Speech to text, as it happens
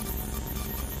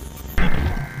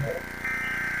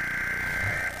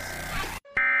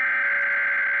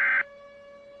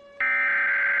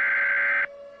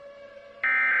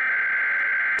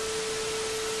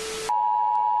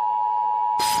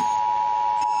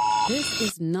This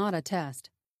is not a test.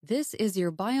 This is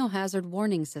your biohazard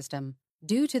warning system.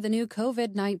 Due to the new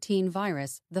COVID-19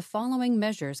 virus, the following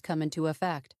measures come into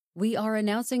effect. We are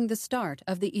announcing the start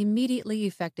of the immediately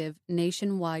effective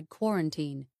nationwide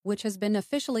quarantine, which has been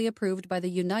officially approved by the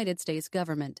United States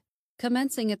government.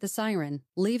 Commencing at the siren,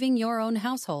 leaving your own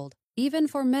household, even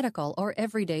for medical or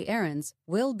everyday errands,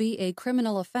 will be a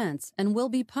criminal offense and will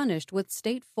be punished with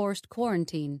state-forced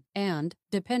quarantine and,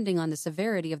 depending on the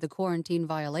severity of the quarantine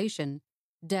violation,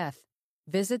 death.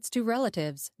 Visits to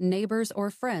relatives, neighbors, or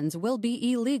friends will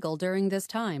be illegal during this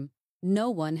time. No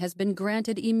one has been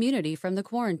granted immunity from the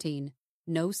quarantine.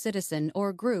 No citizen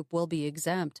or group will be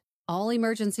exempt. All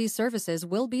emergency services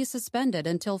will be suspended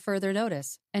until further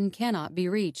notice and cannot be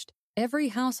reached. Every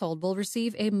household will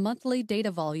receive a monthly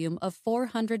data volume of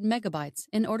 400 megabytes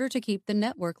in order to keep the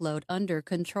network load under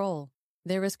control.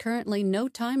 There is currently no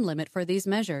time limit for these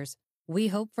measures. We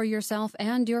hope for yourself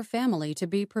and your family to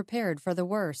be prepared for the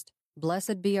worst.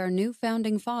 Blessed be our new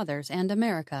founding fathers and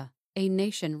America, a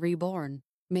nation reborn.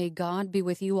 May God be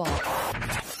with you all.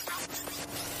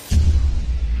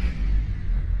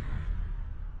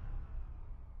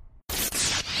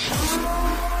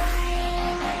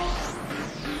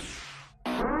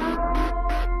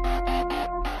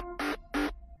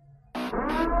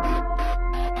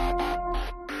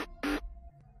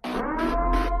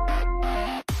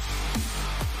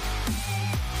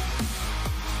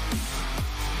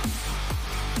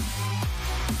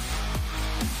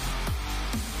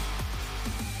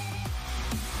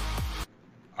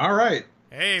 All right.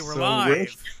 Hey, we're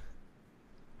live.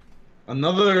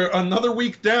 Another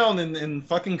week down in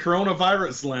fucking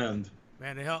coronavirus land.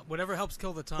 Man, whatever helps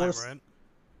kill the time, right?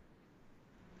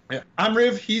 Yeah. I'm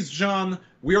Riv, he's John.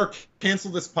 We are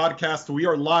Cancel This Podcast. We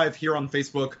are live here on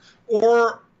Facebook.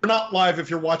 Or we're not live if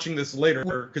you're watching this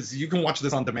later, because you can watch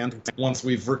this on demand once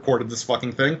we've recorded this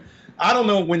fucking thing. I don't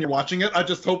know when you're watching it. I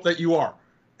just hope that you are.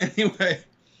 Anyway.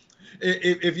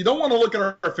 If you don't want to look at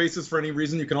our faces for any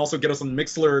reason, you can also get us on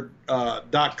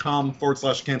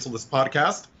mixler.com/cancel this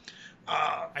podcast.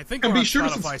 I think we're on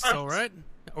Spotify still, right?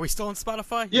 Are we still on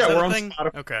Spotify? Yeah, we're on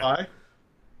Spotify. Okay.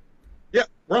 Yeah,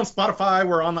 we're on Spotify.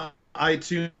 We're on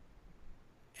iTunes.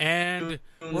 And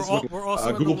we're also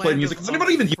in Google the Play land Music. of Does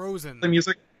anybody even Frozen. use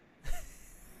music?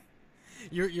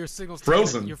 Your signal's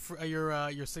Frozen.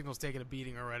 Your signal's taking a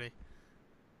beating already.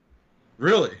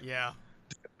 Really? Yeah.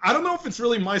 I don't know if it's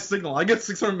really my signal. I get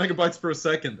 600 megabytes per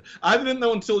second. I didn't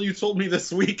know until you told me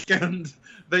this weekend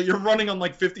that you're running on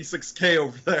like 56K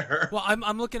over there. Well,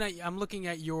 I'm looking at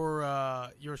your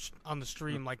on the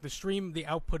stream. Like the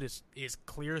output is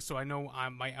clear, so I know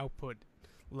my output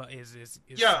is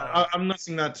yeah, I'm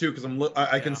noticing that too because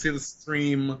I can see the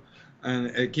stream,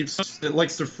 and it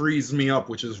likes to freeze me up,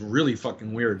 which is really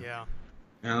fucking weird. Yeah.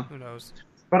 Yeah. Who knows?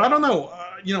 But I don't know.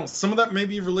 Some of that may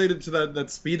be related to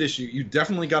that speed issue. You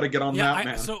definitely got to get on that,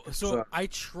 man. So I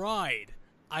tried.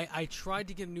 I tried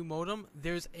to get a new modem.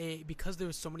 Because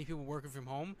there's so many people working from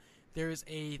home. There's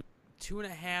a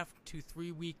 2.5 to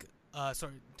 3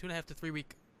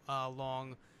 week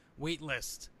long wait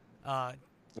list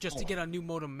just to get a new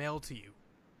modem mailed to you.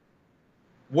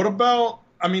 What about?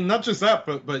 I mean, not just that,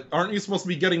 but aren't you supposed to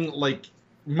be getting like?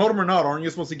 Modem or not, aren't you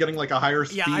supposed to be getting like a higher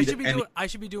speed? Yeah, I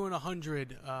should be doing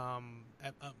 100 at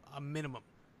a minimum.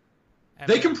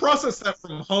 They can process that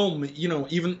from home,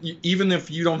 even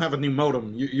if you don't have a new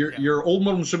modem. Your old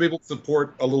modem should be able to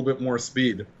support a little bit more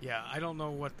speed. Yeah, I don't know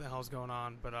what the hell's going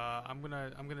on, but I'm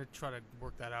gonna try to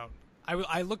work that out.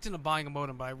 I looked into buying a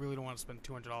modem, but I really don't want to spend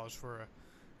 $200 for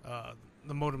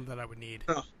the modem that I would need.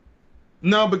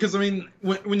 No, because I mean,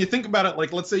 when you think about it,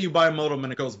 like let's say you buy a modem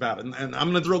and it goes bad, and I'm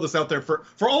going to throw this out there for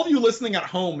all of you listening at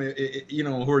home,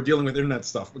 who are dealing with internet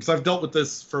stuff, because I've dealt with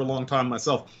this for a long time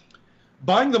myself.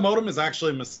 Buying the modem is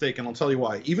actually a mistake, and I'll tell you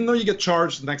why. Even though you get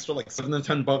charged an extra like $7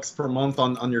 to $10 per month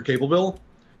on your cable bill,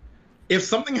 if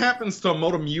something happens to a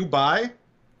modem you buy,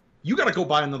 you got to go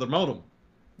buy another modem.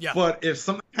 Yeah. But if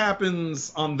something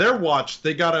happens on their watch,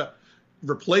 they got to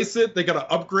replace it. They got to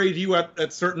upgrade you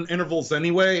at certain intervals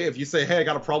anyway. If you say, hey, I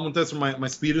got a problem with this, or my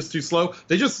speed is too slow,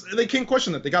 they can't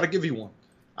question it. They got to give you one.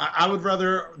 I would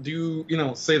rather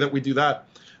say that we do that.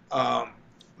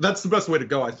 That's the best way to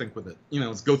go, I think, with it.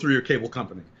 Is go through your cable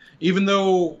company. Even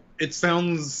though it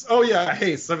sounds, oh yeah,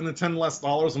 hey, $7 to $10 less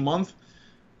a month.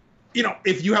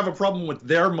 If you have a problem with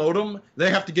their modem,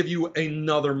 they have to give you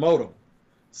another modem.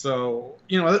 So,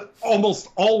 almost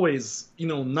always,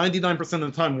 99% of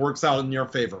the time works out in your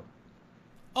favor.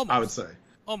 Almost. I would say.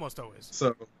 Almost always.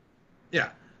 So, yeah.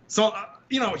 So,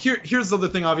 here's the other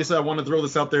thing. Obviously, I want to throw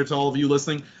this out there to all of you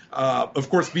listening. Of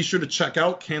course, be sure to check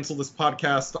out Cancel This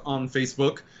Podcast on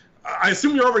Facebook. I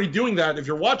assume you're already doing that if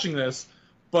you're watching this,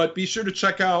 but be sure to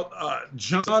check out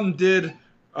John did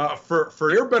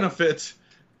for your benefit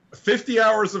 50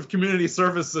 hours of community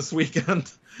service this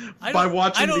weekend by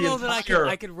watching the entire... I don't know that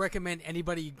I could recommend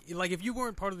anybody... Like, if you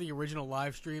weren't part of the original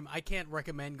live stream, I can't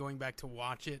recommend going back to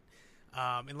watch it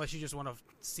unless you just want to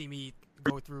see me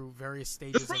go through various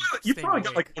stages of You staying probably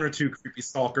got awake. like one or two creepy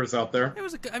stalkers out there. There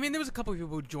was a couple of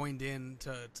people who joined in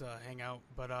to hang out,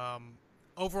 but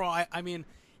overall, I mean,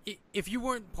 if you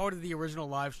weren't part of the original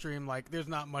live stream, like, there's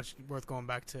not much worth going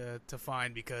back to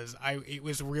find, because it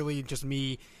was really just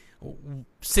me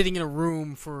sitting in a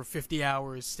room for 50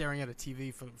 hours staring at a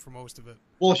TV for most of it.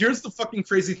 Well, here's the fucking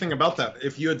crazy thing about that.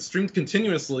 If you had streamed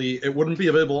continuously, it wouldn't be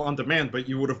available on demand, but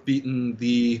you would have beaten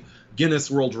the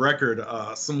Guinness World Record.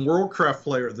 Some Worldcraft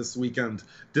player this weekend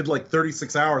did like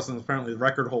 36 hours and is apparently the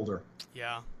record holder.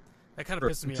 Yeah. That kind of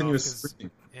pisses me off.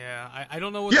 Yeah, I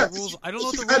don't know what the rules. I don't know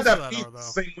what the rules for that are, though.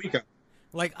 Same weekend.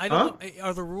 Like, I don't know,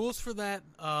 are the rules for that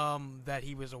that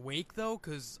he was awake, though?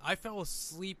 Because I fell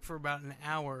asleep for about an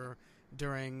hour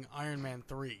during Iron Man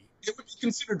 3. It would be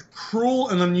considered cruel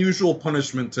and unusual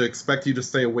punishment to expect you to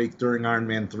stay awake during Iron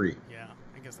Man 3. Yeah,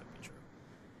 I guess that'd be true.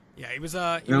 Yeah, it was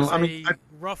a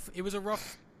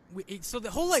rough. So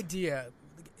the whole idea.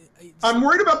 I'm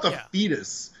worried about the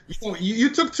fetus. You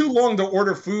took too long to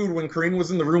order food when Karine was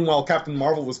in the room while Captain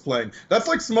Marvel was playing. That's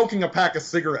like smoking a pack of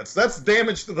cigarettes. That's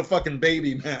damage to the fucking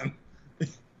baby, man. I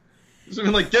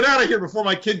mean, like, get out of here before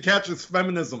my kid catches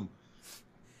feminism.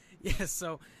 Yeah,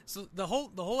 so the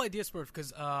whole idea spurred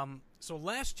because so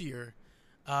last year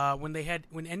when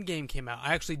Endgame came out,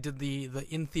 I actually did the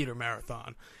in theater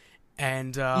marathon,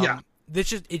 and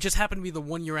it just happened to be the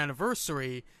 1 year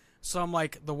anniversary. So I'm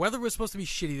like, the weather was supposed to be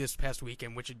shitty this past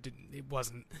weekend, which it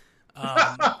wasn't.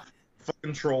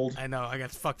 Fucking trolled. I know, I got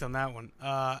fucked on that one.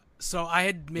 So I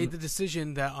had made the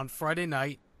decision that on Friday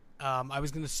night, I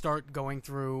was going to start going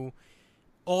through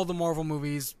all the Marvel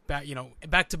movies back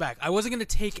to back. I wasn't going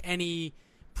to take any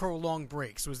prolonged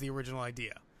breaks. Was the original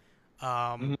idea.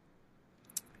 And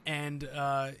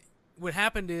what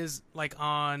happened is, like,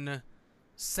 on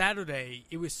Saturday,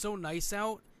 it was so nice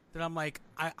out that I'm like,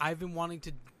 I've been wanting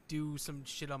to do some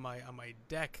shit on my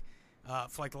deck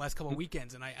for like the last couple of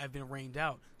weekends, and I've been rained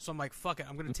out. So I'm like, fuck it,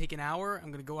 I'm gonna take an hour, I'm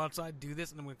gonna go outside, do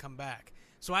this, and I'm gonna come back.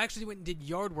 So I actually went and did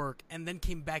yard work and then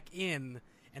came back in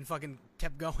and fucking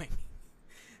kept going.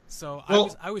 So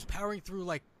I was powering through,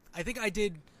 like, I think I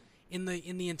did in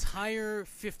the entire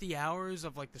 50 hours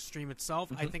of like the stream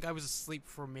itself, I think I was asleep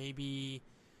for maybe,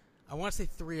 I want to say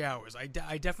 3 hours.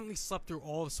 I definitely slept through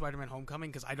all of Spider-Man Homecoming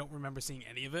because I don't remember seeing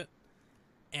any of it.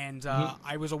 And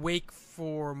I was awake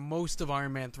for most of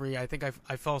Iron Man 3. I think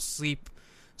I fell asleep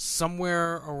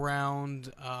somewhere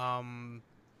around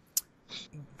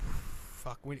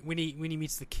when he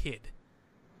meets the kid.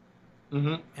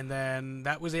 And then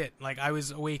that was it. Like, I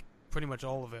was awake pretty much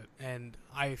all of it, and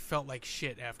I felt like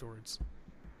shit afterwards.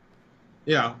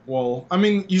 Yeah, well, I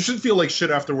mean, you should feel like shit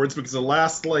afterwards because the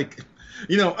last, like,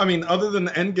 I mean, other than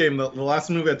the Endgame, the last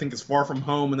movie I think is Far From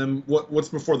Home, and then what's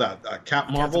before that?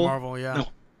 Captain Marvel? Captain Marvel, yeah. No.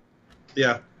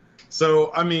 Yeah.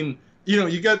 So, I mean,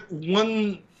 you got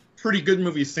one pretty good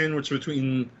movie sandwiched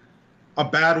between a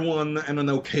bad one and an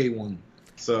okay one.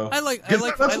 So I like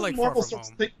Far From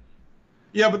Home.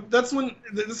 Yeah, but this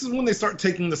is when they start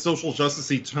taking the social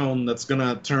justice-y tone that's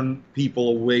gonna turn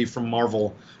people away from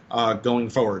Marvel going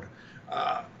forward.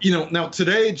 Now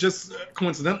today, just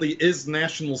coincidentally, is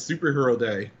National Superhero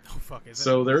Day. Oh, fuck, is it?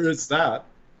 So there is that.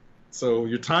 So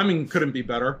your timing couldn't be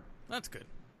better. That's good.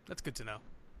 That's good to know.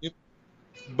 Yep.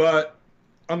 But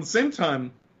on the same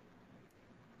time,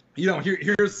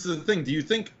 here's the thing. Do you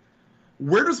think,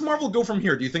 where does Marvel go from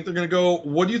here? Do you think they're going to go,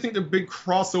 what do you think the big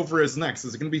crossover is next?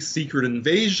 Is it going to be Secret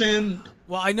Invasion?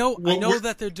 Well, I know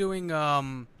that they're doing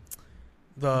the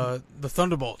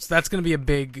Thunderbolts. That's going to be a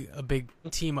big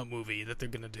team up movie that they're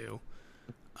going to do.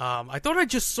 I thought I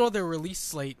just saw their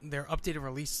updated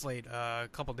release slate a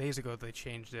couple days ago. They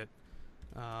changed it.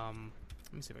 Let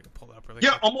me see if I can pull that up really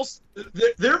quick. Almost.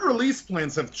 Their release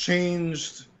plans have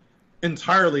changed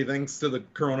entirely thanks to the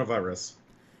coronavirus.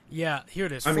 Yeah, here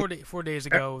it is. 4 days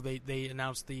ago, they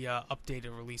announced the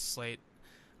updated release slate.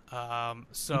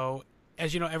 So,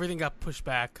 as you know, everything got pushed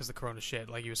back because of the corona shit,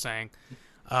 like you were saying.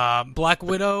 Black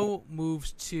Widow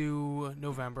moves to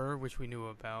November, which we knew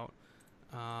about.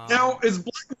 Now, is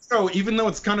Black Widow, even though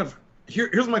it's kind of...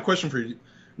 Here's my question for you.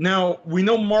 Now, we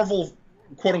know Marvel,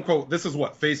 quote-unquote, this is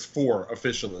what, Phase 4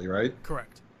 officially, right?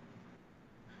 Correct.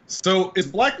 So, is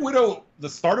Black Widow the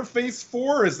start of Phase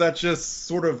 4, or is that just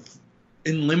sort of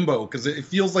in limbo? Because it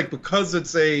feels like because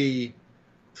it's a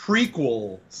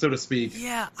prequel, so to speak.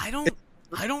 Yeah, I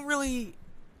don't really...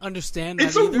 understand that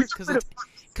It's a either weird because way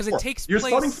to it takes You're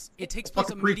starting place. It takes place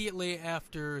immediately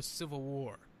after Civil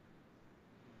War.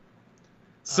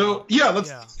 So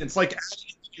it's like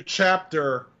adding a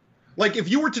chapter. Like if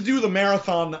you were to do the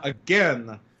marathon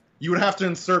again, you would have to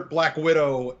insert Black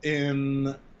Widow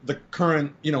in the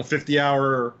current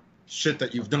 50-hour shit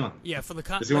that you've done. Yeah, for the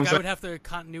I would have to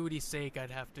continuity's sake,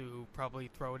 I'd have to probably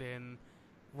throw it in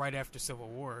right after Civil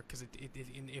War because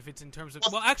if it's in terms of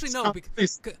actually no,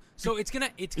 because, so it's gonna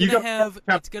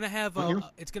have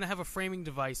a framing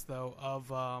device though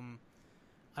of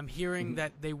I'm hearing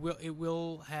that it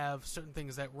will have certain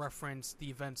things that reference the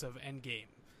events of Endgame.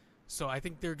 So I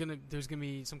think there's gonna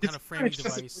be some kind of framing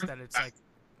device that it's like,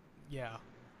 yeah.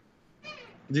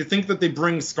 Do you think that they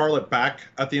bring Scarlet back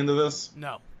at the end of this?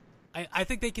 No, I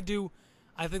think they could do.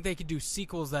 I think they could do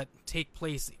sequels that take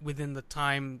place within the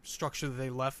time structure that they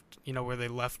left. Where they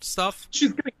left stuff.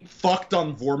 She's getting fucked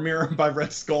on Vormir by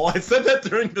Red Skull. I said that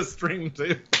during the stream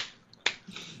too.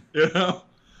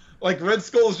 Like Red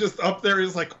Skull's just up there.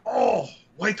 He's like, oh,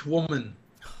 white woman.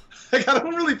 Like, I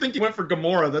don't really think he went for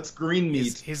Gamora. That's green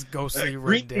meat. His ghostly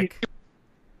red dick.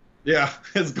 Yeah,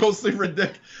 his ghostly red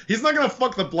dick. He's not gonna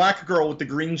fuck the black girl with the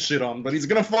green shit on, but he's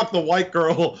gonna fuck the white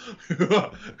girl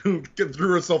who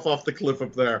threw herself off the cliff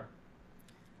up there.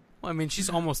 Well, I mean, she's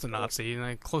almost a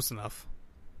Nazi, close enough.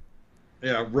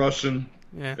 Yeah, Russian.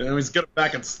 Yeah. And he's getting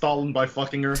back at Stalin by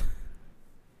fucking her. Do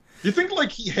you think, like,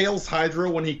 he hails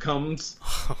Hydra when he comes?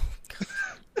 Oh,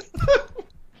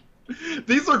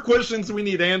 These are questions we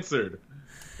need answered.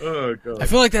 Oh, God. I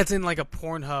feel like that's in, like, a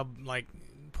Pornhub, like,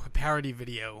 parody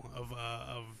video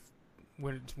of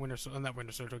Winter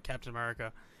Soldier, Captain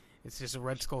America. It's just a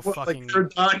Red Skull fucking... Like, her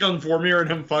dying on Vormir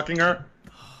and him fucking her?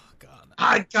 Oh, God.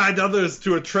 I guide others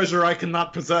to a treasure I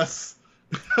cannot possess.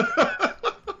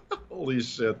 Holy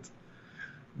shit.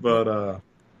 But,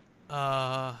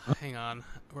 hang on.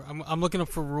 I'm looking up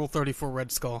for Rule 34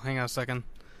 Red Skull. Hang on a second.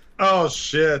 Oh,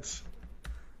 shit.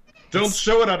 Don't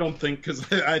show it, I don't think,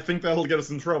 because I think that'll get us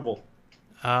in trouble.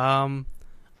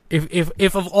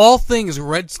 If of all things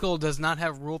Red Skull does not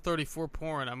have Rule 34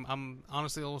 porn, I'm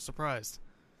honestly a little surprised.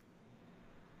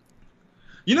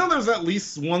 There's at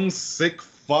least one sick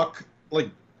fuck, like,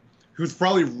 who's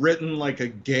probably written, like, a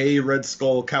gay Red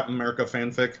Skull Captain America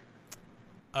fanfic.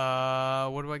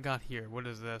 What do I got here? What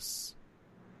is this?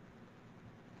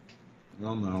 I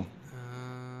don't know.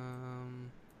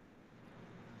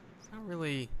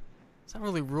 It's not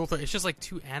really Rule 30. It's just like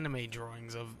two anime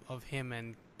drawings of him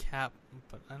and Cap,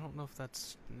 but I don't know if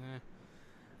that's.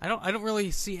 I don't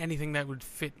really see anything that would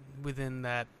fit within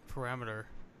that parameter,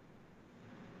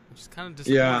 which is kind of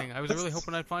disappointing. Yeah, I was really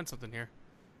hoping I'd find something here.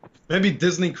 Maybe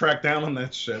Disney cracked down on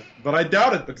that shit, but I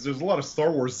doubt it because there's a lot of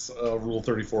Star Wars Rule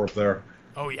 34 up there.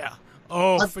 Oh yeah.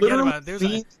 Oh, forget about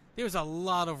it. There's a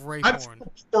lot of Rey porn.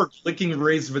 I've licking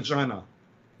Rey's vagina.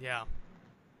 Yeah.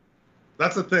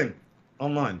 That's a thing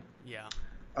online. Yeah.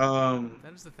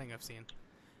 That is the thing I've seen.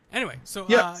 Anyway, so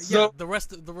the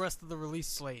rest of the release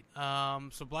slate.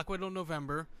 So Black Widow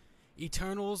November,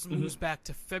 Eternals moves back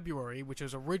to February, which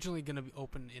was originally going to be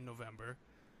open in November.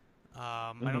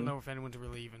 I don't know if anyone's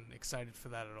really even excited for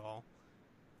that at all.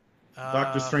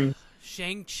 Doctor Strange.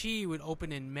 Shang-Chi would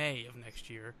open in May of next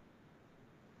year.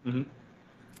 Mm-hmm.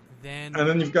 And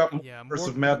then you've got Multiverse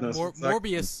of Madness.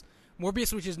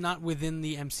 Morbius, which is not within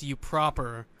the MCU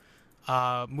proper,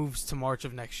 moves to March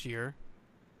of next year.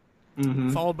 Mm-hmm.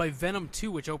 Followed by Venom 2,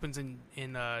 which opens in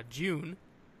June.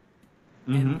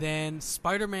 Mm-hmm. And then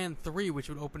Spider-Man 3, which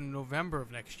would open in November of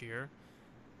next year.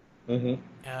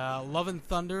 Mm-hmm. Love and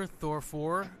Thunder, Thor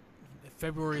 4,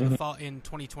 February in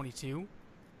 2022.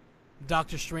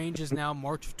 Doctor Strange is now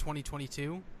March of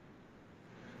 2022.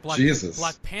 Jesus.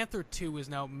 Black Panther 2 is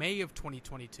now May of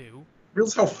 2022.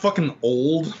 Realize how fucking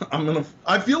old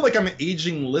I feel like I'm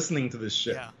aging listening to this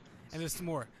shit. Yeah, and there's some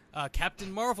more.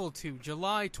 Captain Marvel 2,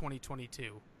 July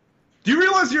 2022. Do you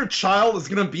realize your child is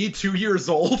gonna be 2 years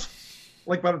old?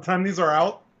 Like by the time these are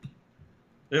out?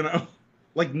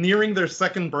 Like nearing their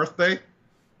second birthday?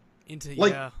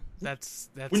 That's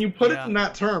when you put it in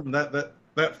that term, that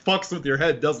fucks with your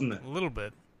head, doesn't it? A little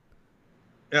bit.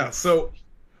 Yeah, so...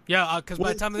 Yeah, because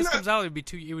by the time this comes out, it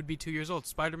would be 2 years old.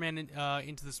 Spider-Man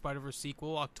Into the Spider-Verse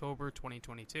sequel, October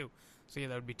 2022. So yeah,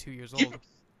 that would be 2 years old.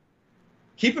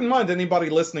 Keep in mind, anybody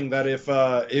listening, that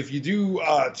if you do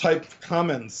type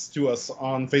comments to us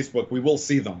on Facebook, we will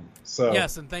see them. So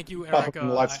yes, and thank you, Eric.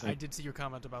 I did see your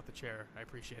comment about the chair. I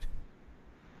appreciate it.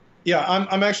 Yeah,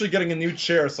 I'm actually getting a new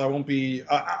chair, so I won't be...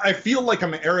 I feel like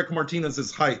I'm Eric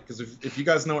Martinez's height, because if you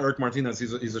guys know Eric Martinez,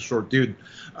 he's a short dude.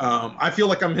 I feel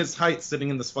like I'm his height sitting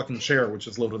in this fucking chair, which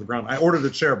is low to the ground. I ordered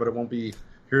a chair, but it won't be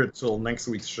here until next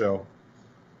week's show.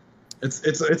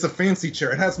 It's a fancy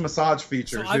chair. It has massage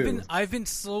features. So I've been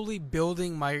slowly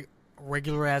building my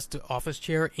regular ass office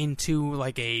chair into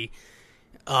like a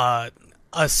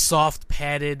soft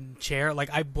padded chair. Like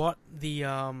I bought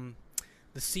the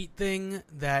seat thing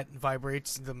that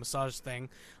vibrates, the massage thing.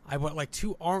 I bought like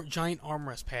two giant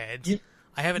armrest pads.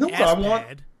 I have an ass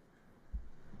pad.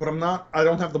 But I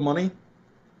don't have the money.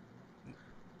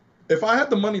 If I had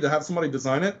the money to have somebody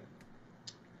design it,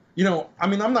 I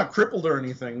mean, I'm not crippled or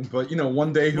anything, but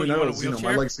one day, who knows?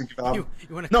 My legs can give out.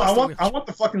 No, I want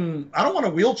the fucking. I don't want a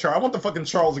wheelchair. I want the fucking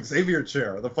Charles Xavier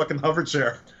chair, the fucking hover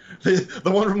chair, the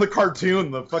one from the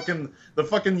cartoon, the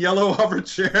fucking yellow hover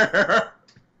chair.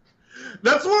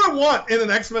 That's what I want in an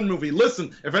X-Men movie.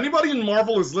 Listen, if anybody in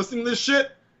Marvel is listening to this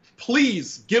shit,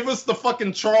 please give us the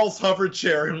fucking Charles hover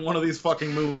chair in one of these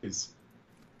fucking movies.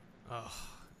 Oh,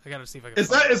 I gotta see if I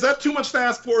can. Is that too much to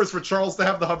ask for? Is for Charles to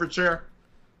have the hover chair?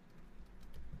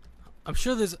 I'm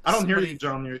sure there's. I don't hear you,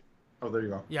 John. Oh, there you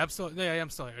go. Yeah, I'm still here. I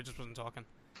just wasn't talking.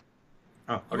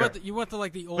 Oh, okay. You want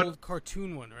the old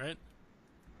cartoon one, right?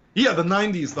 Yeah, the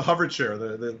 '90s, the hover chair,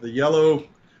 the yellow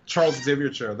Charles Xavier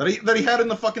chair that he had in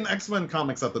the fucking X-Men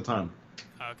comics at the time.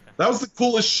 Okay. That was the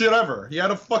coolest shit ever. He had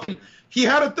a thing.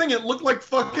 It looked like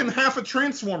fucking half a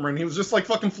transformer, and he was just like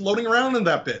fucking floating around in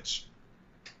that bitch.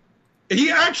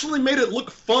 He actually made it look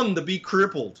fun to be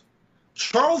crippled.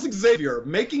 Charles Xavier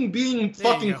making being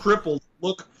fucking crippled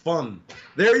look fun.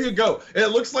 There you go. It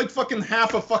looks like fucking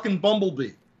half a fucking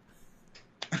Bumblebee.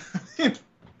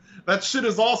 That shit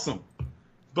is awesome.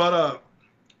 But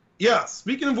yeah,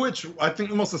 speaking of which, I think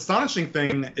the most astonishing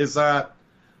thing is that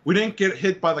we didn't get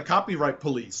hit by the copyright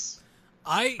police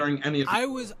during any of I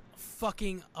was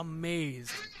fucking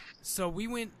amazed. So we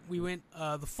went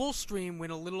the full stream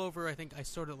went a little over, I think I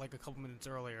started like a couple minutes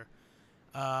earlier.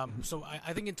 So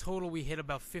I think in total we hit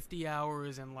about 50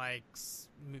 hours and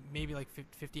maybe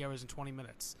 50 hours and 20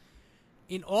 minutes.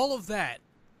 In all of that,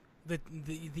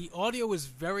 the audio is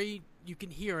very, you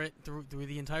can hear it through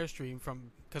the entire stream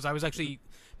because I was actually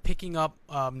picking up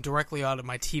directly out of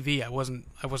my TV. I wasn't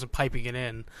piping it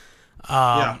in.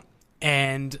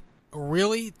 And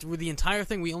really through the entire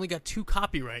thing we only got 2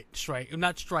 copyright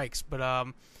strikes, but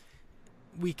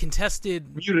we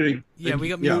contested muting. Yeah, we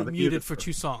got muted for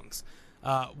 2 songs.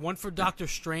 One for Doctor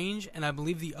Strange, and I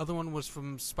believe the other one was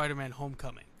from Spider-Man: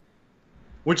 Homecoming.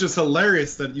 Which is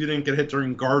hilarious that you didn't get hit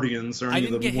during Guardians or any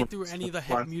of the. I didn't get hit through any of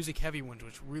the music heavy ones,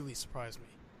 which really surprised me.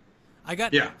 I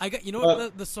got. You know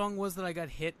what the song was that I got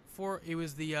hit for? It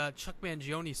was the Chuck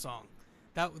Mangione song.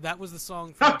 That was the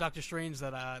song from Doctor Strange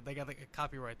that they got a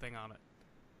copyright thing on it.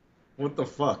 What the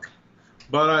fuck?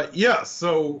 But yeah,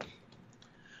 so.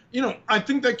 I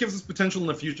think that gives us potential in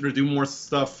the future to do more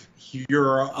stuff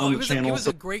here on the channel. It was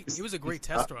a great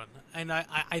test run, and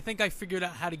I think I figured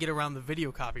out how to get around the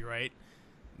video copyright,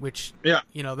 which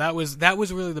that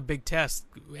was really the big test,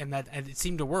 and it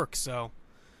seemed to work. So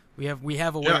we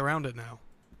have a way around it now.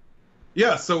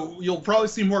 Yeah, so you'll probably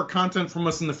see more content from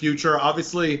us in the future.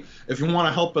 Obviously, if you want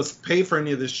to help us pay for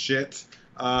any of this shit.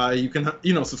 You can,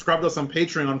 subscribe to us on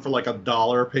Patreon for like $1,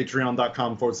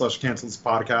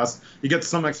 patreon.com/cancel-this-podcast. You get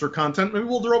some extra content. Maybe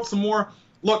we'll throw up some more.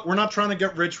 Look, we're not trying to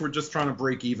get rich. We're just trying to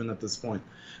break even at this point.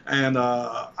 And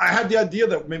I had the idea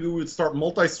that maybe we would start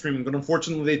multi-streaming, but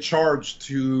unfortunately they charge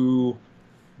to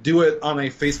do it on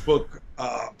a Facebook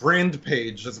brand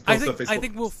page as opposed to a Facebook I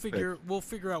think we'll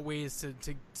figure out ways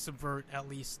to subvert at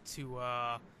least to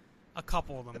a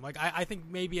couple of them. Like I think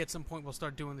maybe at some point we'll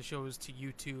start doing the shows to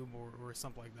YouTube or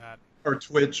something like that, or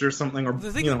Twitch or something. Or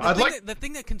the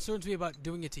thing that concerns me about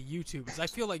doing it to YouTube is I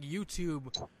feel like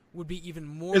YouTube would be even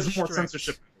more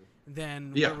censorship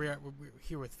than we're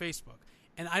here with Facebook,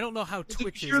 and I don't know how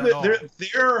Twitch is at all.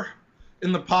 They're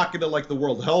in the pocket of like the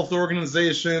World Health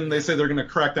Organization. They say they're going to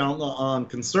crack down on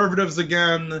conservatives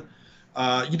again.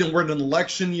 We're in an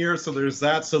election year, so there's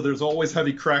that. So there's always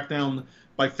heavy crackdown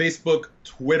by Facebook,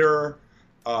 Twitter,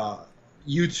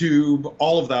 YouTube,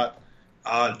 all of that,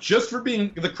 just for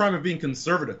being the crime of being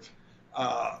conservative.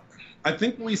 I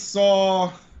think we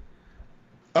saw.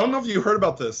 I don't know if you heard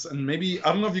about this, and maybe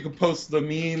I don't know if you could post the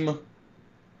meme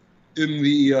in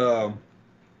the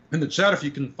chat if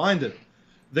you can find it.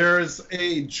 There's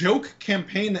a joke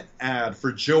campaign ad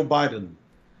for Joe Biden,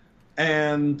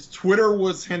 and Twitter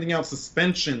was handing out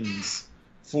suspensions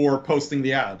for posting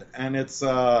the ad, and it's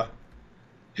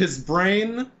his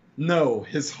brain, no,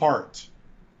 his heart.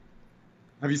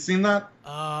 Have you seen that?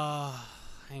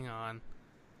 Hang on.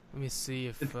 Let me see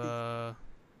if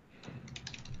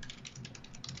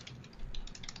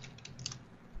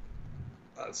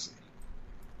Let's see.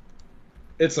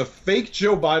 It's a fake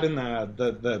Joe Biden ad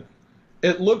that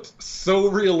it looked so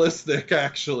realistic,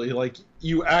 actually. Like,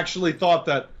 you actually thought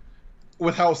that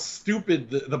with how stupid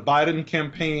the Biden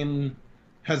campaign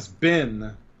has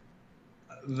been,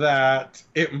 that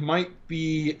it might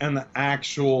be an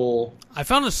actual... I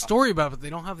found a story about it, but they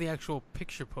don't have the actual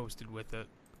picture posted with it.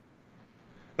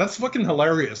 That's fucking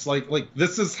hilarious. Like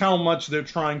this is how much they're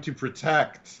trying to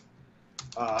protect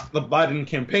the Biden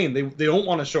campaign. They don't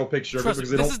want to show a picture of it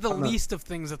because this is the least of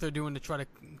things that they're doing to try to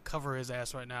cover his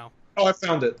ass right now. Oh, I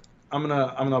found it. I'm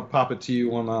gonna pop it to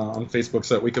you on Facebook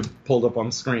so that we could pull it up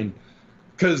on screen.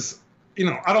 Because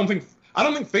I don't think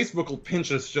Facebook will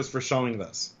pinch us just for showing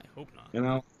this. I hope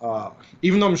not.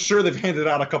 Even though I'm sure they've handed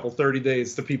out a couple 30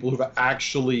 days to people who've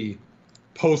actually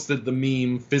posted the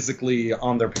meme physically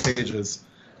on their pages.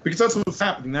 Because that's what's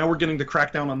happening. Now we're getting to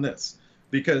crack down on this.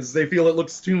 Because they feel it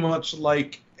looks too much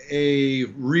like a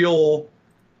real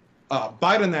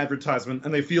Biden advertisement,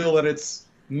 and they feel that it's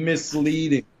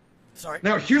misleading. Sorry.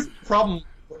 Now, here's the problem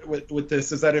with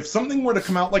this, is that if something were to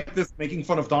come out like this making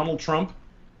fun of Donald Trump,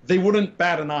 they wouldn't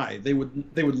bat an eye. They would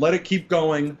let it keep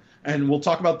going, and we'll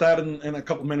talk about that in a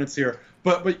couple minutes here.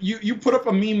 But you put up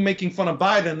a meme making fun of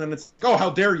Biden, and it's, oh, how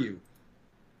dare you?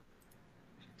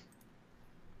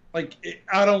 Like,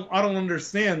 I don't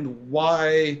understand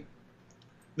why.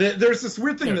 There's this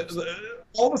weird thing that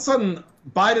all of a sudden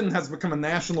Biden has become a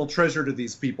national treasure to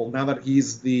these people now that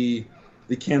he's the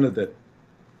candidate.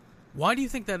 Why do you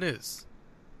think that is?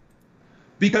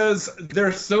 Because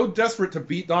they're so desperate to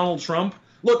beat Donald Trump.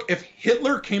 Look, if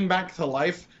Hitler came back to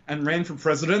life and ran for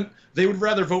president, they would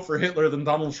rather vote for Hitler than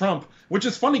Donald Trump, which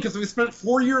is funny because we spent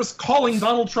 4 years calling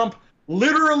Donald Trump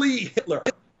literally Hitler.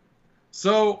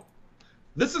 So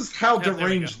this is how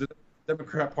deranged the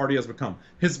Democrat Party has become.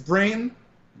 His brain,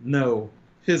 no.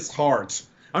 His heart.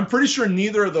 I'm pretty sure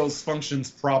neither of those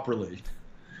functions properly.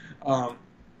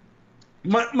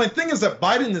 My thing is that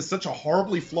Biden is such a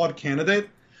horribly flawed candidate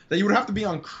that you would have to be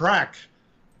on crack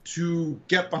to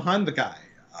get behind the guy.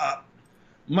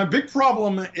 My big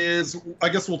problem is, I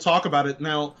guess we'll talk about it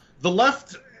now, the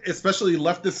left, especially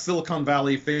leftist Silicon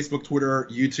Valley, Facebook, Twitter,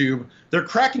 YouTube, they're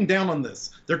cracking down on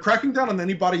this. They're cracking down on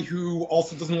anybody who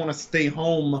also doesn't want to stay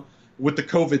home with the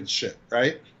COVID shit,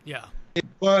 right? Yeah.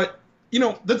 But,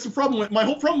 that's the problem. My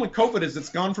whole problem with COVID is it's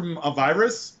gone from a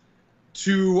virus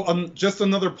to just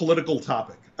another political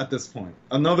topic at this point.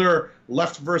 Another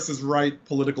left versus right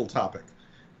political topic.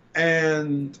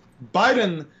 And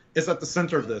Biden is at the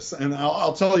center of this, and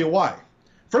I'll tell you why.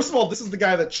 First of all, this is the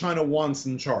guy that China wants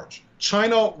in charge.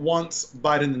 China wants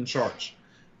Biden in charge.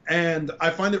 And I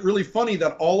find it really funny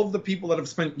that all of the people that have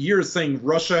spent years saying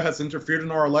Russia has interfered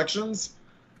in our elections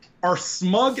are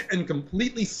smug and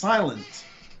completely silent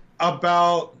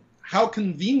about how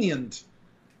convenient,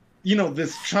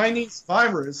 this Chinese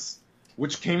virus,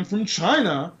 which came from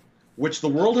China, which the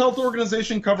World Health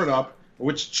Organization covered up,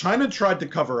 which China tried to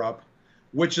cover up,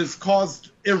 which has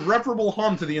caused irreparable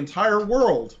harm to the entire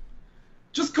world,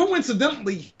 just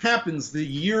coincidentally happens the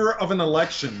year of an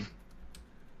election.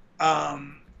 There's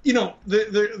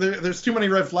too many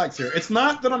red flags here. It's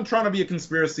not that I'm trying to be a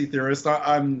conspiracy theorist.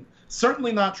 I'm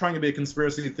certainly not trying to be a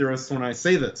conspiracy theorist when I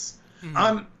say this.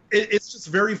 Mm-hmm. It's just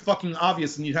very fucking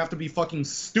obvious, and you'd have to be fucking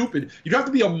stupid. You'd have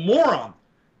to be a moron.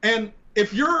 And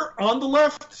if you're on the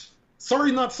left,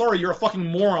 sorry, not sorry, you're a fucking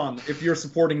moron if you're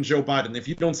supporting Joe Biden, if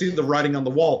you don't see the writing on the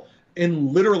wall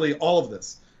in literally all of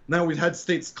this. Now, we've had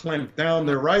states clamp down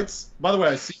their rights. By the way,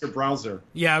 I see your browser.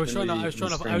 Yeah, I was doing that on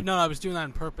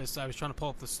purpose. I was trying to pull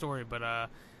up the story, but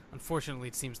unfortunately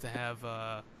it seems to have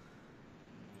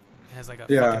has like a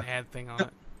fucking ad thing on it.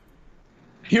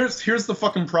 Here's the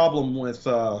fucking problem with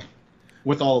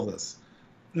all of this.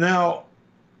 Now,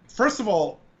 first of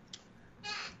all,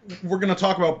 we're going to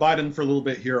talk about Biden for a little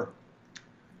bit here.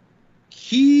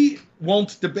 He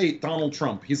won't debate Donald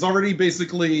Trump. He's already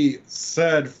basically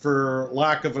said, for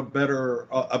lack of a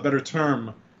better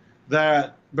term,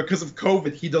 that because of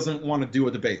COVID, he doesn't want to do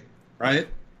a debate, right?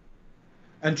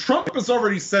 And Trump has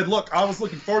already said, look, I was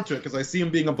looking forward to it because I see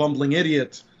him being a bumbling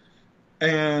idiot.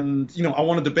 And, I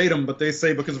want to debate him, but they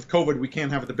say because of COVID, we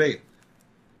can't have a debate.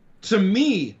 To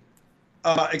me,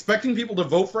 expecting people to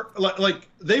vote for, like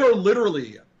they are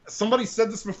literally, somebody said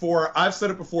this before, I've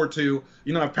said it before too,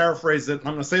 I've paraphrased it, and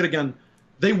I'm going to say it again.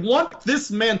 They want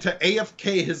this man to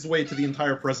AFK his way to the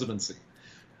entire presidency.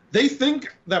 They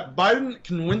think that Biden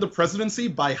can win the presidency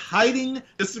by hiding,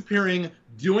 disappearing,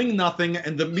 doing nothing,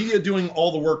 and the media doing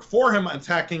all the work for him,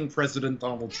 attacking President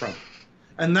Donald Trump.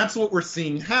 And that's what we're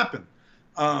seeing happen.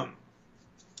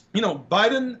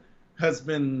 Biden has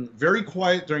been very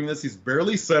quiet during this. He's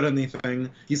barely said anything.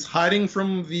 He's hiding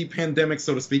from the pandemic,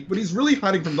 so to speak, but he's really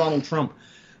hiding from Donald Trump.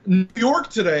 New York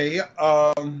today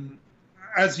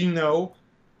as you know,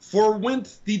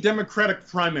 forewent the Democratic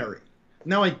primary.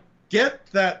 Now, I get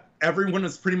that everyone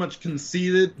has pretty much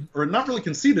conceded, or not really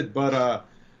conceded, but,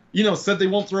 said they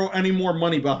won't throw any more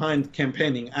money behind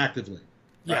campaigning actively,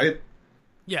 right?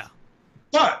 Yeah.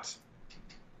 But,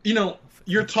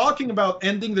 you're talking about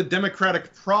ending the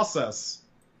democratic process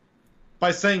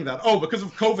by saying that, because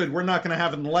of COVID, we're not going to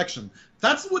have an election.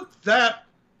 That's what that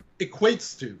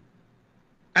equates to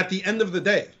at the end of the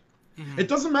day. Mm-hmm. It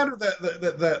doesn't matter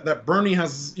that Bernie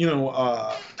has,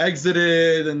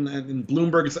 exited and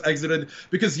Bloomberg has exited,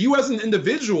 because you as an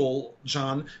individual,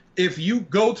 John, if you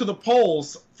go to the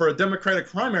polls for a Democratic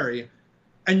primary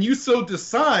and you so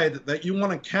decide that you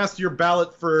want to cast your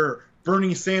ballot for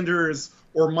Bernie Sanders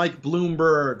or Mike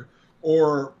Bloomberg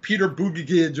or Peter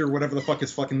Buttigieg or whatever the fuck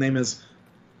his fucking name is,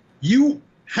 you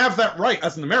have that right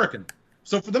as an American.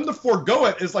 So for them to forego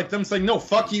it is like them saying, no,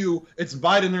 fuck you, it's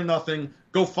Biden or nothing,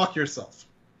 go fuck yourself,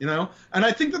 And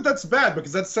I think that that's bad,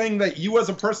 because that's saying that you as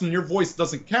a person, your voice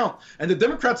doesn't count. And the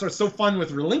Democrats are so fine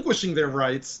with relinquishing their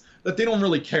rights that they don't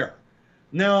really care.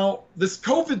 Now, this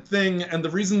COVID thing, and the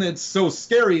reason it's so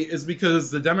scary is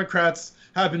because the Democrats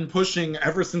have been pushing,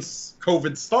 ever since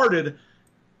COVID started,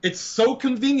 it's so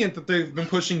convenient that they've been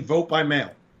pushing vote by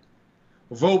mail.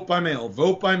 Vote by mail,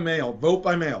 vote by mail, vote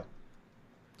by mail.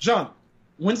 John,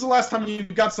 when's the last time you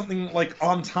got something like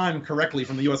on time correctly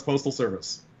from the U.S. Postal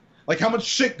Service? Like, how much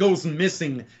shit goes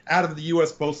missing out of the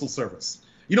U.S. Postal Service?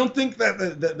 You don't think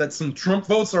that some Trump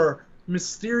votes are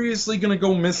mysteriously going to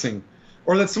go missing?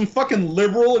 Or that some fucking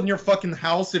liberal in your fucking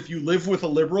house, if you live with a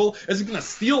liberal, is going to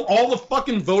steal all the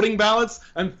fucking voting ballots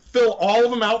and fill all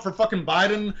of them out for fucking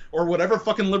Biden or whatever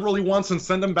fucking liberal he wants and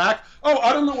send them back? Oh,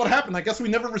 I don't know what happened. I guess we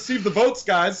never received the votes,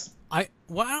 guys.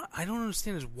 What I don't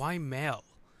understand is why mail?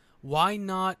 Why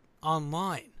not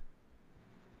online?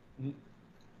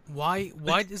 Why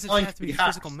does it have to be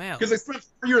physical mail? Because they spent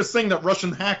 4 years saying that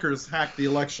Russian hackers hacked the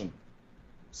election.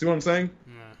 See what I'm saying?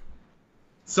 Yeah.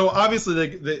 So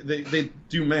obviously they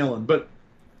do mail-in. But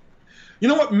you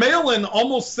know what? Mail-in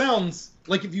almost sounds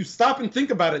like, if you stop and think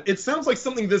about it, it sounds like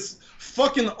something this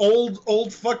fucking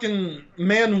old fucking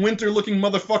man winter-looking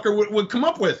motherfucker would come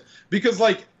up with. Because,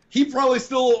 like, he probably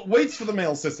still waits for the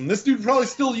mail system. This dude probably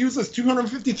still uses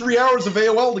 253 hours of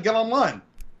AOL to get online.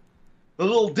 The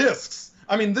little discs.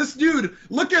 I mean, this dude,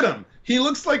 look at him. He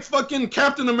looks like fucking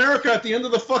Captain America at the end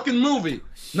of the fucking movie.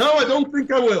 No, I don't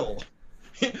think I will.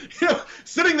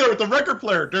 Sitting there with the record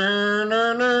player.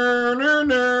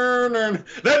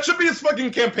 That should be his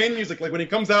fucking campaign music. Like, when he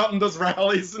comes out and does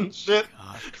rallies and shit.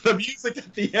 God. The music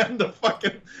at the end of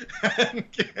fucking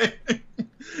Endgame.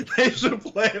 They should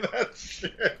play that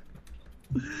shit.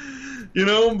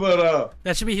 But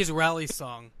that should be his rally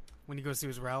song when he goes to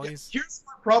his rallies. Here's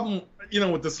my problem,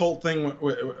 with this whole thing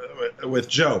with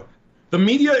Joe. The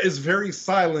media is very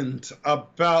silent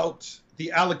about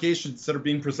the allegations that are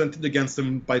being presented against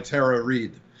him by Tara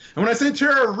Reade. And when I say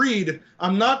Tara Reade,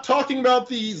 I'm not talking about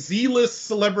the Z-list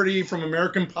celebrity from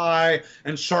American Pie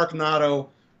and Sharknado.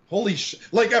 Holy shit.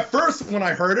 Like, at first, when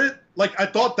I heard it, like, I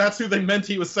thought that's who they meant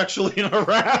he was sexually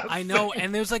harassing. I know,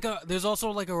 and there's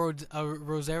also like a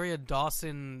Rosaria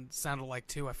Dawson sounded like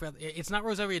too. I forgot. It's not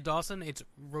Rosaria Dawson, it's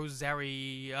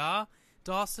Rosaria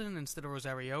Dawson instead of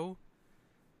Rosario.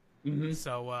 Mm-hmm.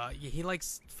 So he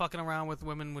likes fucking around with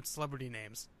women with celebrity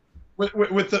names. With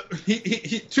the he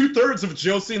 2/3 of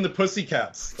Josie and the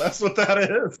Pussycats. That's what that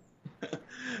is.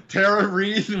 Tara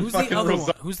Reade and Who's fucking the other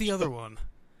Rosario. one? Who's the other one?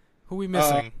 Who are we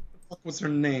missing? What was her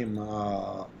name?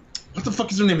 What the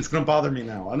fuck is her name? It's gonna bother me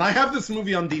now. And I have this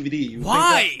movie on DVD.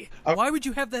 Why? Why would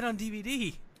you have that on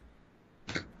DVD?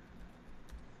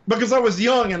 Because I was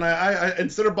young, and I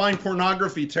instead of buying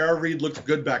pornography, Tara Reade looked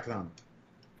good back then.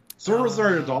 So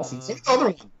Rosario Dawson. So the other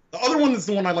one. The other one is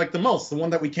the one I like the most. The one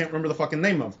that we can't remember the fucking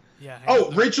name of. Yeah.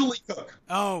 Rachel Lee Cook.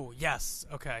 Oh, yes.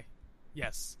 Okay.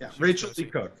 Yes. Yeah, Rachel Lee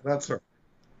Cook. That's her.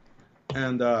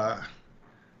 And I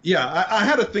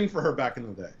had a thing for her back in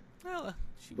the day.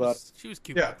 Well, she was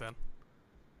cute back then.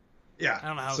 Yeah. I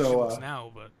don't know how she looks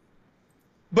now, but.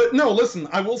 But no, listen.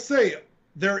 I will say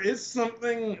there is some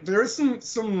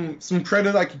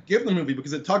credit I could give the movie,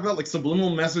 because it talked about like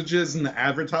subliminal messages and the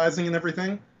advertising and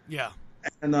everything. Yeah.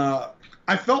 And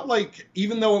I felt like,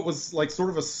 even though it was like sort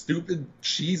of a stupid,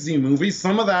 cheesy movie,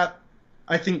 some of that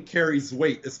I think carries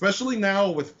weight, especially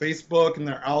now with Facebook and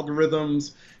their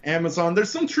algorithms, Amazon. There's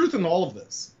some truth in all of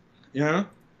this.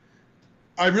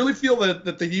 I really feel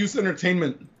that they use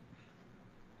entertainment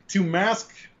to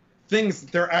mask things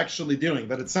that they're actually doing,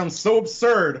 that it sounds so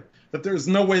absurd that there's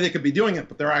no way they could be doing it,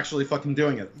 but they're actually fucking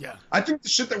doing it. Yeah. I think the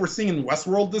shit that we're seeing in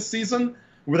Westworld this season,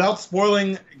 without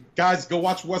spoiling, guys, go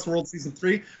watch Westworld season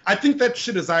 3. I think that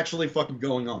shit is actually fucking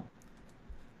going on.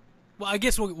 Well, I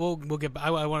guess we'll get.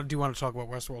 I want to talk about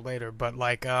Westworld later, but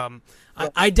like,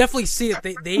 I definitely see it.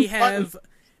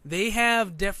 They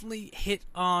have definitely hit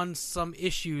on some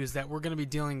issues that we're going to be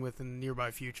dealing with in the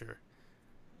nearby future.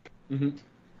 Mm-hmm.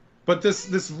 But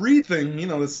this Reade thing,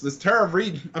 this Tara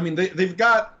Reade. I mean, they've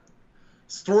got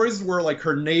stories where like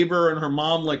her neighbor and her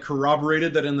mom like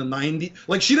corroborated that in the 90s.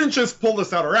 Like she didn't just pull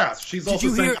this out her ass. She's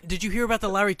Did you hear about the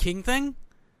Larry King thing?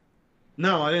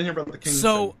 No, I didn't hear about the King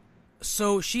thing.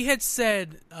 So she had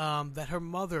said that her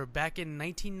mother, back in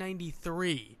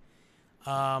 1993,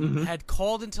 had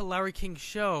called into Larry King's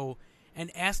show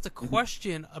and asked a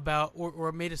question about,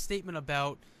 or made a statement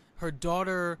about her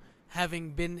daughter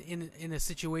having been in a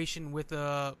situation with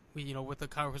a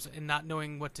congress and not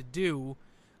knowing what to do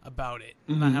about it,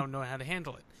 not knowing how to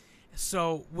handle it.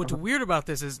 So what's weird about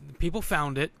this is people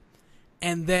found it,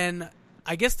 and then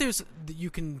I guess you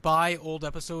can buy old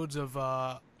episodes of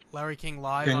Larry King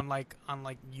Live on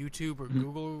YouTube or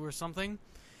Google or something,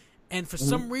 and for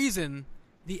some reason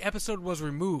the episode was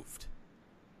removed.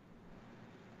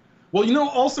 Well,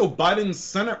 also Biden's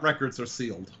Senate records are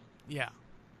sealed. Yeah.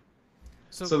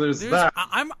 So there's that.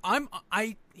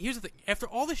 Here's the thing. After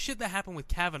all the shit that happened with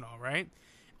Kavanaugh, right?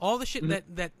 All the shit that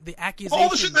the accusation. All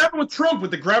the shit that happened with Trump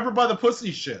with the grab her by the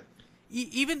pussy shit.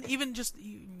 Even just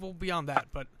beyond that,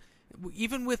 but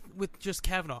even with just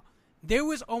Kavanaugh, there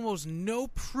was almost no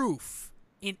proof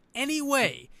in any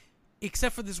way,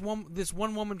 except for this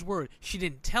one woman's word. She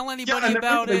didn't tell anybody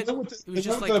about it. It was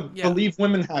just like the Believe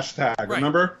Women hashtag. Right.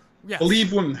 Remember? Yes.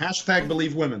 Believe Women hashtag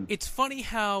Believe Women. It's funny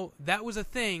how that was a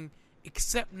thing,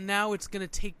 except now it's going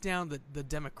to take down the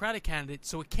Democratic candidate,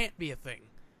 so it can't be a thing.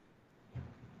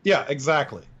 Yeah,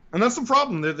 exactly. And that's the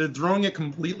problem. They're throwing it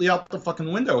completely out the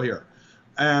fucking window here.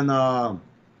 And,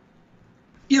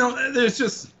 there's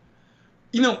just,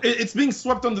 it's being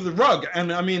swept under the rug.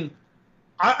 And, I mean,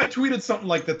 I tweeted something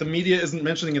like that the media isn't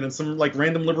mentioning it, and some, like,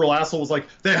 random liberal asshole was like,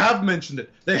 they have mentioned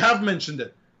it. They have mentioned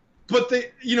it. But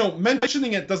they,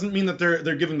 mentioning it doesn't mean that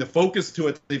they're giving the focus to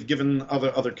it. They've given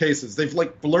other cases. They've,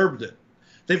 like, blurbed it.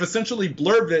 They've essentially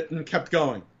blurbed it and kept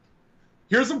going.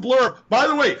 Here's a blurb. By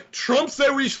the way, Trump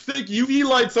said we stick UV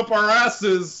lights up our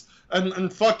asses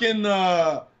and fucking,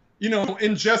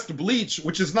 ingest bleach,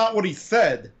 which is not what he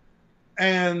said.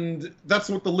 And that's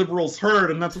what the liberals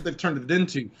heard, and that's what they've turned it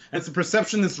into. And it's a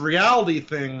perceptionist reality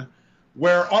thing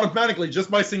where automatically, just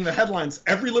by seeing the headlines,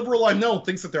 every liberal I know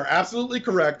thinks that they're absolutely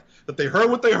correct, that they heard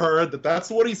what they heard, that that's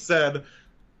what he said.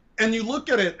 And you look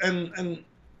at it and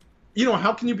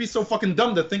how can you be so fucking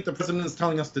dumb to think the president is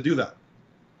telling us to do that?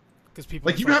 Because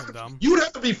people you would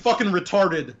have to be fucking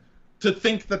retarded to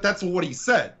think that that's what he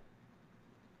said.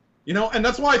 And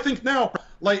that's why I think now,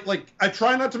 like I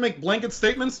try not to make blanket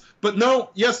statements, but no,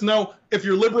 yes, no. If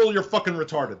you're liberal, you're fucking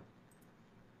retarded.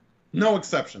 No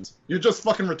exceptions. You're just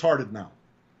fucking retarded now.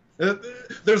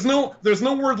 There's no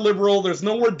word liberal. There's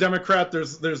no word Democrat.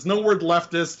 There's no word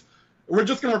leftist. We're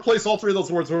just gonna replace all three of those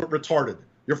words with retarded.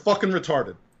 You're fucking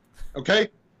retarded. Okay?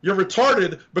 You're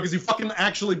retarded because you fucking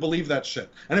actually believe that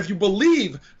shit. And if you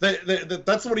believe that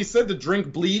that's what he said, to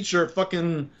drink bleach or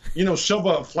fucking, shove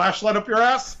a flashlight up your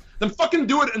ass, then fucking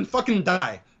do it and fucking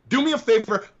die. Do me a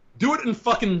favor, do it and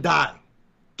fucking die.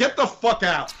 Get the fuck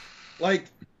out. Like,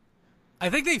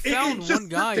 I think they found one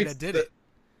guy that did it.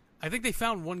 I think they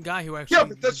found one guy who actually. Yeah,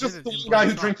 but that's just the one guy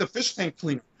who drank the fish tank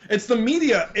cleaner. It's the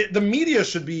media. The media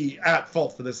should be at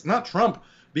fault for this, not Trump,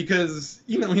 because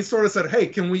he sort of said, "Hey,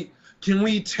 can we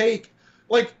take,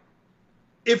 like,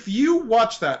 if you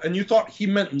watch that and you thought he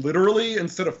meant literally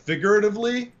instead of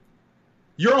figuratively,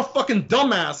 you're a fucking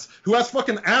dumbass who has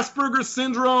fucking Asperger's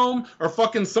syndrome or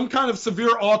fucking some kind of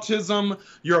severe autism.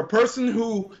 You're a person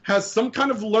who has some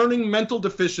kind of learning mental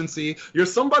deficiency. You're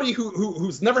somebody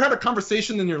who's never had a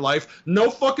conversation in your life, no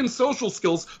fucking social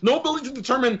skills, no ability to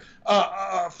determine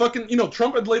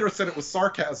Trump had later said it was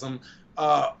sarcasm,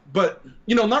 but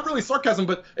not really sarcasm,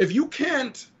 but if you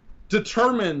can't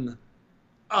determine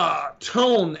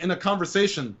tone in a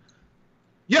conversation,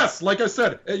 yes, like I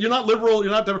said, you're not liberal,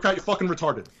 you're not Democrat, you're fucking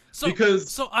retarded.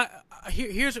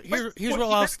 Here's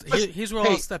where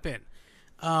I'll step in.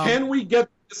 Can we get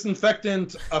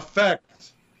disinfectant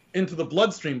effect into the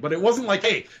bloodstream? But it wasn't like,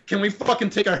 hey, can we fucking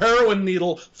take a heroin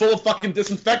needle full of fucking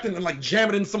disinfectant and like jam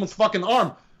it in someone's fucking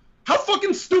arm? How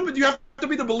fucking stupid do you have to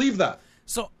be to believe that?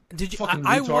 So did you?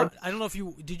 I don't know if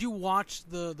you did. You watch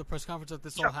the press conference that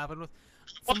this all happened with?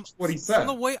 What he said. From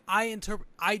the way I interpret,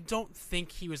 I don't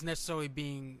think he was necessarily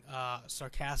being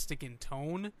sarcastic in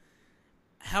tone.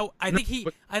 how I think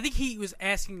he was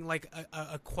asking like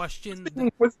a question.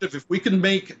 If we can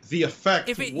make the effect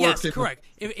work. Yes, correct.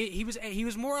 He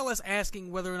was more or less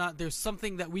asking whether or not there's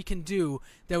something that we can do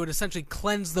that would essentially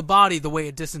cleanse the body the way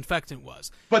a disinfectant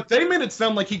was. But they made it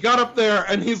sound like he got up there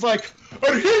and he's like,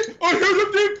 Hitler.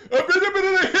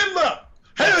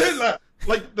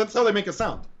 Like, that's how they make it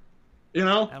sound. You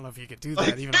know? I don't know if you could do that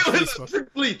like, even on Facebook.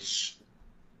 Drink bleach.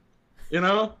 You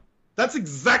know? That's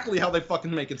exactly how they fucking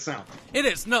make it sound. It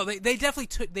is. No, they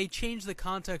definitely they changed the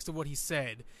context of what he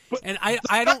said. But and I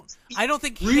don't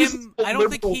think him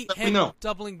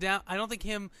doubling down, I don't think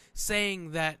him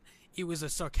saying that it was a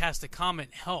sarcastic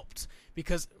comment helped,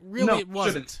 because really it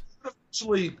wasn't. He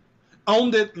actually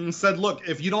owned it and said, look,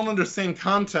 if you don't understand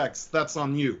context, that's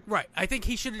on you. Right. I think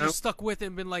he should have just stuck with it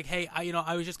and been like, hey,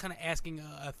 I was just kind of asking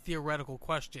a theoretical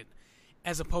question,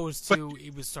 as opposed to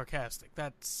it was sarcastic.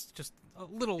 That's just a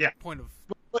little point of...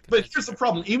 But here's the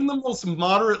problem. Even the most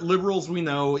moderate liberals we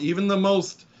know, even the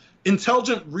most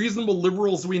intelligent, reasonable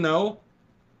liberals we know,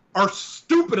 are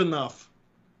stupid enough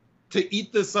to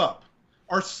eat this up,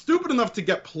 are stupid enough to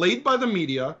get played by the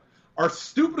media, are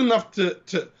stupid enough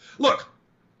to... Look,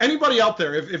 anybody out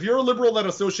there, if you're a liberal that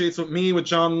associates with me, with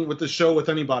John, with the show, with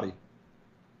anybody,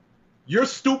 your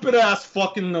stupid ass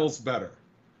fucking knows better.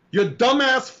 Your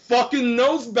dumbass fucking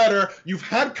knows better. You've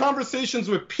had conversations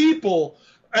with people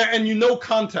and you know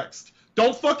context.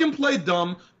 Don't fucking play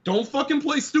dumb. Don't fucking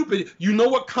play stupid. You know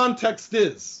what context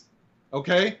is.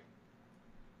 Okay?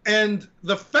 And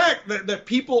the fact that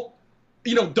people,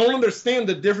 don't understand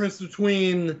the difference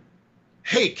between,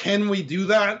 hey, can we do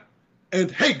that? And,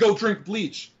 hey, go drink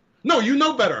bleach. No, you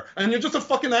know better. And you're just a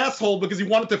fucking asshole because you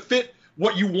want it to fit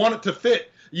what you want it to fit.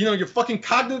 Your fucking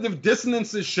cognitive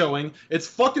dissonance is showing. It's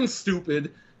fucking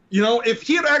stupid. If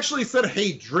he had actually said,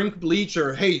 hey, drink bleach,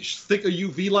 or hey, stick a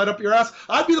UV light up your ass,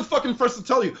 I'd be the fucking first to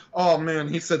tell you, oh man,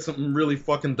 he said something really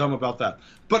fucking dumb about that.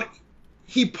 But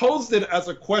he posed it as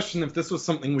a question if this was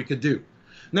something we could do.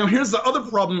 Now, here's the other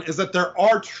problem, is that there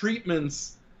are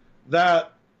treatments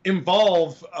that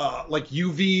involve like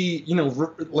UV,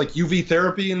 like UV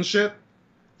therapy and shit.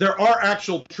 There are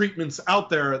actual treatments out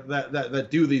there that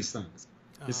do these things.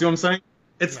 You see what I'm saying?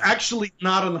 It's actually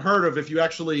not unheard of if you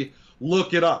actually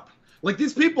look it up. Like,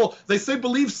 these people, they say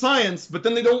believe science, but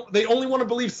then they only want to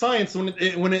believe science when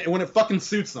it fucking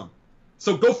suits them.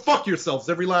 So go fuck yourselves,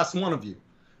 every last one of you.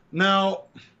 Now,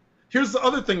 here's the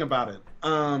other thing about it.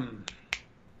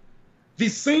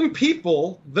 These same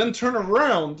people then turn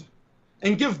around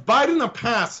and give Biden a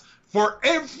pass for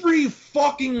every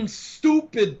fucking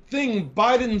stupid thing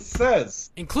Biden says.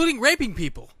 Including raping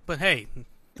people. But hey,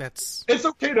 it's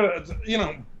okay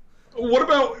to, what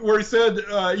about where he said,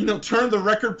 turn the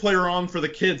record player on for the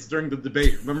kids during the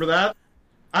debate? Remember that?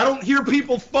 I don't hear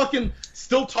people fucking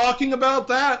still talking about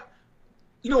that.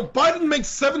 Biden makes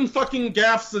 7 fucking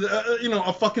gaffes,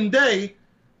 a fucking day,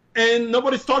 and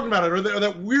nobody's talking about it. Or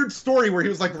that weird story where he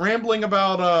was like rambling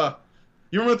about,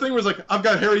 you remember the thing where he was like, I've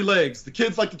got hairy legs. The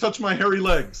kids like to touch my hairy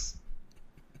legs.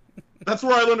 That's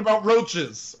where I learned about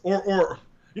roaches. Or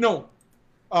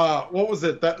what was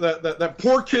it? That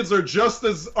poor kids are just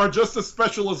as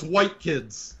special as white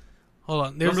kids. Hold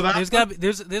on.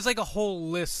 There's like a whole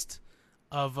list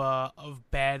of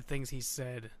bad things he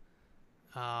said.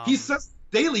 He says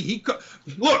daily. He called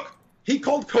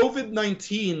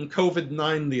COVID-19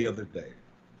 COVID-9 the other day.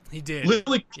 He did.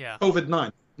 Literally,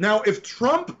 COVID-9. Now, if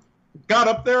Trump got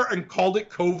up there and called it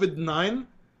COVID-9,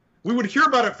 we would hear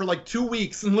about it for like 2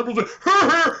 weeks, and liberals would,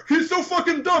 he's so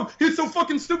fucking dumb, he's so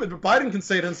fucking stupid. But Biden can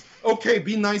say to us, okay,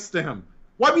 be nice to him.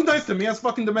 Why be nice to him? He has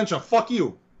fucking dementia. Fuck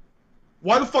you.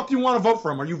 Why the fuck do you want to vote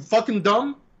for him? Are you fucking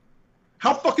dumb?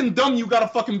 How fucking dumb you gotta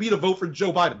fucking be to vote for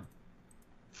Joe Biden?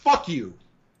 Fuck you.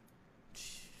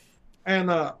 And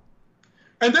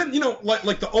then,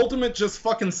 like the ultimate just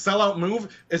fucking sellout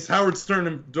move is Howard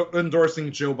Stern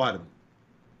endorsing Joe Biden.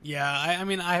 Yeah, I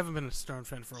mean, I haven't been a Stern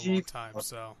fan for a long time,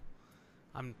 so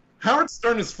Howard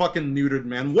Stern is fucking neutered,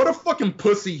 man. What a fucking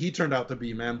pussy he turned out to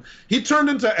be, man. He turned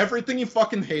into everything he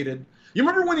fucking hated. You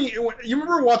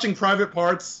remember watching Private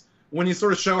Parts when he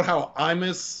sort of showed how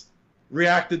Imus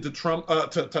reacted to Trump,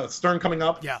 to Stern coming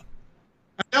up? Yeah.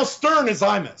 And now Stern is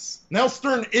Imus. Now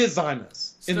Stern is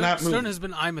Imus in that movie. Stern has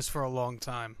been Imus for a long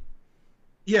time.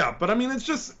 Yeah, but I mean, it's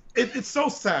just, it's so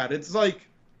sad. It's like,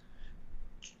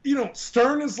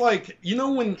 Stern is like,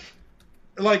 when,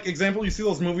 like, example, you see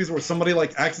those movies where somebody,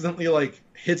 like, accidentally, like,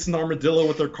 hits an armadillo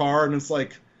with their car and it's,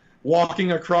 like,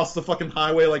 walking across the fucking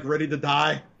highway, like, ready to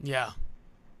die? Yeah.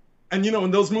 And,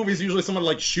 in those movies, usually someone,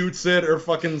 like, shoots it or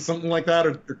fucking something like that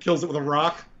or kills it with a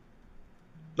rock.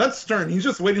 That's Stern. He's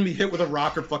just waiting to be hit with a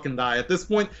rock or fucking die. At this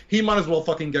point, he might as well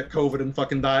fucking get COVID and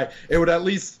fucking die. It would at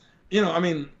least, I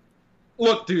mean,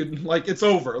 look, dude, like, it's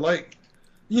over. Like,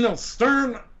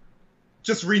 Stern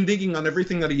just reneging on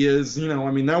everything that he is.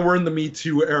 I mean, now we're in the Me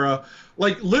Too era.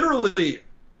 Like, literally,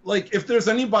 like, if there's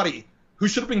anybody who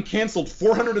should have been canceled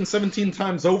 417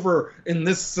 times over in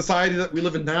this society that we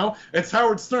live in now, it's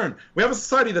Howard Stern. We have a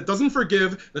society that doesn't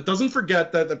forgive, that doesn't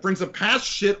forget, that brings up past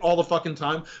shit all the fucking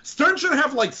time. Stern should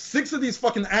have like 6 of these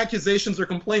fucking accusations or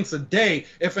complaints a day,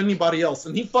 if anybody else,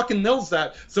 and he fucking knows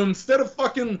that. So instead of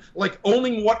fucking like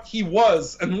owning what he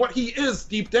was and what he is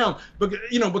deep down,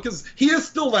 because he is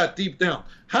still that deep down.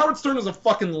 Howard Stern is a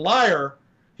fucking liar.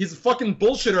 He's a fucking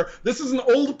bullshitter. This is an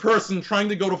old person trying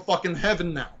to go to fucking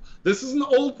heaven now. This is an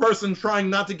old person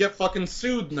trying not to get fucking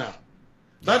sued now.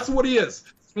 That's what he is.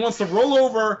 He wants to roll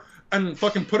over and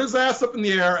fucking put his ass up in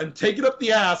the air and take it up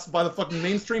the ass by the fucking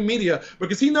mainstream media,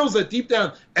 because he knows that deep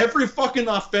down, every fucking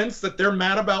offense that they're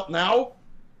mad about now,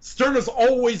 Stern has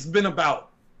always been about.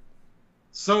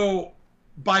 So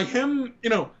by him,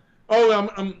 I'm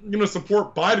going to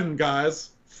support Biden, guys.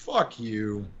 Fuck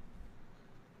you.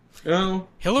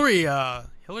 Hillary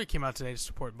came out today to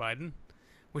support Biden.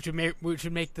 Which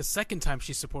would make the second time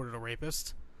she supported a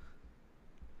rapist.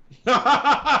 And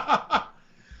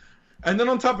then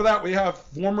on top of that, we have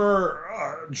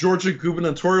former Georgia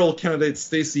gubernatorial candidate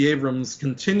Stacey Abrams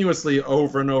continuously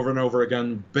over and over and over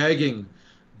again begging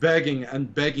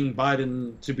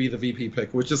Biden to be the VP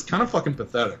pick, which is kind of fucking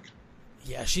pathetic.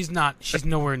 Yeah, she's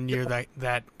nowhere near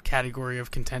that category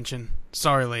of contention.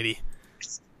 Sorry, lady.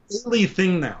 It's a daily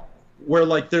thing now, where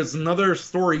like there's another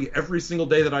story every single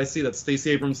day that I see that Stacey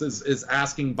Abrams is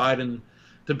asking Biden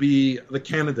to be the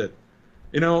candidate.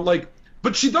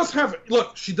 But she does have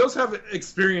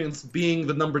experience being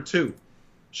the number 2.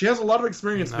 She has a lot of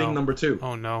experience being number 2.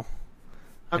 Oh no.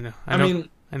 I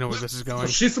know where this is going.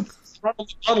 She's supported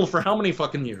Ronald McDonald for how many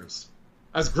fucking years?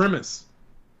 As Grimace.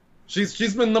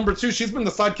 She's been number 2. She's been the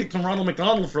sidekick to Ronald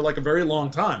McDonald for like a very long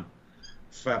time.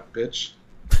 Fat bitch.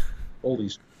 Holy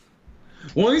shit.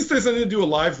 One of these days I need to do a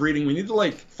live reading. We need to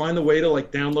like find a way to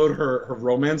like download her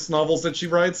romance novels that she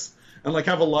writes and like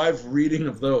have a live reading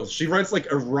of those. She writes like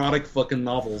erotic fucking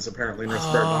novels apparently in her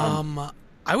spare time.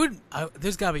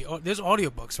 There's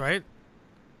audiobooks, right?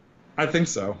 I think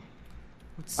so.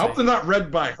 I hope they're not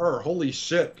read by her. Holy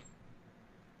shit.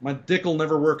 My dick will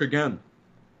never work again.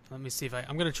 Let me see if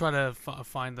I'm gonna try to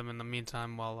find them in the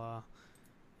meantime while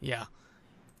yeah. Let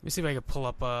me see if I can pull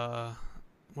up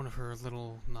one of her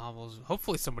little novels.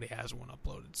 Hopefully somebody has one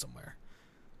uploaded somewhere.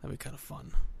 That'd be kind of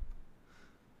fun.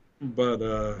 But,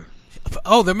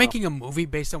 they're making a movie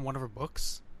based on one of her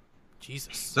books?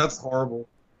 Jesus. That's horrible.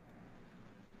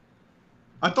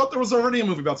 I thought there was already a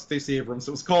movie about Stacey Abrams.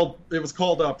 It was called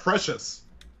Precious.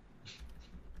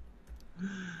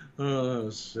 Oh,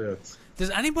 shit. Does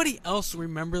anybody else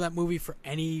remember that movie for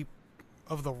any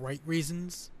of the right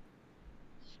reasons?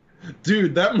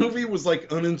 Dude, that movie was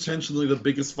like unintentionally the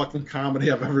biggest fucking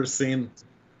comedy I've ever seen.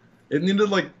 It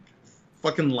needed like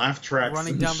fucking laugh tracks.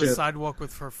 Running down the sidewalk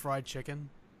with her fried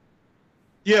chicken.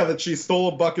 Yeah, that she stole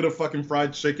a bucket of fucking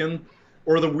fried chicken,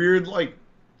 or the weird like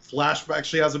flashback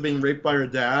she has of being raped by her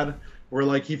dad, where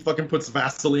like he fucking puts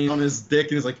Vaseline on his dick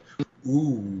and he's like,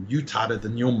 "Ooh, you tighter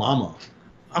than your mama."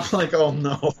 I'm like, oh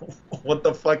no, what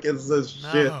the fuck is this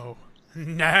shit?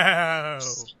 No.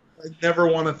 I never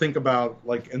want to think about,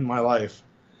 like, in my life.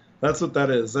 That's what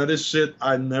that is. That is shit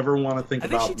I never want to think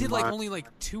about. I think she did, only,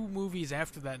 2 movies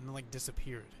after that and,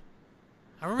 disappeared.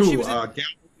 I remember she was in...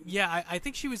 Yeah, I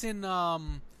think she was in,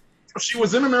 She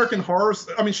was in American Horror...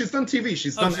 I mean, she's done TV.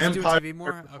 She's done Empire. Doing TV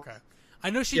more? Okay.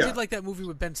 I know she did, that movie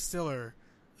with Ben Stiller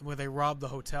where they robbed the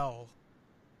hotel.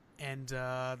 And,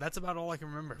 that's about all I can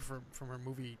remember from her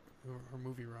movie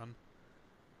run.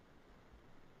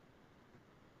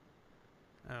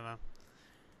 I don't know.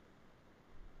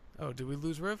 Oh, did we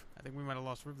lose Riv? I think we might have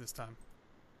lost Riv this time.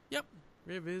 Yep,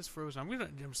 Riv is frozen.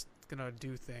 I'm just gonna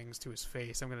do things to his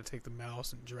face. I'm gonna take the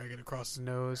mouse and drag it across his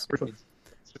nose.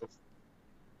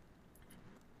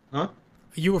 Huh?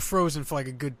 You were frozen for like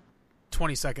a good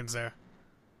 20 seconds there.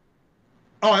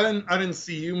 Oh, I didn't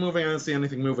see you moving. I didn't see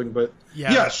anything moving. But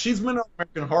yeah, she's been on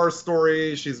American Horror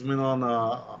Story. She's been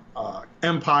on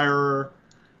Empire.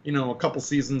 A couple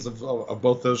seasons of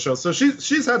both those shows. So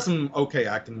she's had some okay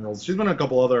acting roles. She's been in a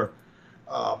couple other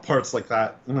parts like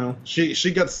that.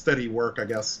 She gets steady work, I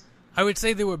guess. I would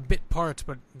say they were bit parts,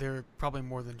 but they're probably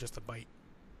more than just a bite.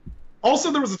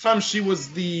 Also, there was a time she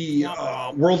was the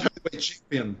world heavyweight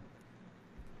champion.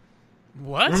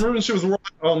 What? Remember when she was the world...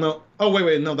 Oh, no. Oh,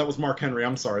 wait. No, that was Mark Henry.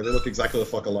 I'm sorry. They look exactly the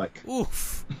fuck alike.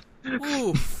 Oof.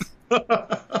 Oof.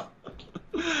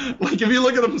 Like, if you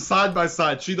look at them side by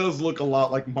side, she does look a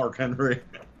lot like Mark Henry.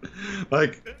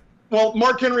 Like, well,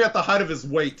 Mark Henry at the height of his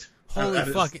weight. Holy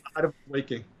fuck! Height of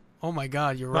waking. Oh my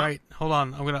God, you're right. Hold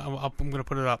on, I'm gonna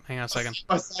put it up. Hang on a second.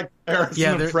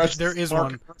 Yeah, there is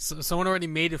one. Someone already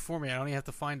made it for me. I don't even have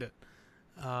to find it.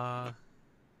 All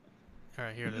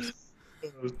right, here it is.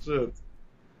 Oh shit!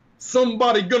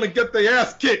 Somebody gonna get their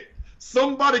ass kicked.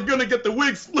 Somebody gonna get the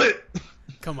wig split.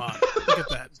 Come on, look at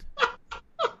that.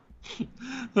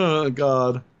 Oh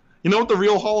God! You know what the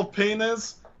real Hall of Pain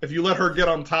is? If you let her get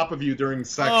on top of you during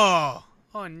sex.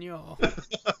 Oh no.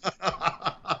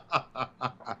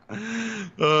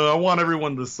 I want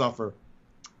everyone to suffer.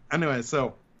 Anyway,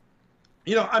 so,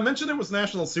 I mentioned it was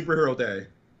National Superhero Day,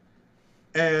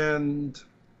 and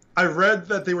I read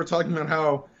that they were talking about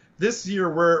how this year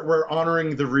we're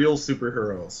honoring the real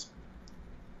superheroes.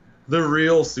 The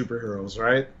real superheroes,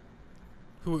 right?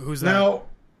 Who's that? Now,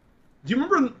 do you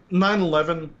remember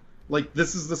 9/11? Like,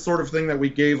 this is the sort of thing that we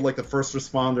gave, like, the first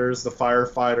responders, the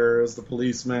firefighters, the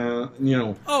policemen,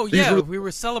 Oh, yeah, we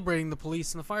were celebrating the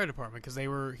police and the fire department because they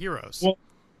were heroes. Well,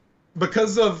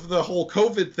 because of the whole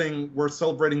COVID thing, we're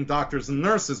celebrating doctors and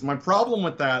nurses. My problem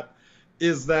with that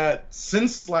is that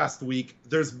since last week,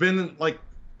 there's been, like,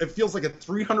 it feels like a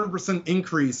 300%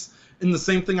 increase in the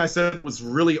same thing I said was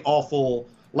really awful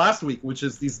last week, which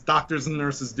is these doctors and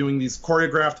nurses doing these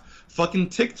choreographed fucking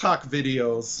TikTok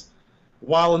videos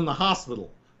while in the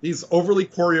hospital. These overly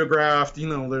choreographed,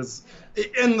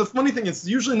 and the funny thing is, it's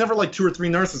usually never like 2 or 3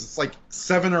 nurses. It's like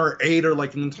 7 or 8 or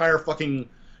like an entire fucking,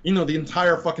 the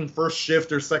entire fucking first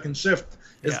shift or second shift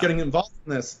is getting involved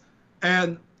in this.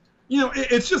 And,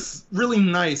 it's just really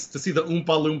nice to see the Oompa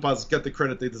Loompas get the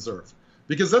credit they deserve.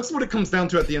 Because that's what it comes down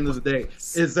to at the end of the day,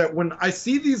 is that when I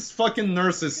see these fucking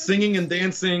nurses singing and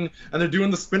dancing, and they're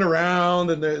doing the spin around,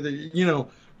 and they're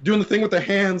doing the thing with their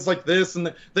hands like this,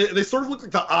 and they sort of look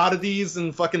like the oddities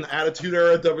in fucking Attitude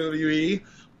Era WWE,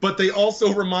 but they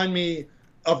also remind me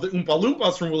of the Oompa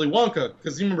Loompas from Willy Wonka,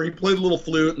 because you remember he played a little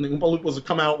flute, and the Oompa Loompas would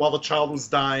come out while the child was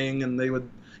dying, and they would,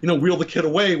 wheel the kid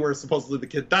away where supposedly the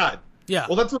kid died. Yeah.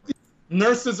 Well, that's what these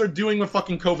nurses are doing with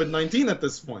fucking COVID-19 at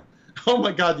this point. Oh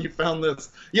my God, you found this.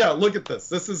 Yeah, look at this.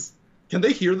 This is, can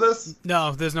they hear this?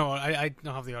 No, there's no, I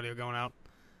don't have the audio going out.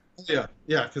 Yeah,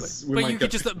 because but you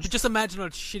could just imagine a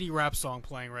shitty rap song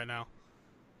playing right now.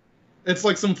 It's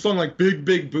like some song like Big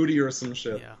Big Booty or some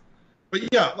shit. Yeah.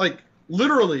 But yeah, like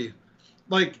literally,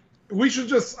 like we should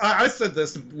just. I said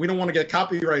this. We don't want to get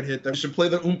copyright hit. That we should play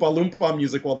the Oompa Loompa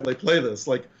music while they play this.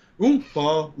 Like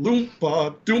Oompa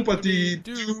Loompa Doompa Dee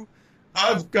Doo.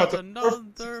 I've got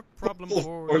another problem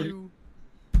for you.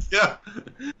 Yeah.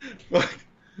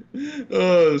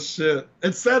 Oh shit!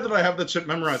 It's sad that I have that shit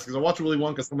memorized because I watched Willy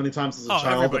Wonka so many times as a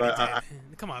child. But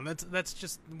come on, that's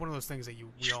just one of those things that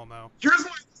we all know. Here's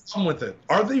my problem with it: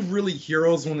 are they really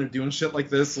heroes when they're doing shit like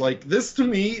this? Like this to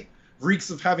me reeks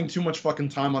of having too much fucking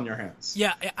time on your hands.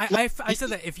 Yeah, I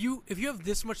said that if you have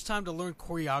this much time to learn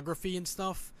choreography and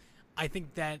stuff, I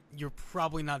think that you're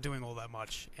probably not doing all that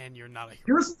much, and you're not a hero.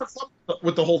 Here's the problem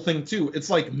with the whole thing too: it's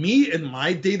like me in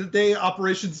my day-to-day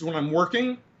operations when I'm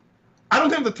working. I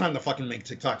don't have the time to fucking make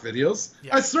TikTok videos.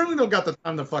 Yeah. I certainly don't got the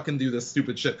time to fucking do this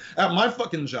stupid shit at my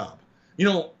fucking job.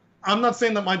 I'm not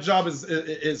saying that my job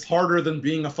is harder than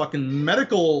being a fucking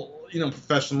medical,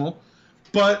 professional,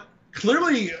 but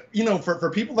clearly, for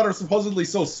people that are supposedly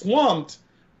so swamped,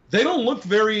 they don't look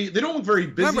very busy.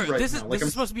 Remember, right this now. This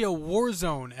is supposed to be a war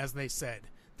zone, as they said.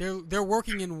 They're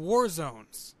working in war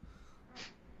zones.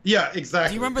 Yeah, exactly.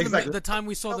 Do you remember the time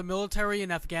we saw the military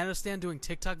in Afghanistan doing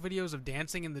TikTok videos of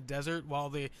dancing in the desert while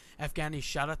the Afghanis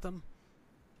shot at them?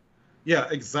 Yeah,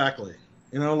 exactly.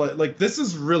 Like this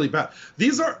is really bad.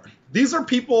 These are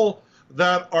people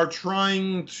that are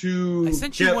trying to. I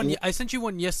sent you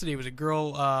one yesterday. It was a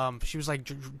girl. She was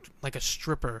like a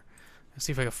stripper. Let's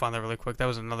see if I can find that really quick. That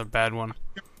was another bad one.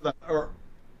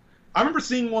 I remember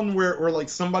seeing one where like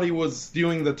somebody was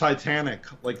doing the Titanic,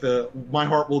 like the My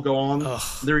Heart Will Go On. Ugh.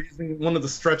 They're using one of the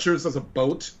stretchers as a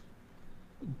boat.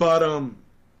 But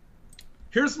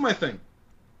here's my thing,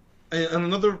 and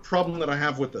another problem that I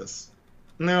have with this.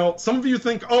 Now, some of you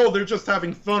think, oh, they're just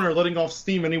having fun or letting off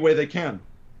steam any way they can.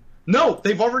 No,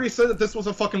 they've already said that this was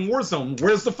a fucking war zone.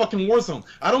 Where's the fucking war zone?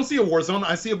 I don't see a war zone.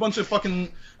 I see a bunch of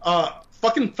fucking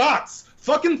thoughts.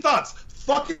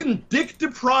 Fucking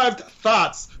dick-deprived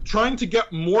thoughts trying to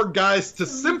get more guys to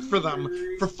simp for them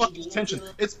for fucking attention.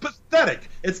 It's pathetic.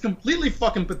 It's completely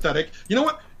fucking pathetic. You know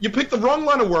what? You picked the wrong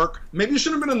line of work. Maybe you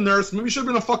should have been a nurse. Maybe you should have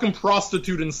been a fucking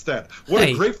prostitute instead. What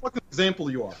a great fucking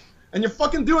example you are. And you're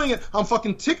fucking doing it on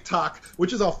fucking TikTok,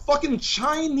 which is a fucking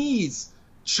Chinese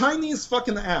Chinese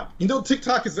fucking app. You know,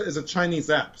 TikTok is a Chinese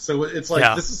app, so it's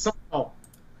like this is somehow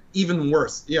even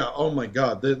worse. Yeah. Oh my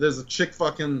god. There's a chick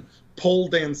fucking pole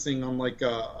dancing on like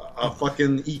a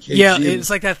fucking EKG. Yeah, it's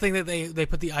like that thing that they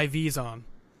put the IVs on.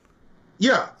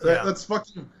 Yeah, that's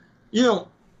fucking. You know,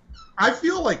 I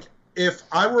feel like if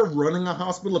I were running a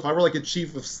hospital, if I were like a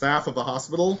chief of staff of a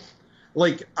hospital,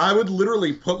 like I would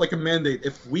literally put like a mandate: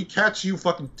 if we catch you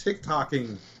fucking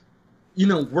TikToking, you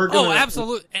know, we're gonna. Oh,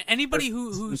 absolutely. Anybody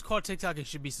who's caught TikToking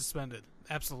should be suspended.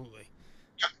 Absolutely.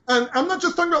 And I'm not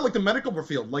just talking about like the medical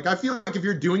field. Like I feel like if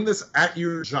you're doing this at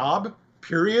your job,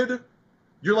 period,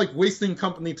 you're like wasting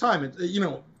company time. And, you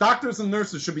know, doctors and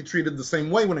nurses should be treated the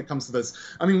same way when it comes to this.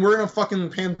 I mean, we're in a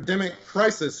fucking pandemic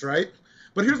crisis, right?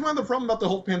 But here's my other problem about the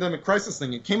whole pandemic crisis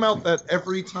thing. It came out that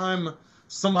every time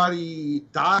somebody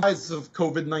dies of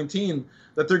COVID-19,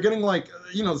 that they're getting like,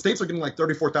 you know, the states are getting like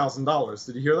 $34,000.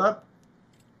 Did you hear that?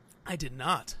 I did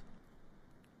not.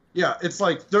 Yeah, it's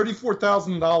like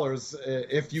 $34,000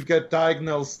 if you get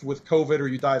diagnosed with COVID or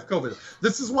you die of COVID.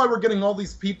 This is why we're getting all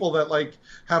these people that like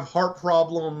have heart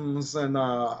problems and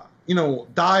you know,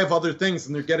 die of other things,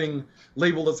 and they're getting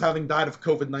labeled as having died of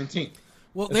COVID-19.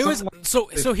 Well, there was so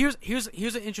here's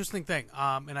an interesting thing,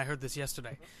 and I heard this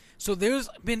yesterday. So there's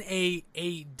been a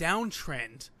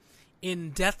downtrend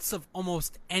in deaths of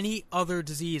almost any other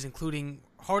disease, including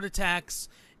heart attacks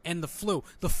and the flu.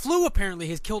 The flu apparently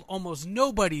has killed almost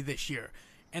nobody this year.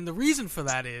 And the reason for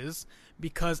that is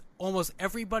because almost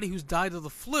everybody who's died of the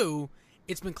flu,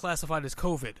 it's been classified as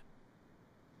COVID.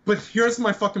 But here's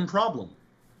my fucking problem.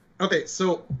 Okay,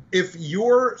 so if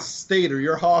your state or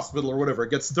your hospital or whatever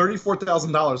gets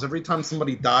 $34,000 every time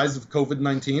somebody dies of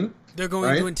COVID-19... They're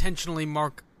going to intentionally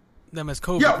mark them as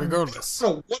COVID regardless.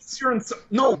 So what's your...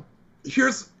 No,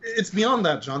 it's beyond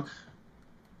that, John.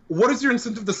 What is your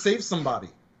incentive to save somebody?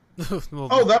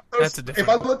 Well, that's a different. If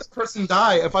I let the person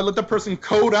die, if I let the person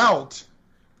code out,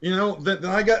 you know, then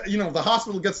I get, you know, the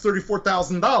hospital gets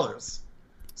 $34,000.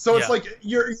 So it's like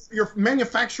you're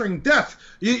manufacturing death.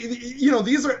 You know,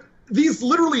 these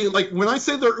literally, like when I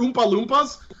say they're Oompa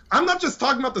Loompas, I'm not just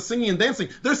talking about the singing and dancing.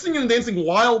 They're singing and dancing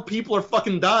while people are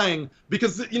fucking dying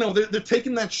because, you know, they're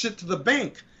taking that shit to the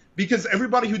bank because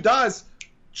everybody who dies.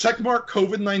 Checkmark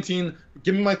COVID-19,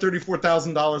 give me my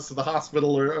 $34,000 to the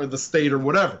hospital or the state or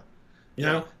whatever. You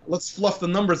know, let's fluff the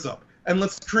numbers up. And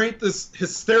let's create this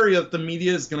hysteria that the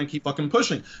media is going to keep fucking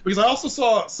pushing. Because I also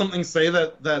saw something say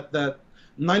that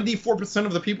 94%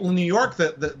 of the people in New York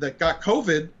that got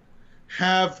COVID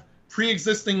have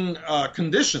pre-existing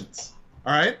conditions.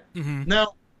 All right? Mm-hmm.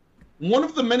 Now, one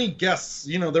of the many guests,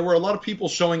 you know, there were a lot of people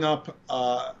showing up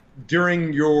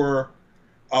during your...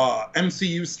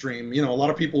 MCU stream, you know, a lot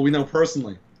of people we know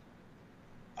personally.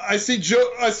 I see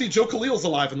Joe Khalil's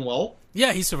alive and well.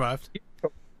 Yeah, he survived.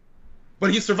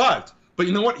 But he survived. But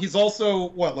you know what? He's also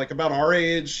like about our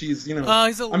age. He's, you know,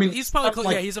 he's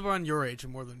probably he's around your age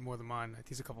and more than mine.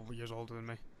 He's a couple of years older than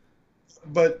me.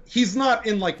 But he's not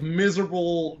in like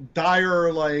miserable,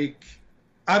 dire, like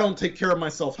I don't take care of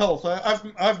myself health.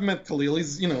 I've met Khalil.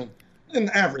 He's, you know, in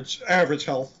average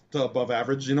health to above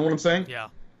average. You know what I'm saying? Yeah.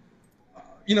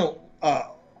 You know,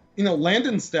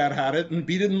 Landon's dad had it and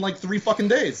beat it in like 3 fucking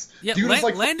days. Yeah,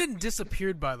 Landon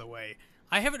disappeared, by the way.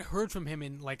 I haven't heard from him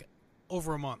in like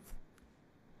over a month.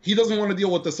 He doesn't want to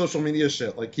deal with the social media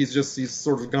shit. Like he's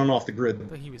sort of gone off the grid,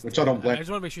 which dead. I don't blame. I just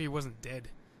want to make sure he wasn't dead.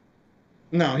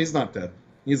 No, he's not dead.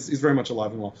 He's very much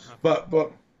alive and well. Okay.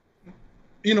 But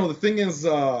you know, the thing is,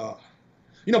 you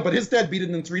know, but his dad beat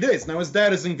it in 3 days. Now his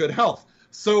dad is in good health.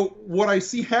 So what I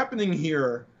see happening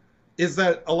here is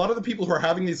that a lot of the people who are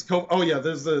having these oh yeah,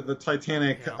 there's the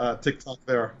Titanic TikTok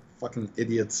there, fucking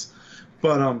idiots.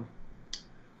 But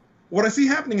what I see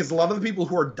happening is a lot of the people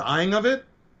who are dying of it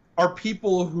are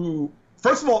people who,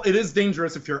 first of all, it is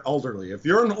dangerous if you're elderly. If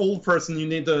you're an old person, you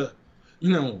need to,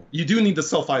 you know, you do need to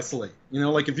self-isolate. You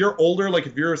know, like if you're older, like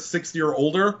if you're 60 or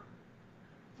older,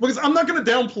 because I'm not going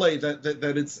to downplay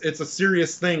that it's a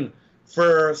serious thing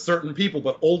for certain people,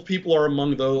 but old people are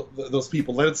among those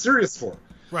people that it's serious for.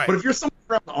 Right. But if you're someone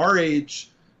around our age,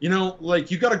 you know,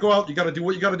 like you got to go out, you got to do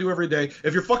what you got to do every day.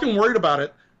 If you're fucking worried about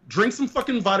it, drink some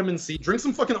fucking vitamin C, drink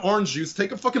some fucking orange juice,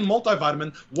 take a fucking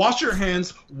multivitamin, wash your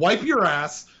hands, wipe your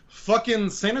ass, fucking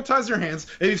sanitize your hands.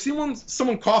 If you see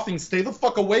someone coughing, stay the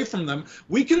fuck away from them.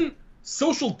 We can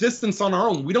social distance on our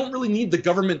own. We don't really need the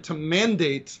government to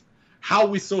mandate how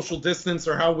we social distance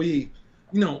or how we,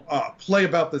 you know, play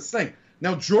about this thing.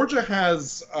 Now, Georgia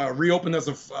has reopened as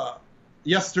of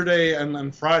yesterday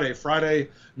and Friday. Friday,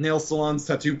 nail salons,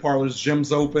 tattoo parlors,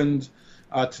 gyms opened.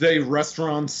 Today,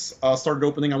 restaurants started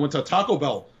opening. I went to Taco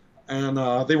Bell, and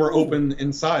they were open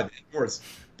inside, indoors.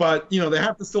 But, you know, they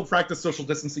have to still practice social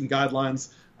distancing guidelines.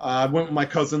 I went with my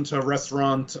cousin to a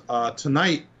restaurant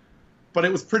tonight, but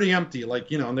it was pretty empty. Like,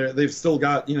 you know, and they've still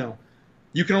got, you know,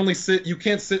 you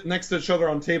can't sit next to each other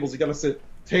on tables. You got to sit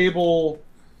table,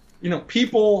 you know,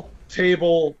 people,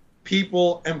 table,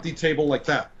 people, empty table, like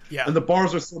that. Yeah. And the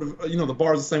bars are sort of, you know, the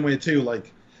bars the same way too.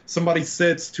 Like, somebody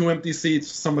sits, 2 empty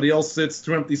seats, somebody else sits,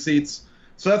 2 empty seats.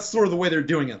 So that's sort of the way they're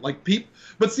doing it. Like,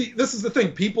 but see, this is the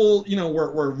thing. People, you know,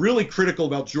 were really critical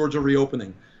about Georgia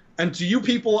reopening. And to you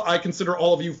people, I consider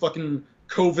all of you fucking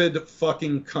COVID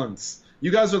fucking cunts. You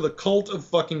guys are the cult of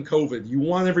fucking COVID. You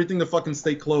want everything to fucking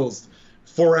stay closed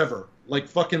forever. Like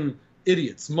fucking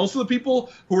idiots. Most of the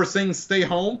people who are saying stay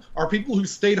home are people who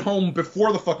stayed home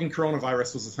before the fucking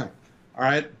coronavirus was a thing. All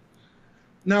right?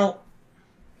 Now,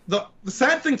 the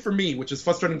sad thing for me, which is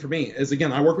frustrating for me, is,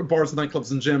 again, I work with bars, nightclubs,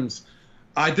 and gyms.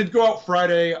 I did go out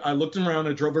Friday. I looked around.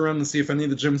 I drove around to see if any of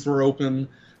the gyms were open.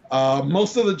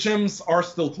 Most of the gyms are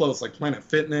still closed, like Planet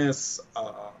Fitness,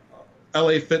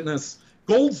 LA Fitness.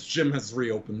 Gold's Gym has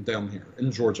reopened down here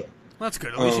in Georgia. Well, that's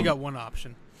good. At least you got one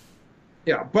option.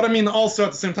 Yeah, but I mean, also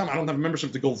at the same time, I don't have a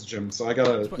membership to Gold's Gym, so I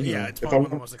gotta. It's probably one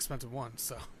of the most expensive ones.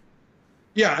 So.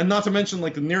 Yeah, and not to mention,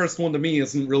 like, the nearest one to me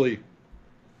isn't really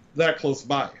that close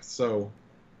by, so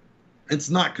it's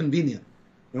not convenient.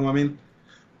 You know what I mean?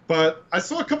 But I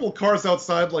saw a couple of cars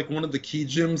outside, like one of the key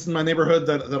gyms in my neighborhood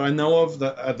that I know of,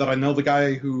 that I know the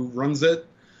guy who runs it.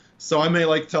 So I may,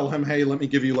 like, tell him, hey, let me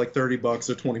give you like $30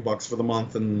 or $20 for the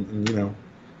month, and you know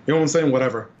what I'm saying,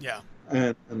 whatever. Yeah.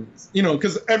 And you know,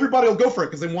 because everybody will go for it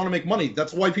because they want to make money.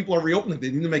 That's why people are reopening. They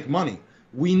need to make money.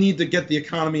 We need to get the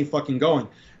economy fucking going.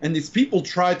 And these people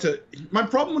try to. My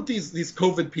problem with these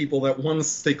COVID people that want to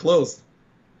stay closed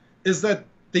is that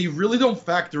they really don't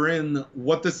factor in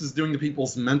what this is doing to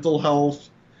people's mental health,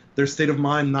 their state of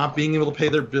mind, not being able to pay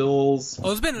their bills. Oh,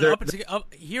 there's been an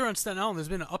uptick here on Staten Island. There's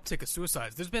been an uptick of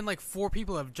suicides. There's been like 4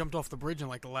 people that have jumped off the bridge in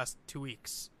like the last 2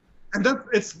 weeks. And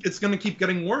it's going to keep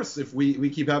getting worse if we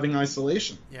keep having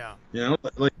isolation. Yeah. You know,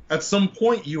 like at some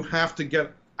point you have to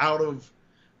get out of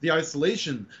the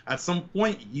isolation. At some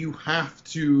point you have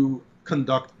to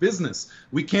conduct business.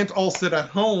 We can't all sit at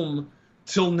home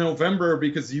till November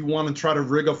because you want to try to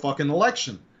rig a fucking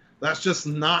election. That's just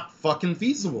not fucking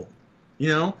feasible. You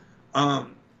know?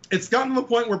 It's gotten to the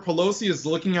point where Pelosi is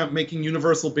looking at making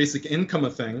universal basic income a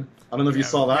thing. I don't know if you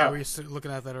saw that. Yeah, we were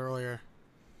looking at that earlier.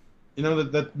 You know,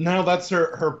 that now that's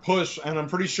her push, and I'm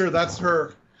pretty sure that's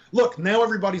her. Look, now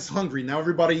everybody's hungry. Now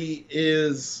everybody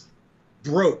is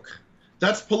broke.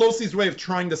 That's Pelosi's way of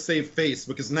trying to save face,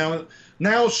 because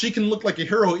now she can look like a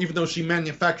hero, even though she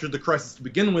manufactured the crisis to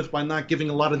begin with by not giving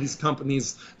a lot of these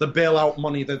companies the bailout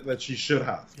money that she should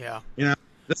have. Yeah. You know,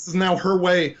 this is now her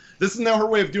way. This is now her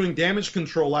way of doing damage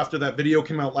control after that video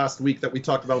came out last week that we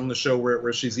talked about on the show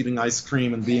where she's eating ice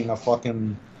cream and being a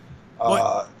fucking.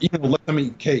 Let them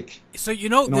eat cake. So you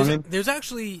know what I mean? There's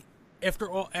actually after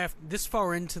this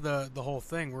far into the whole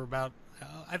thing, we're about.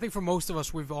 I think for most of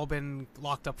us, we've all been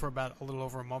locked up for about a little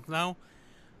over a month now.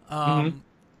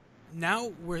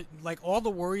 Now we're like all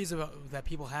the worries that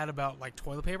people had about like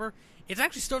toilet paper. It's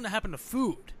actually starting to happen to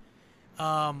food.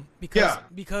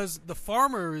 Because the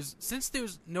farmers, since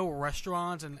there's no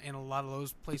restaurants and a lot of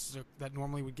those places that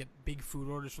normally would get big food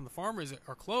orders from the farmers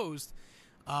are closed.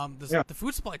 The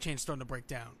food supply chain is starting to break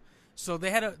down, so they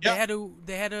had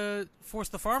to force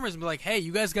the farmers and be like, "Hey,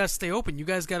 you guys gotta stay open. You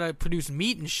guys gotta produce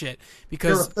meat and shit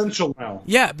because they're essential now."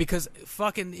 Yeah, because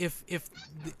fucking if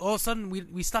all of a sudden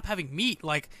we stop having meat,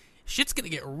 like shit's gonna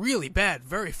get really bad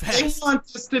very fast. They want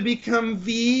us to become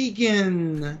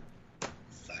vegan,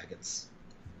 faggots.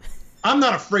 I'm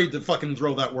not afraid to fucking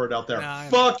throw that word out there.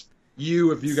 Fuck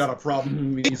you if you got a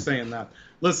problem with me saying that.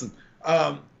 Listen.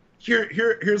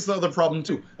 Here's the other problem,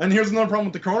 too. And here's another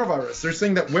problem with the coronavirus. They're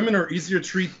saying that women are easier to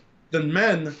treat than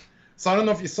men. So I don't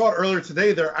know if you saw it earlier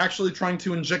today. They're actually trying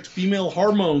to inject female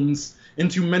hormones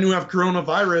into men who have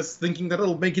coronavirus, thinking that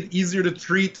it'll make it easier to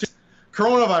treat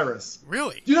coronavirus.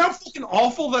 Really? Do you know how fucking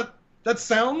awful that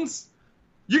sounds?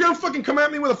 You're going to fucking come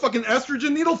at me with a fucking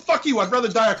estrogen needle? Fuck you. I'd rather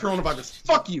die of coronavirus.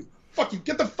 Fuck you. Fuck you.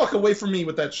 Get the fuck away from me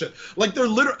with that shit. Like, they're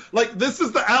literally... Like, this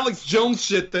is the Alex Jones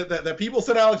shit that people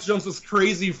said Alex Jones was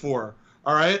crazy for.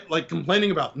 All right? Like,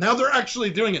 complaining about. Now they're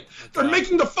actually doing it. Okay. They're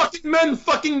making the fucking men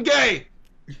fucking gay.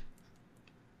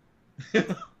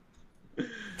 The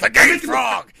gay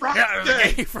frog! Yeah,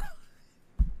 the gay frog.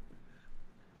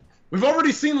 We've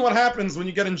already seen what happens when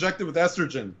you get injected with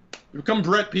estrogen. You become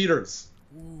Brett Peters.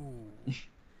 Ooh.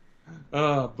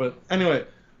 But anyway,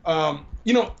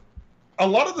 you know... A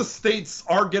lot of the states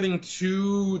are getting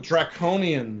too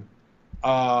draconian,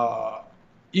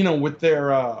 with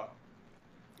their,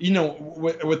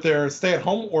 with their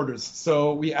stay-at-home orders.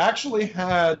 So we actually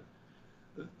had,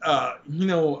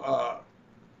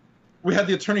 we had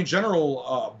the Attorney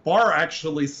General, Barr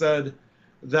actually said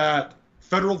that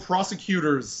federal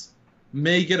prosecutors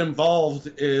may get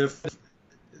involved if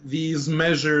these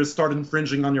measures start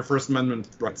infringing on your First Amendment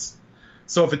rights.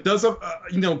 So if it does,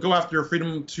 go after your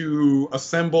freedom to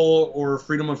assemble or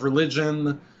freedom of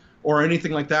religion or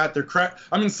anything like that,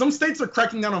 some states are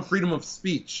cracking down on freedom of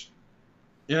speech.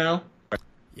 Yeah,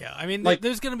 I mean,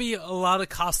 there's going to be a lot of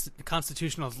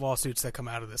constitutional lawsuits that come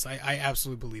out of this. I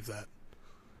absolutely believe that.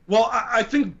 Well, I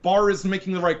think Barr is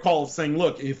making the right call of saying,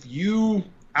 look, if you,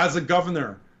 as a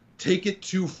governor, take it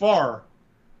too far,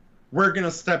 we're going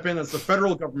to step in as the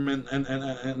federal government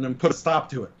and put a stop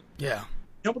to it. Yeah.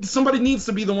 But somebody needs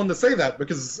to be the one to say that,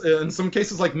 because in some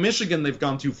cases like Michigan, they've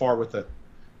gone too far with it.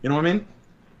 You know what I mean?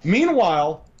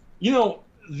 Meanwhile,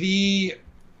 the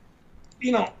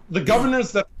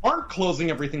governors that aren't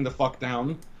closing everything the fuck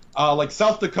down, like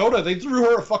South Dakota, they threw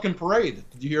her a fucking parade.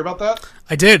 Did you hear about that?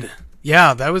 I did.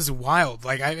 Yeah, that was wild.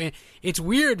 Like, I mean, it's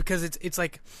weird because it's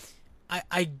like,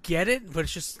 I get it, but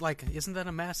it's just like, isn't that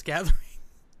a mass gathering?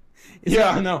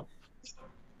 I know.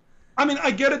 I mean,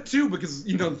 I get it too, because,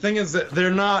 the thing is that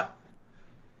they're not,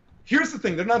 here's the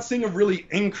thing, they're not seeing a really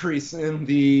increase in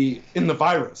the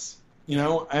virus,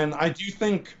 and I do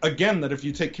think, again, that if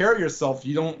you take care of yourself,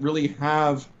 you don't really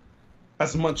have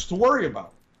as much to worry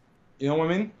about. You know what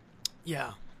I mean?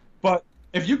 Yeah. But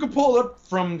if you could pull it up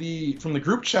from the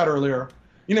group chat earlier,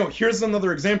 here's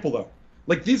another example, though.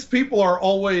 Like, these people are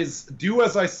always do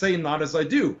as I say, not as I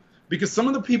do. Because some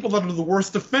of the people that are the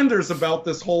worst offenders about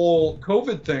this whole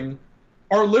COVID thing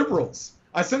are liberals.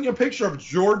 I sent you a picture of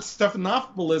George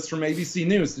Stephanopoulos from ABC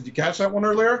News. Did you catch that one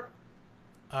earlier?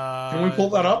 Can we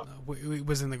pull that up?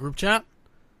 Was it in the group chat?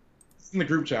 It's in the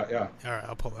group chat, yeah. All right,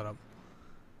 I'll pull that up.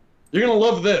 You're going to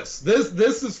love this.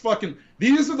 This is fucking...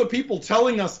 These are the people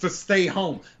telling us to stay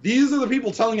home. These are the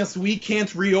people telling us we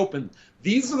can't reopen.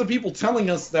 These are the people telling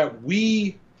us that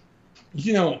we,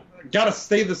 got to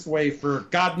stay this way for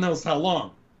God knows how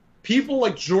long. People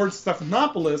like George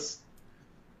Stephanopoulos,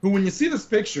 who, when you see this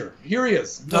picture, here he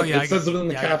is. Look, it says it in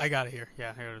the caption. I got it here.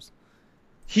 Yeah, here it is.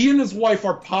 He and his wife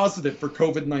are positive for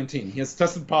COVID-19. He has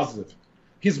tested positive.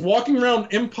 He's walking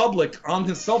around in public on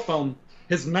his cell phone.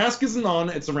 His mask isn't on.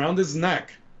 It's around his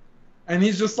neck. And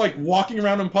he's just, like, walking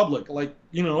around in public. Like,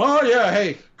 oh, yeah,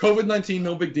 hey, COVID-19,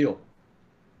 no big deal.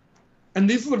 And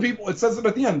these are the people, it says it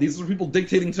at the end, these are the people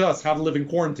dictating to us how to live in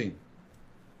quarantine.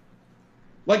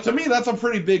 Like, to me, that's a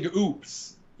pretty big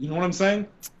oops. You know what I'm saying?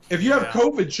 If you have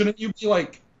COVID, shouldn't you be,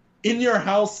 like, in your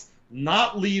house,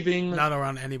 not leaving? Not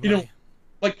around anybody.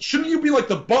 Like, shouldn't you be like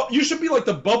you should be like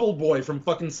the bubble boy from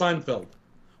fucking Seinfeld.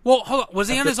 Well, hold on. Was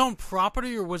he on his own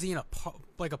property, or was he in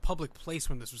a public place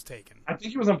when this was taken? I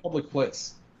think he was in a public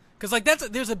place. Because, like,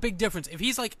 there's a big difference. If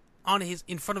he's, like,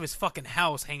 in front of his fucking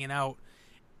house hanging out,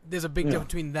 there's a big difference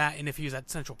between that and if he was at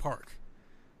Central Park.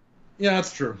 Yeah,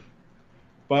 that's true.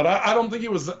 But I don't think he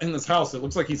was in his house. It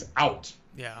looks like he's out.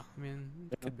 Yeah, I mean,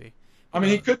 it could be. I mean,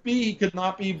 he could be, he could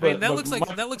not be, but... that looks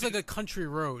like a country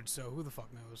road, so who the fuck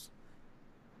knows?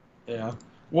 Yeah.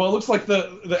 Well, it looks like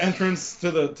the entrance to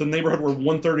the neighborhood where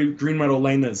 130 Green Meadow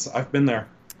Lane is. I've been there.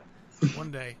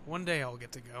 One day I'll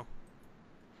get to go.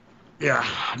 Yeah,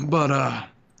 but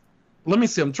let me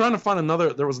see. I'm trying to find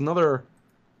another... There was another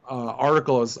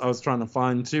article I was trying to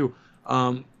find, too.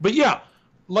 But yeah,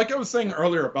 like I was saying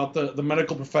earlier about the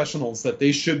medical professionals, that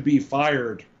they should be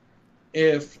fired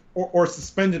or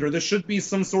suspended, or there should be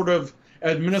some sort of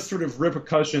administrative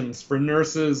repercussions for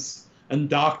nurses and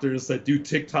doctors that do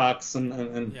TikToks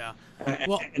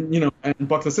and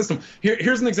buck the system.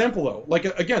 Here's an example, though. Like,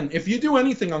 again, if you do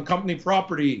anything on company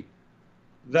property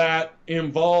that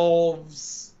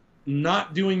involves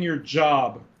not doing your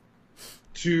job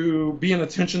to be an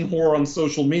attention whore on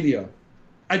social media,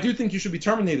 I do think you should be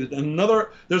terminated. And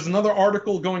there's another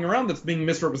article going around that's being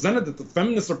misrepresented that the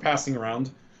feminists are passing around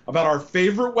about our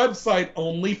favorite website,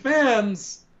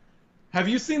 OnlyFans. Have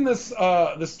you seen this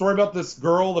story about this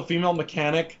girl, the female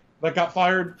mechanic that got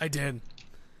fired? I did.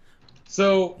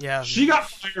 So she got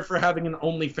fired for having an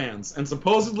OnlyFans, and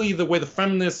supposedly the way the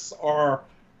feminists are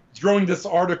throwing this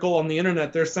article on the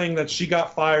internet, they're saying that she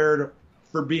got fired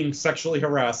for being sexually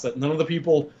harassed, that none of the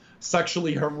people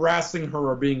sexually harassing her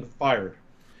are being fired.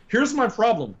 Here's my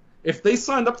problem. If they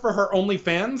signed up for her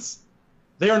OnlyFans,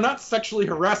 they are not sexually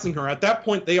harassing her. At that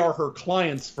point, they are her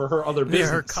clients for her other business.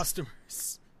 They're her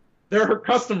customers. They're her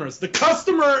customers. The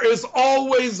customer is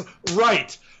always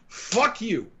right. Fuck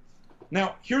you.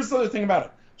 Now, here's the other thing about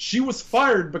it. She was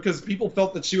fired because people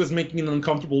felt that she was making an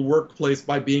uncomfortable workplace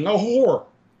by being a whore.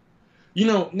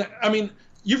 I mean,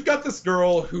 you've got this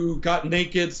girl who got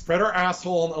naked, spread her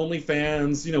asshole on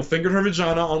OnlyFans, fingered her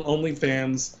vagina on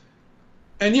OnlyFans,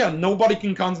 and yeah, nobody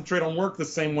can concentrate on work the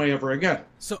same way ever again.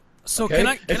 So okay?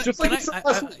 I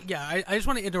just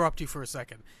want to interrupt you for a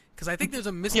second, because I think there's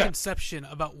a misconception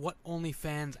about what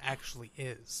OnlyFans actually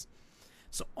is.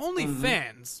 So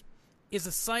OnlyFans is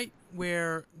a site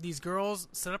where these girls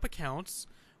set up accounts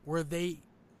where they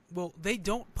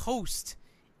don't post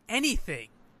anything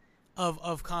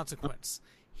of consequence.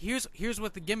 Here's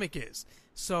what the gimmick is.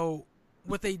 So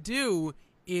what they do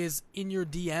is in your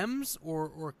DMs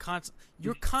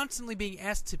you're constantly being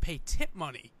asked to pay tip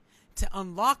money to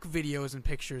unlock videos and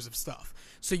pictures of stuff.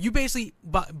 So you basically,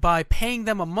 by paying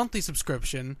them a monthly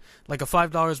subscription, like a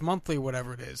 $5 monthly or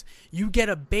whatever it is, you get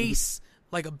a base,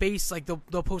 like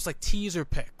they'll post like teaser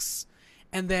pics.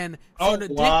 And then,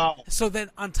 so then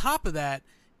on top of that,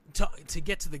 to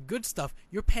get to the good stuff,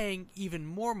 you're paying even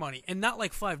more money, and not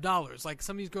like $5. Like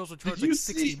some of these girls will charge like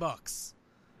 $60.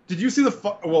 Did you see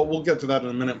well, we'll get to that in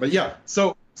a minute, but yeah.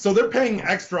 So they're paying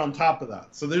extra on top of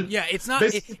that. So they're it's not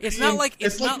like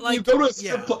you go to a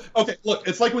strip club. Okay, look,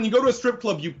 it's like when you go to a strip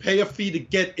club, you pay a fee to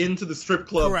get into the strip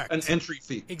club, an entry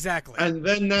fee. Exactly. And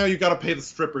then now you got to pay the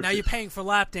stripper. Now you're paying for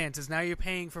lap dances. Now you're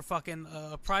paying for fucking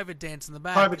private dance in the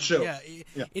back. Private show. Yeah.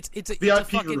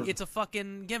 It's a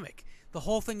fucking gimmick. The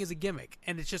whole thing is a gimmick,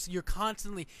 and it's just you're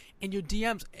constantly in your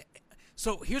DMs.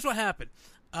 So here's what happened.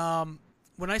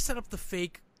 When I set up the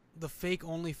fake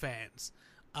OnlyFans,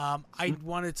 I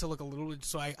wanted to look a little.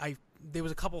 So I there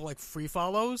was a couple of like free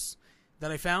follows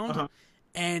that I found,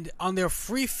 and on their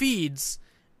free feeds,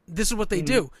 this is what they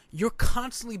do. You're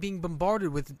constantly being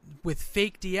bombarded with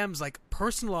fake DMs, like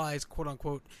personalized quote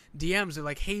unquote DMs. They're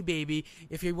like, "Hey baby,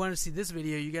 if you want to see this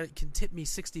video, you can tip me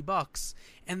 $60."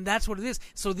 And that's what it is.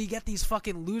 So they get these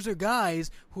fucking loser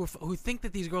guys who think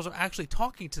that these girls are actually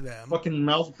talking to them. Fucking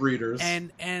mouth breeders.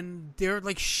 And they're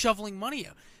like shoveling money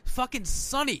out. Fucking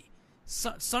Sonny,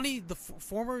 the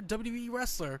former WWE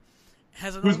wrestler,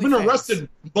 who's been arrested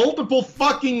multiple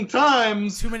fucking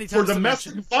times, too many times for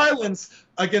domestic violence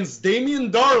against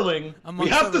Damian Darling. We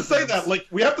have to say that, like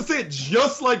we have to say it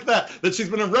just like that she's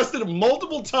been arrested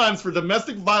multiple times for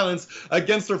domestic violence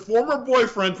against her former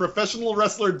boyfriend, professional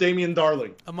wrestler Damian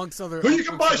Darling. Amongst other, who you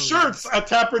can buy shirts at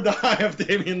Tap or Die of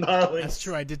Damian Darling. That's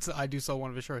true. I do sell one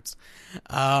of his shirts.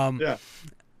 Yeah.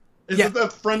 Is it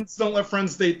that Friends Don't Let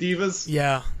Friends Date Divas?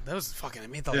 Yeah, that was fucking. I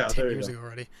made that like 10 years ago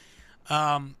already.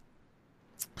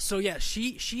 So yeah,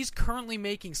 she's currently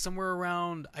making somewhere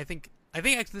around I think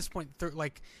at this point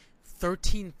like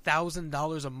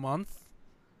 $13,000 a month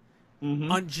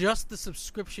on just the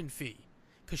subscription fee,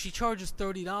 because she charges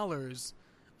 $30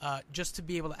 just to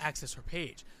be able to access her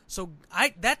page. So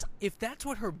if that's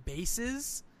what her base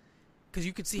is, because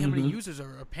you can see how many users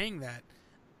are paying that.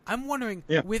 I'm wondering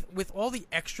with all the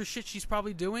extra shit she's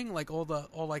probably doing, like all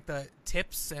the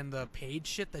tips and the paid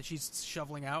shit that she's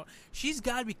shoveling out, she's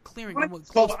got to be clearing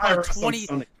almost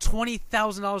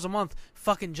 $20,000 a month,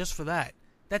 fucking just for that.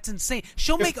 That's insane.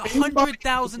 She'll make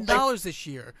 $100,000 this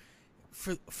year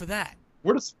for that.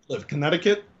 Where does she live?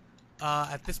 Connecticut?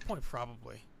 At this point,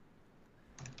 probably.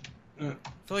 I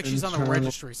feel like she's on a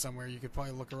registry somewhere. You could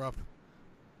probably look her up.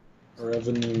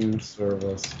 Revenue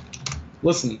Service.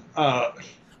 Listen, Are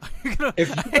you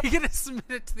gonna submit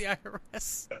it to the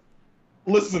IRS?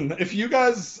 Listen, if you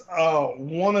guys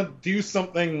want to do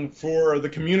something for the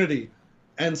community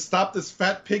and stop this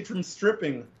fat pig from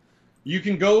stripping, you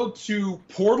can go to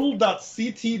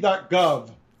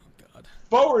portal.ct.gov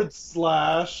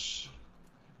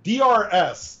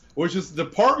 /DRS, which is the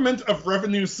Department of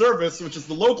Revenue Service, which is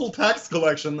the local tax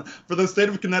collection for the state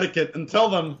of Connecticut, and tell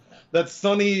them that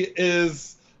Sonny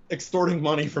is extorting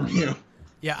money from you.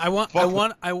 Yeah, I want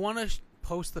to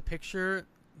post the picture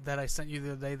that I sent you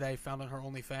the other day that I found on her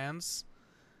OnlyFans.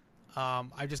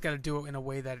 I just got to do it in a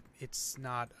way that it's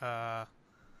not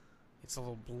it's a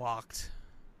little blocked.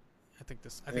 I think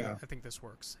this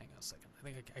works. Hang on a second.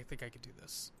 I think I could do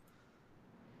this.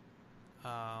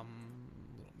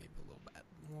 Maybe a little bit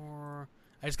more.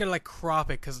 I just got to like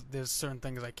crop it because there's certain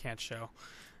things I can't show.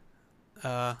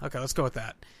 Okay, let's go with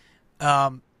that.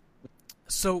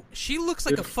 So she looks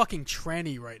like a fucking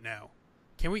tranny right now.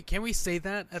 Can we say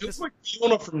that at this? Like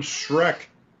Fiona from Shrek.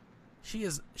 She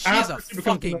is a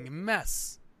fucking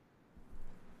mess.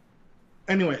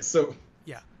 Anyway, so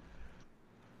yeah.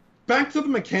 Back to the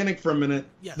mechanic for a minute.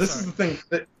 Yeah, this is the thing.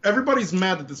 That everybody's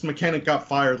mad that this mechanic got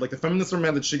fired. Like the feminists are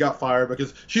mad that she got fired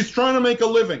because she's trying to make a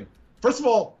living. First of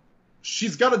all,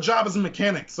 she's got a job as a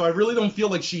mechanic, so I really don't feel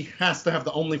like she has to have the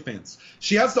OnlyFans.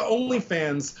 She has the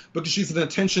OnlyFans because she's an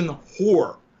attention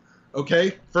whore.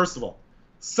 Okay? First of all.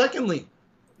 Secondly,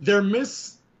 they're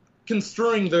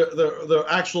construing the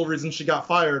actual reason she got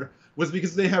fired was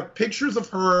because they have pictures of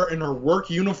her in her work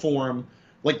uniform,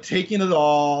 like taking it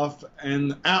off,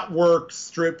 and at work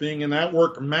stripping, and at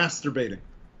work masturbating.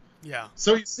 Yeah.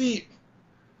 So you see,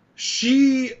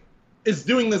 she is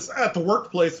doing this at the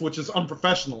workplace, which is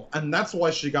unprofessional, and that's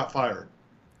why she got fired.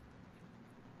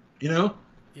 You know?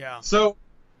 Yeah. So,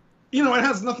 you know, it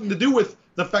has nothing to do with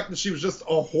the fact that she was just a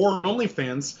whore on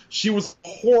OnlyFans. She was a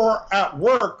whore at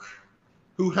work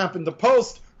who happened to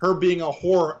post her being a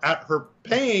whore at her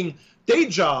paying day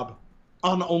job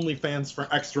on OnlyFans for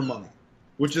extra money,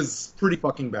 which is pretty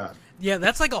fucking bad. Yeah,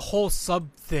 that's like a whole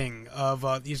sub thing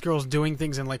of these girls doing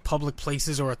things in like public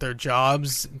places or at their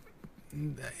jobs,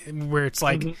 where it's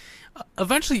like,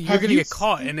 eventually you're gonna get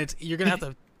caught, and you're gonna have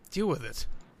to deal with it.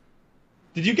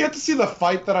 Did you get to see the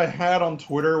fight that I had on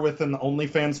Twitter with an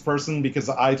OnlyFans person because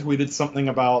I tweeted something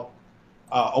about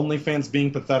OnlyFans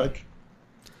being pathetic?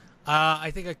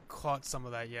 I think I caught some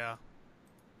of that. Yeah.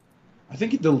 I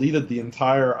think he deleted the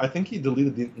entire.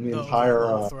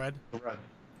 Entire thread.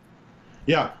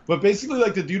 Yeah, but basically,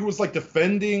 like, the dude was like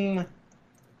defending,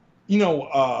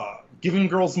 giving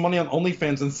girls money on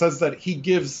OnlyFans, and says that he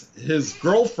gives his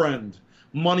girlfriend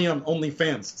money on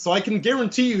OnlyFans. So I can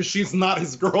guarantee you she's not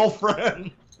his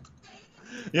girlfriend.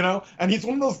 And he's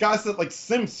one of those guys that like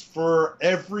simps for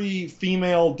every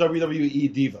female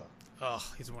WWE diva. Oh,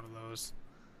 he's one of those.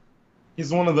 He's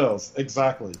one of those,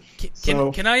 exactly.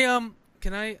 Can I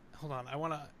hold on? I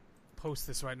want to post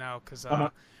this right now because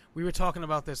we were talking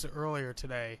about this earlier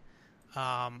today.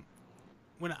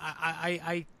 When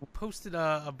I posted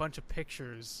a bunch of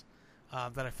pictures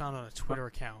that I found on a Twitter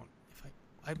account.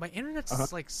 My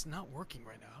internet's like not working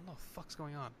right now. I don't know what the fuck's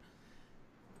going on.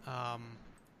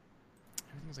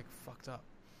 Everything's like fucked up.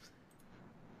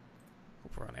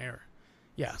 Hope we're on air.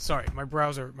 Yeah, sorry, my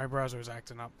browser is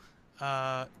acting up.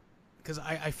 Because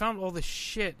I found all this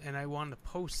shit and I wanted to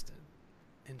post it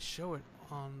and show it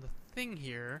on the thing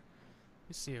here. Let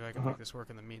me see if I can make this work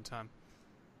in the meantime.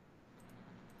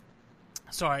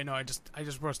 Sorry, no, I just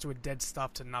rose to a dead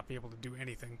stop to not be able to do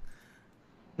anything.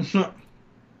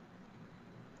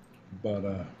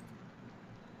 But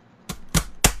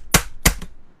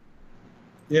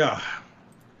yeah,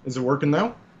 is it working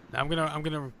now? No, I'm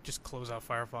gonna just close out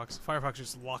Firefox. Firefox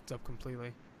just locked up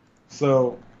completely.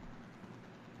 So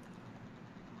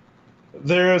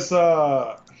there's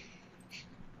some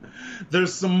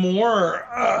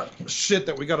more shit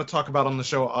that we got to talk about on the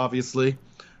show. Obviously,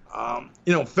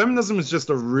 feminism is just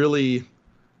a really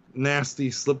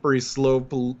nasty, slippery slope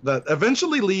that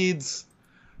eventually leads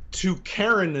to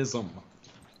Karenism.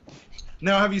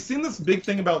 Now, have you seen this big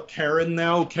thing about Karen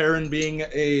now? Karen being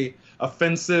a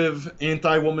offensive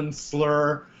anti-woman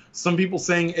slur. Some people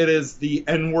saying it is the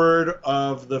N-word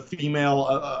of the female,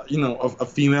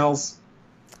 of females.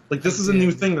 Like, this is a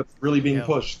new thing that's really being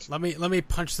pushed. Let me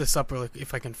punch this up really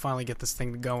if I can finally get this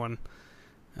thing going.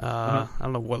 I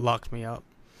don't know what locked me up,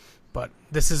 but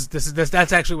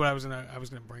that's actually what I was gonna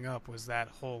bring up was that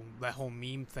whole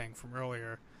meme thing from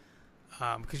earlier.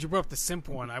 Because you brought up the simp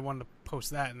one, I wanted to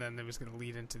post that, and then it was going to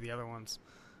lead into the other ones.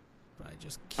 But I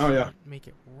just can't make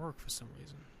it work for some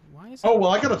reason. Why is it? Oh, well,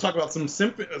 I got to talk about some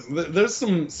simping. There's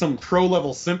some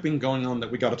pro-level simping going on that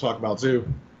we got to talk about, too.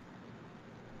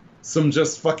 Some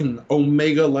just fucking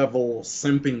Omega-level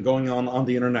simping going on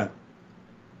the internet.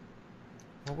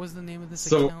 What was the name of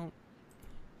this account?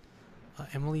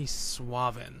 Emily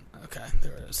Swavin. Okay,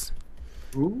 there it is.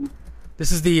 Who?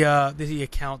 This is the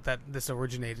account that this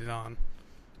originated on.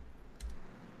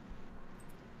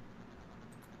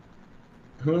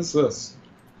 Who is this?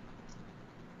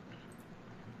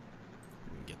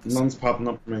 None's popping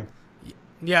up for me.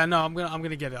 Yeah, no, I'm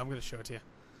gonna get it. I'm gonna show it to you.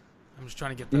 I'm just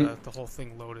trying to get the whole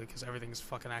thing loaded because everything's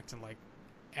fucking acting like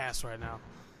ass right now.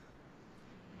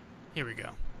 Here we go.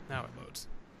 Now it loads.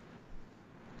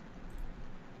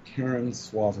 Karen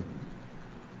Swavin.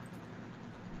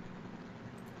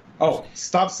 Oh,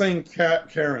 stop saying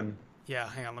Karen. Yeah,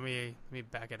 hang on. Let me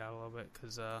back it out a little bit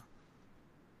because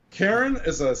Karen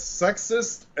is a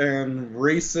sexist and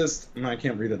racist. No, I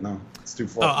can't read it now. It's too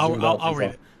far. I'll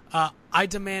read it. I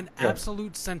demand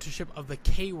absolute censorship of the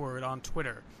K word on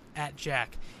Twitter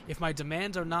 @Jack. If my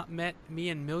demands are not met, me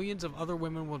and millions of other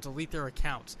women will delete their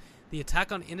accounts. The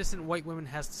attack on innocent white women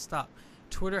has to stop.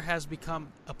 Twitter has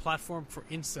become a platform for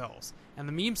incels. And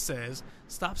the meme says,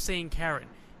 "Stop saying Karen.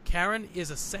 Karen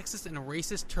is a sexist and a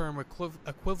racist term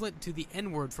equivalent to the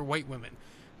N-word for white women.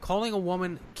 Calling a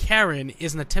woman Karen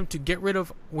is an attempt to get rid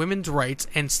of women's rights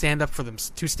and stand up for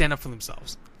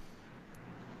themselves."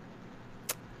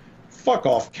 Fuck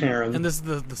off, Karen. And this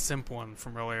is the simp one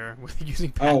from earlier with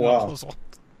using patent proposal.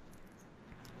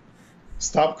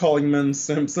 Stop calling men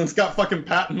simps. It's got fucking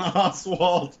Patton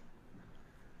Oswalt.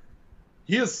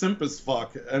 He is simp as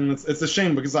fuck, and it's a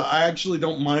shame because I actually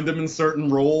don't mind him in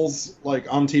certain roles,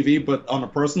 like on TV, but on a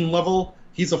personal level,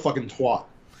 he's a fucking twat.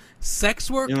 Sex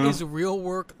work is real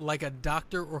work, like a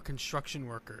doctor or construction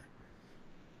worker.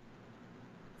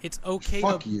 It's okay.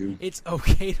 Fuck you. It's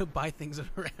okay to buy things on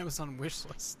her Amazon wish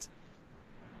list.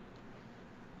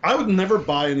 I would never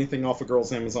buy anything off a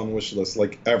girl's Amazon wish list,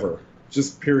 like ever.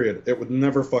 Just period. It would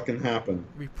never fucking happen.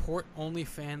 Report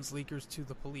OnlyFans leakers to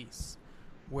the police.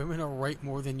 Women are right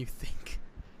more than you think.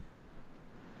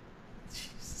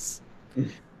 Jesus.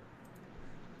 It's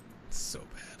so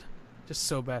bad. Just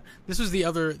so bad. This was the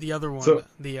other one. So,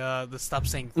 the stop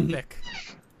saying thick.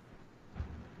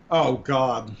 Oh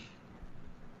God.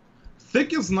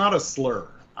 Thick is not a slur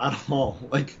at all.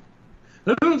 Like,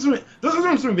 there's a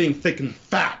difference between being thick and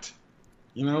fat.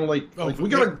 You know, like we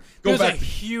gotta go back. There's a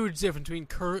huge difference between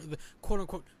the quote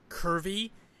unquote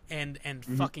curvy and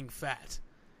fucking fat.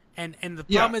 And the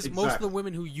problem is most of the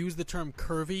women who use the term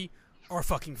curvy are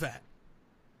fucking fat.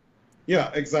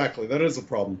 Yeah, exactly. That is a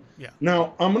problem. Yeah.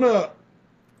 Now I'm gonna,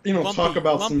 talk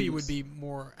about lumpy would be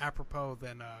more apropos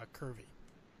than curvy.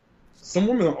 Some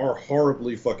women are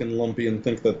horribly fucking lumpy and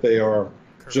think that they are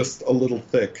curvy. Just a little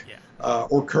thick. Yeah.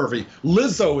 Or curvy.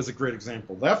 Lizzo is a great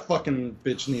example. That fucking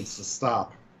bitch needs to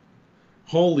stop.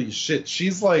 Holy shit.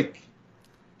 She's like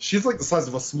the size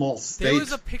of a small state. There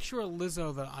was a picture of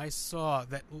Lizzo that I saw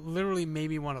that literally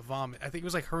made me want to vomit. I think it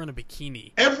was like her in a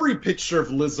bikini. Every picture of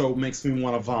Lizzo makes me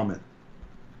want to vomit.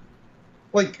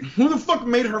 Like, who the fuck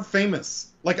made her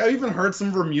famous? Like, I even heard some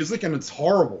of her music and it's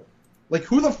horrible. Like,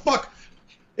 who the fuck...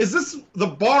 Is this... The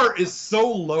bar is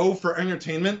so low for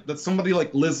entertainment that somebody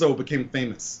like Lizzo became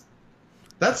famous.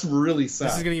 That's really sad.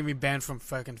 This is going to get me banned from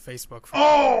fucking Facebook.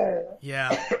 Oh!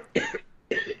 Yeah.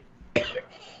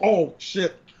 Oh,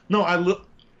 shit. No,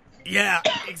 Yeah,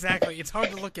 exactly. It's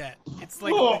hard to look at. It's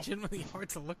like legitimately hard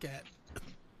to look at.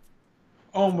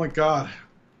 Oh my god.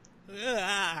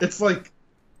 It's like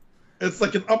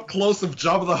an up close of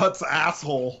Jabba the Hutt's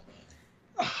asshole.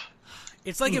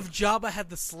 It's like if Jabba had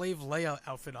the slave Leia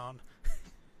outfit on.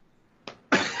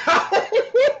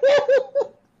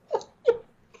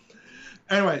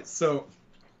 Anyway, so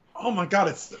oh my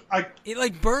god, it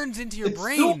like burns into your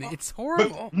brain. It's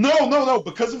horrible. No,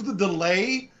 because of the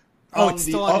delay. On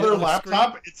the other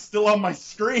laptop, it's still on my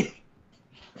screen.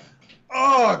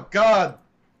 Oh, God.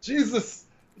 Jesus.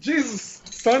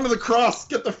 Sign of the cross.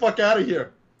 Get the fuck out of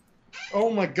here. Oh,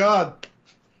 my God.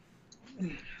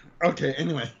 Okay,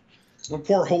 anyway. I'm going to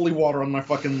pour holy water on my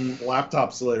fucking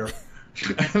laptops later.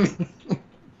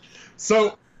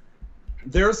 So,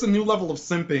 there's a new level of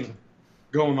simping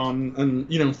going on.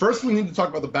 And, first we need to talk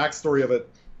about the backstory of it.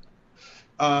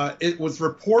 It was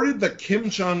reported that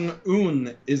Kim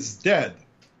Jong-un is dead.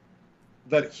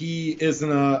 That he is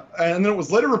and then it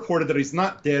was later reported that he's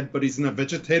not dead, but he's in a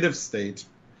vegetative state.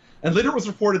 And later it was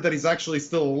reported that he's actually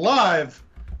still alive,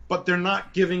 but they're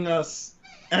not giving us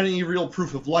any real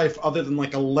proof of life other than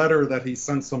like a letter that he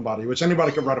sent somebody, which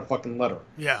anybody could write a fucking letter.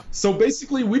 Yeah. So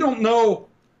basically we don't know,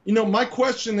 my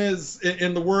question is,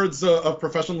 in the words of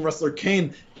professional wrestler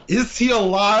Kane, is he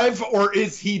alive or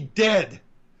is he dead?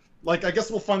 Like, I guess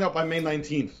we'll find out by May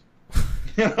 19th.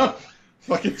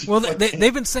 Well,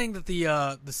 they've been saying that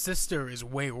the sister is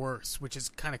way worse, which is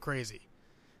kind of crazy.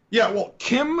 Yeah, well,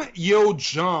 Kim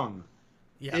Yo-jong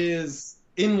is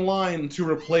in line to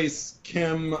replace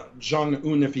Kim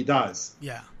Jong-un if he dies.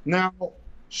 Yeah. Now,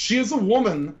 she is a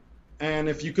woman, and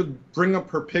if you could bring up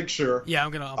her picture... Yeah,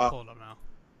 I'll pull it up now.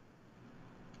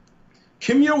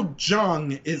 Kim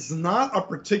Yo-jong is not a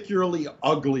particularly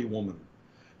ugly woman.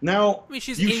 Now, I mean,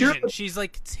 she's Asian. She's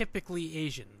like typically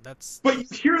Asian. But you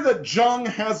hear that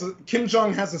Kim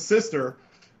Jong has a sister,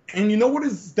 and you know what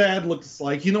his dad looks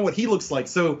like. You know what he looks like.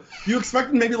 So you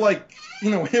expect maybe like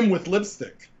him with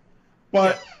lipstick,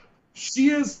 but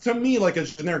she is to me like a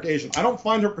generic Asian. I don't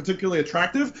find her particularly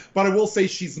attractive, but I will say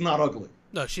she's not ugly.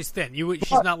 No, she's thin.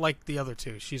 She's not like the other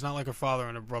two. She's not like her father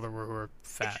and her brother who are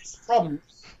fat. That's the problem.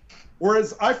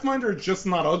 Whereas I find her just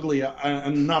not ugly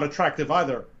and not attractive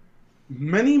either.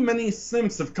 Many, many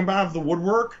simps have come out of the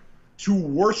woodwork to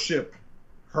worship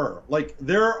her. Like,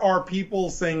 there are people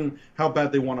saying how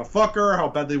bad they want to fuck her, how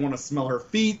bad they want to smell her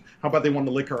feet, how bad they want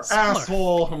to lick her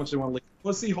asshole, how much they want to lick her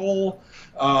pussy hole.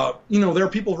 There are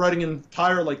people writing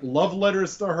entire, love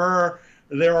letters to her.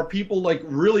 There are people,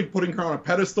 really putting her on a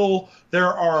pedestal.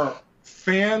 There are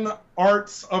fan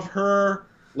arts of her,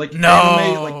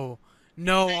 anime,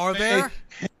 No, are there?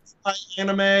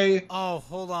 Anime. Oh,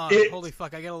 hold on. Holy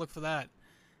fuck, I gotta look for that.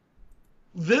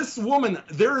 This woman,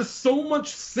 there is so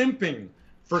much simping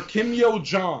for Kim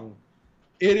Yo-jong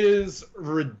It is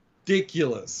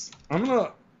ridiculous.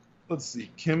 Let's see,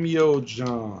 Kim Yo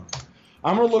Jong.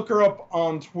 I'm gonna look her up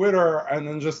on Twitter and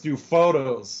then just do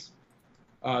photos,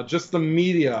 just the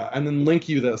media, and then link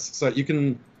you this so that you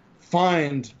can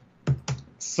find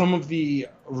some of the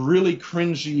really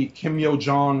cringy Kim Yo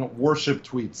Jong worship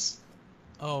tweets.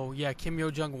 Oh yeah, Kim Yo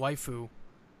Jong waifu.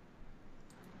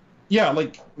 Yeah,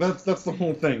 like that's the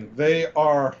whole thing. They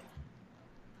are.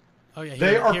 Oh yeah,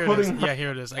 they are putting. Yeah,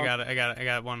 here it is. I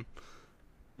got one.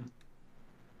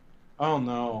 Oh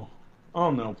no!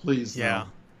 Oh no! Please. Yeah. No.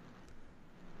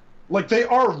 Like they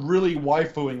are really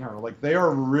waifuing her. Like they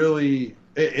are really.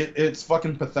 It's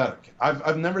fucking pathetic.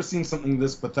 I've never seen something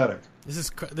this pathetic. This is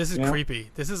creepy.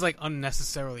 This is like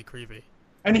unnecessarily creepy.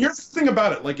 And here's the thing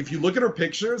about it. Like if you look at her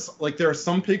pictures, like there are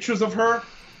some pictures of her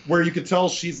where you could tell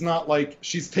she's not like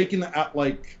she's taken at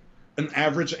like an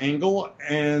average angle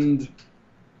and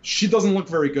she doesn't look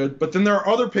very good. But then there are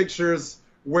other pictures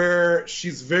where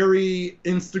she's very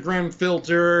Instagram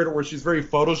filtered or she's very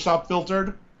Photoshop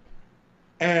filtered.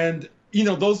 And, you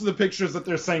know, those are the pictures that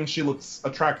they're saying she looks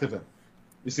attractive in.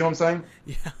 You see what I'm saying?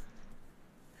 Yeah.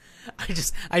 I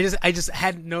just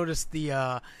hadn't noticed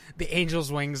the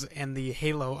angel's wings and the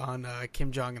halo on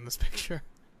Kim Jong in this picture.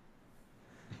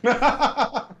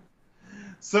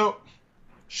 So,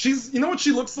 you know what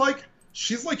she looks like?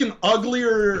 She's like an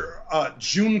uglier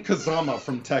Jun Kazama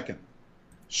from Tekken.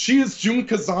 She is Jun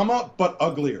Kazama, but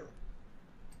uglier.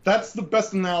 That's the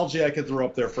best analogy I could throw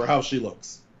up there for how she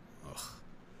looks.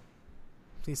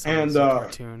 And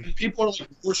people are like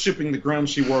worshipping the ground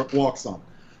she walks on.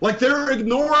 Like they're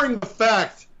ignoring the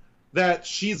fact that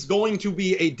she's going to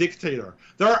be a dictator.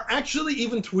 There are actually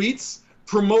even tweets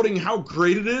promoting how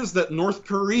great it is that North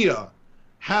Korea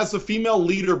has a female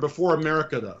leader before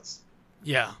America does.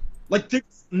 Yeah. Like they're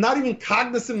not even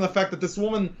cognizant of the fact that this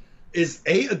woman is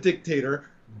a dictator,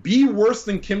 B, worse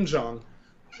than Kim Jong.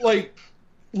 Like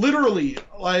literally,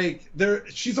 like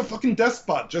she's a fucking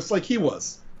despot just like he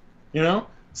was. You know?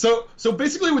 So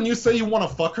basically when you say you want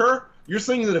to fuck her, you're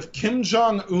saying that if Kim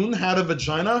Jong-un had a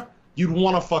vagina, you'd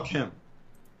want to fuck him.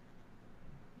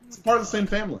 It's part of the same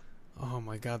family. Oh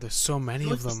my god, there's so many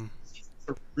of them.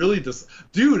 Really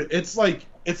dude, it's like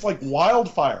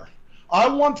wildfire. I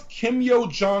want Kim Yo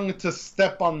Jong to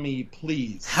step on me,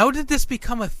 please. How did this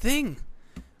become a thing?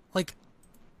 Like,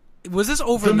 was this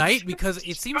overnight? Because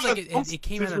it seems like it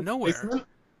came out of nowhere.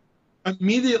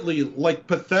 Immediately, like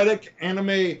pathetic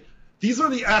anime. These are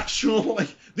the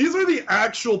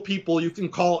actual people you can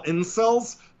call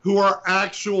incels who are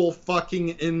actual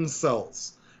fucking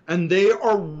incels, and they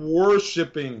are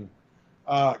worshipping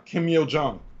Kim Yo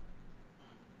Jong.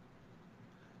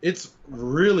 It's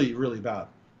really, really bad.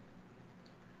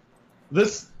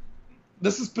 This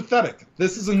is pathetic.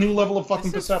 This is a new level of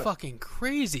fucking pathetic. This is fucking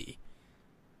crazy.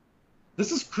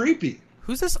 This is creepy.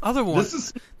 Who's this other one?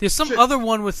 There's some other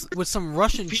one with some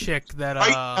Russian chick that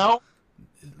right now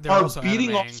they're are also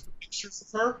beating off animating. pictures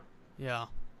of her. Yeah.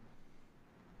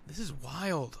 This is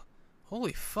wild.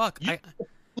 Holy fuck.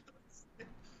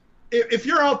 If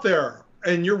you're out there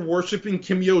and you're worshiping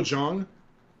Kim Yo Jong,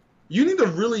 you need to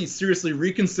really seriously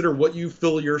reconsider what you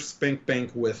fill your spank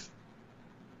bank with.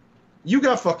 You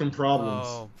got fucking problems.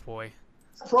 Oh boy.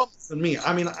 Problems than me.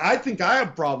 I mean, I think I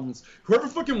have problems. Whoever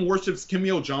fucking worships Kim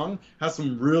Yo Jong has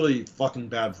some really fucking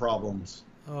bad problems.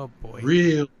 Oh boy.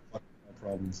 Real fucking bad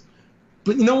problems.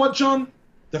 But you know what, John?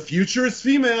 The future is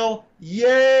female. Yay!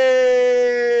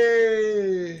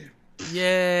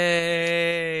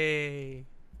 Yay!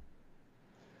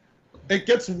 It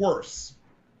gets worse.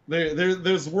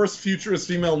 There's worse future is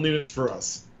female news for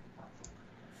us.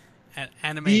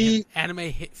 Anime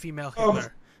hit female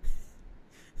Hitler.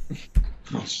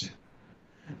 Oh shit.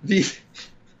 He's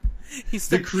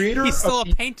the creator. He's still a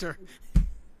painter.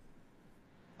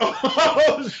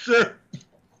 Oh shit.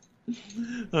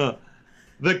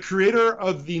 The creator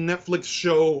of the Netflix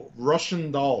show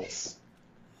Russian Dolls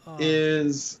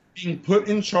is being put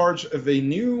in charge of a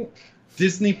new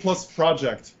Disney Plus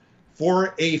project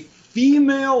for a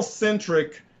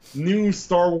female-centric new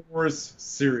Star Wars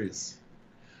series.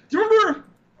 Do you remember,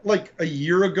 like, a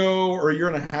year ago or a year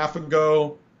and a half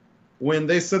ago when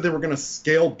they said they were going to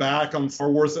scale back on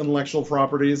Star Wars intellectual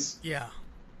properties? Yeah.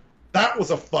 That was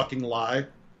a fucking lie.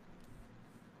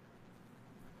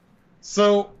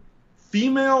 So,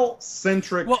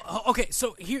 female-centric... Well, okay,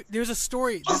 so there's a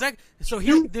story. There's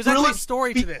actually a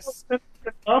story to this.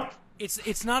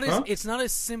 It's not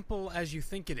as simple as you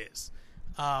think it is.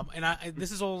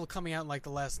 This is all coming out in like the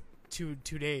last two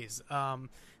days.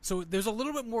 So there's a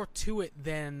little bit more to it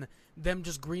than them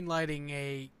just greenlighting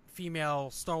a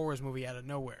female Star Wars movie out of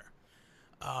nowhere.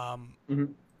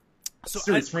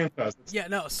 Series franchise. Yeah,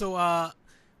 no. So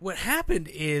what happened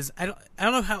is I don't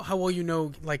know how well you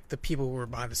know like the people who were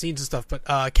behind the scenes and stuff, but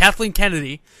Kathleen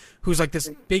Kennedy, who's like this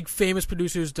big famous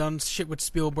producer who's done shit with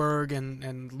Spielberg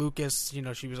and Lucas. You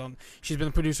know, she's been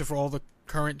the producer for all the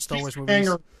current Star Wars movies.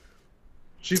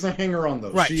 She's a hanger on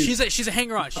those. Right. She's a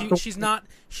hanger on.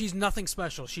 She's nothing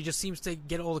special. She just seems to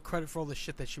get all the credit for all the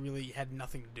shit that she really had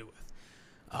nothing to do with.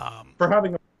 For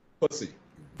having a pussy.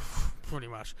 Pretty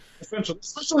much. Essentially,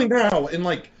 especially now in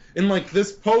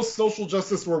this post social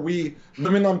justice where we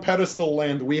living on pedestal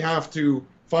land, we have to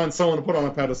find someone to put on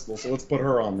a pedestal. So let's put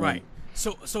her on. Right.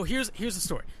 So here's the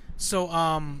story.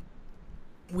 So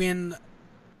when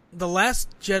The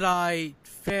Last Jedi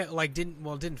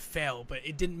didn't fail, but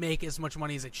it didn't make as much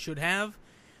money as it should have.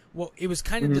 Well, it was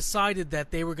kind of decided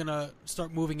that they were gonna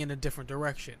start moving in a different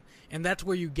direction, and that's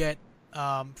where you get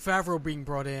Favreau being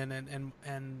brought in, and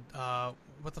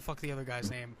what the fuck the other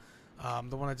guy's name,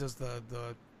 the one that does the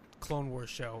Clone Wars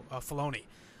show, Filoni.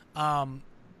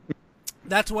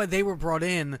 That's why they were brought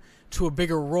in to a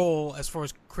bigger role as far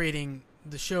as creating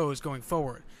the shows going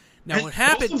forward. Now, what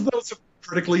happened? Both of those are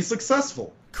critically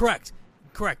successful. Correct.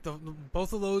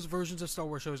 Both of those versions of Star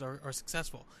Wars shows are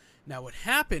successful. Now, what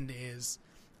happened is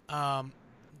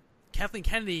Kathleen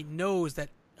Kennedy knows that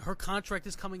her contract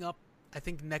is coming up, I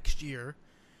think, next year,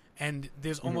 and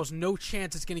there's almost no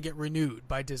chance it's going to get renewed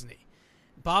by Disney.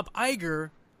 Bob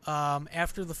Iger,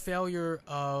 after the failure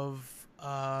of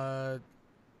what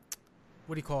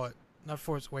do you call it? Not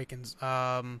Force Awakens.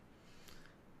 After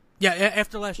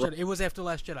Last Jedi. It was after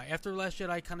Last Jedi. After Last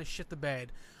Jedi kind of shit the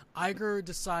bed, Iger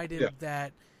decided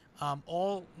that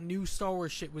all new Star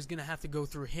Wars shit was going to have to go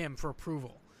through him for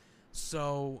approval.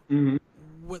 So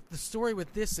what the story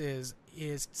with this is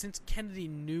since Kennedy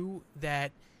knew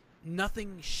that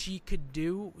nothing she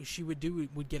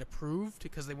would get approved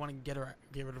because they want to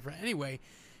get rid of her anyway,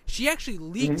 she actually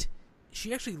leaked.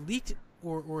 She actually leaked,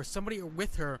 or somebody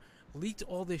with her leaked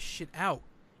all this shit out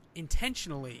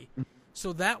intentionally,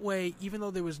 so that way, even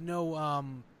though there was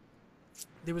no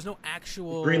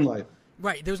actual green light.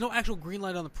 Right, there was no actual green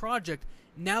light on the project.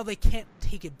 Now they can't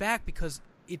take it back because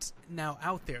it's now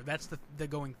out there. That's the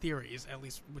going theory, is at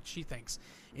least what she thinks,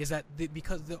 is that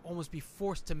because they'll almost be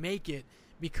forced to make it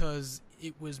because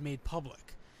it was made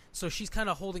public. So she's kind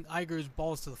of holding Iger's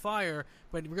balls to the fire,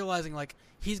 but realizing like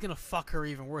he's gonna fuck her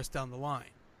even worse down the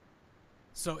line.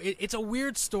 So it's a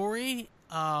weird story,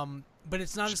 but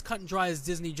it's not as cut and dry as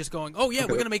Disney just going, oh yeah,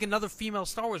 we're gonna make another female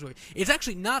Star Wars movie. It's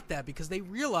actually not that, because they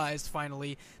realized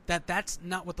finally that that's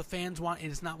not what the fans want,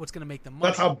 and it's not what's gonna make them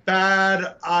money. That's a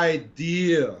bad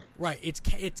idea. Right. It's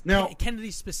now,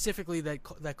 Kennedy specifically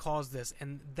that caused this,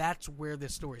 and that's where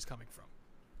this story is coming from.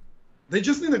 They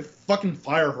just need to fucking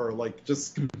fire her, like,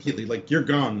 just completely. Like, you're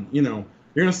gone. You know,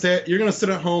 you're gonna sit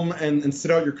at home and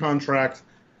sit out your contract.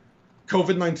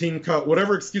 COVID-19 cut,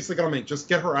 whatever excuse they gotta make, just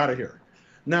get her out of here.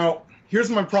 Now, here's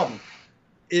my problem: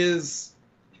 is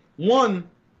one,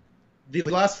 the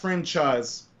last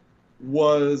franchise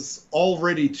was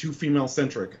already too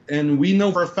female-centric, and we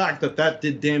know for a fact that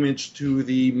did damage to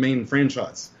the main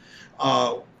franchise.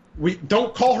 We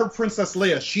don't call her Princess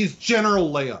Leia. She's General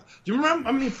Leia. Do you remember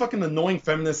how many fucking annoying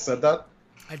feminists said that?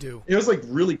 I do. It was like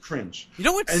really cringe. You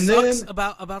know what sucks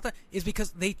about that is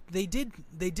because they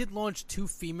did launch 2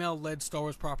 female-led Star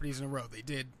Wars properties in a row. They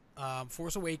did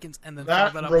Force Awakens and then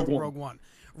followed that up with Rogue One.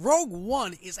 Rogue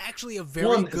One is actually a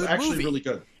very good movie. Really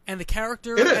good. And the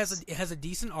character has a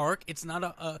decent arc. It's not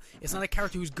a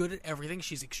character who's good at everything.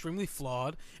 She's extremely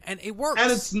flawed, and it works. And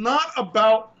it's not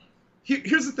about.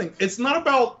 Here's the thing: it's not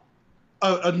about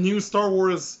a new Star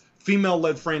Wars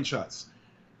female-led franchise.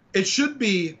 It should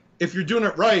be, if you're doing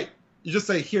it right, you just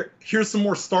say, here's some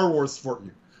more Star Wars for you.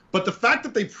 But the fact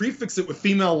that they prefix it with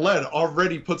female-led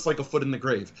already puts like a foot in the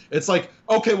grave. It's like,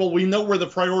 okay, well, we know where the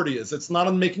priority is. It's not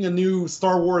on making a new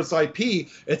Star Wars IP.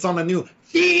 It's on a new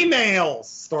female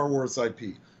Star Wars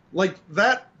IP. Like,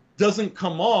 that doesn't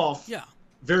come off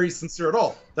very sincere at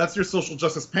all. That's your social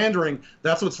justice pandering.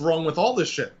 That's what's wrong with all this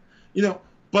shit. You know,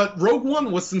 but Rogue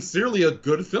One was sincerely a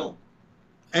good film.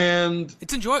 And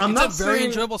it's enjoyable. It's a very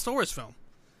enjoyable Star Wars film.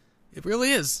 It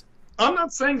really is. I'm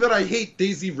not saying that I hate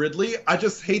Daisy Ridley. I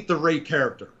just hate the Rey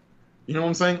character. You know what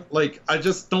I'm saying? Like, I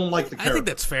just don't like the character. I think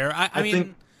that's fair. I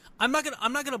mean, I'm not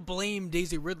gonna blame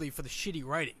Daisy Ridley for the shitty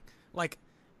writing. Like,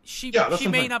 she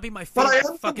may not be my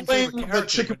favorite fucking favorite character. But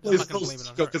chicken plays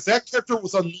Ghost because that character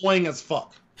was annoying as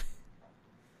fuck.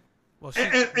 Well,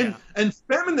 and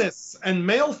feminists and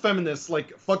male feminists,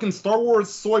 like fucking Star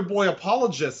Wars soy boy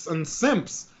apologists and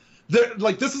simps,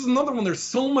 like, this is another one. There's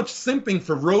so much simping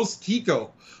for Rose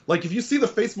Tico. Like, if you see the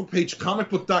Facebook page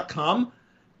comicbook.com,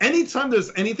 anytime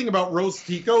there's anything about Rose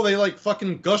Tico, they like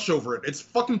fucking gush over it. It's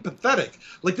fucking pathetic.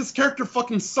 Like, this character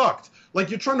fucking sucked. Like,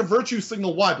 you're trying to virtue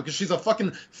signal why? Because she's a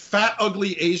fucking fat,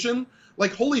 ugly Asian?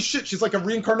 Like, holy shit, she's like a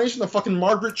reincarnation of fucking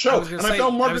Margaret Cho. I was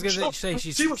gonna say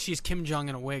she's Kim Jong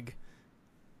in a wig.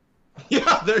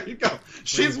 Yeah, there you go.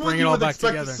 She's what you would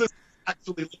expect the sister to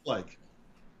actually look like.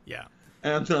 Yeah.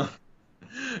 And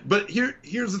but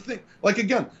here's the thing. Like,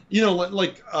 again, you know,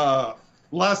 like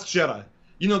Last Jedi.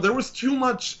 You know, there was too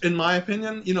much, in my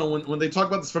opinion, you know, when they talk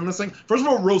about this feminist thing. First of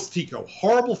all, Rose Tico,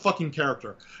 horrible fucking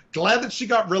character. Glad that she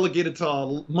got relegated to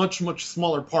a much, much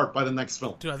smaller part by the next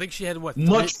film. Dude, I think she had, what,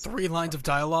 three lines of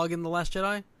dialogue in The Last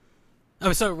Jedi?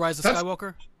 Oh, sorry, Rise of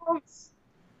Skywalker?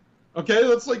 Okay,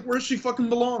 that's like where she fucking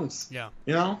belongs. Yeah.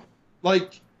 You know?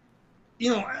 Like, you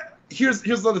know, here's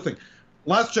the other thing.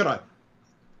 Last Jedi.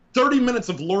 30 minutes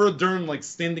of Laura Dern, like,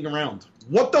 standing around.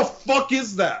 What the fuck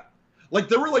is that? Like,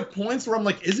 there were, like, points where I'm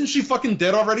like, isn't she fucking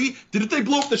dead already? Didn't they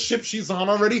blow up the ship she's on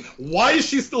already? Why is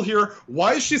she still here?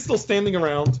 Why is she still standing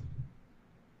around?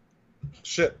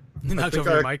 Shit. You knocked over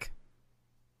your mic.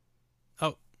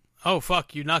 Oh,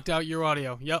 fuck. You knocked out your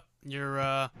audio. Yep.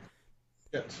 You're,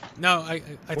 Yes. No, I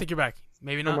think you're back.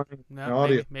 Maybe not. No,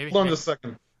 audio. Maybe. Hold on just a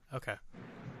second. Okay.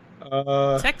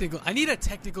 I need a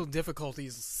technical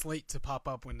difficulties slate to pop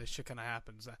up when this shit kind of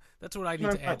happens. That's what I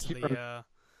need to add to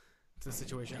the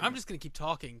situation. I'm just gonna keep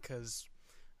talking because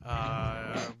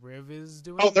Riv is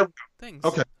doing things.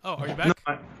 Okay. Oh, are you back?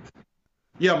 No,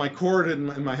 yeah, my cord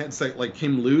in my headset like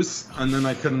came loose, and then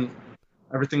I couldn't.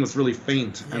 Everything was really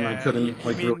faint, and I couldn't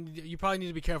you probably need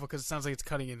to be careful because it sounds like it's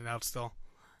cutting in and out still.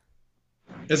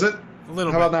 Is it? A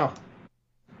little. How bit. about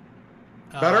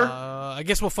now? Better? I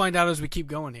guess we'll find out as we keep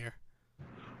going here.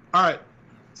 All right.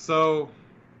 So,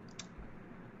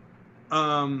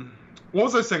 what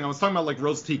was I saying? I was talking about like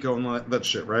Rose Tico and that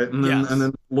shit, right? And then and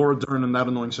then Laura Dern and that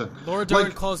annoying shit. Laura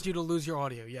Dern caused you to lose your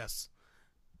audio. Yes.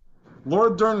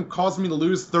 Laura Dern caused me to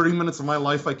lose 30 minutes of my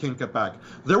life I can't get back.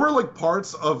 There were like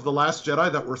parts of The Last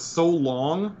Jedi that were so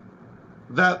long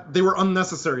that they were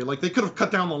unnecessary. Like, they could have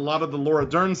cut down a lot of the Laura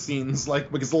Dern scenes,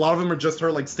 like, because a lot of them are just her,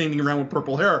 like, standing around with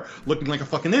purple hair, looking like a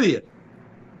fucking idiot.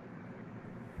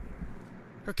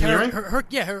 Her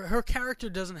character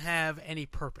doesn't have any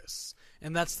purpose,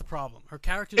 and that's the problem. Her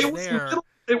character's there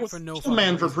for no fucking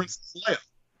middleman for reason. Princess Leia.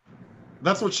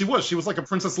 That's what she was. She was like a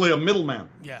Princess Leia middleman.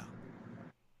 Yeah.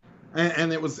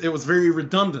 And it was very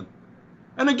redundant.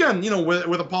 And again, you know,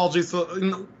 with apologies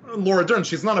to Laura Dern,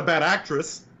 she's not a bad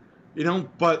actress. You know,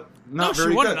 but not very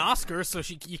good. She won an Oscar, so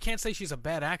you can't say she's a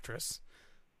bad actress.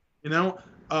 You know,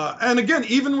 and again,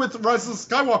 even with Rise of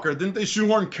Skywalker, didn't they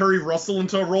shoehorn Kerry Russell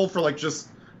into a role for like just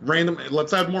random?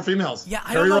 Let's add more females. Yeah,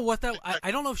 I don't know what that.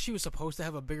 I don't know if she was supposed to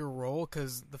have a bigger role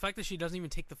because the fact that she doesn't even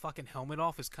take the fucking helmet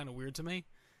off is kind of weird to me.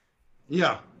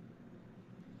 Yeah.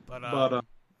 But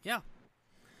yeah.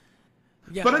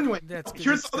 Yeah. But anyway,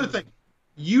 here's the other thing.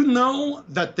 You know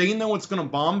that they know it's going to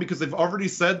bomb because they've already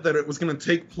said that it was going to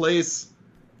take place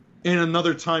in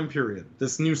another time period,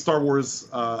 this new Star Wars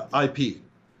IP.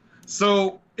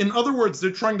 So, in other words,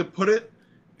 they're trying to put it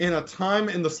in a time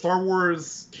in the Star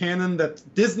Wars canon that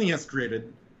Disney has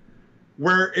created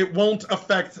where it won't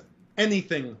affect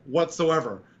anything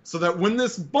whatsoever. So that when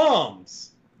this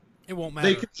bombs, it won't matter.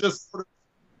 They can just sort of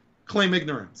claim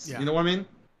ignorance. Yeah. You know what I mean?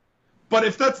 But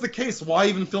if that's the case, why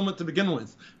even film it to begin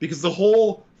with? Because the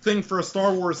whole thing for a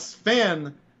Star Wars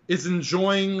fan is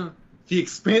enjoying the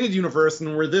expanded universe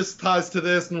and where this ties to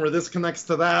this and where this connects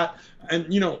to that.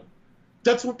 And, you know,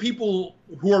 that's what people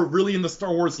who are really into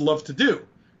Star Wars love to do.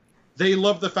 They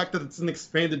love the fact that it's an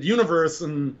expanded universe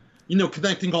and, you know,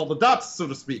 connecting all the dots, so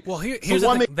to speak. Well, here's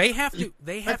the thing. They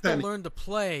have to learn to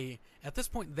play. At this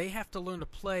point, they have to learn to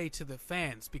play to the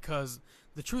fans because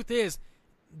the truth is,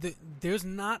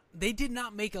 they did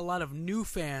not make a lot of new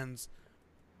fans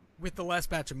with the last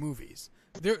batch of movies.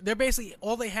 They're basically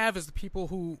all they have is the people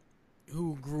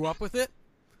who grew up with it.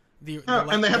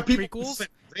 And they have prequels,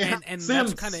 and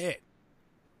that's kind of it.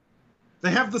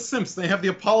 They have the simps. They have the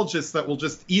apologists that will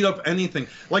just eat up anything.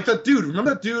 Like that dude.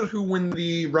 Remember that dude who, when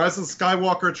the Rise of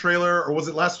Skywalker trailer, or was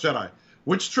it Last Jedi?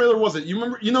 Which trailer was it? You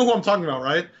remember? You know who I'm talking about,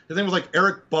 right? His name was like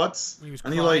Eric Butts. He was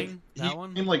and crying, he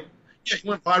one? He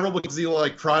went viral because he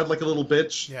like cried like a little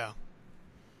bitch. Yeah.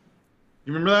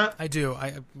 You remember that? I do.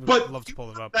 I would love to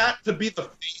pull it up. That to be the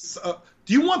face.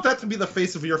 Do you want that to be the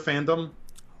face of your fandom?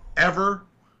 Ever?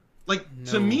 Like,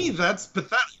 no. To me, that's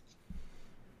pathetic.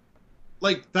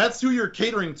 Like, that's who you're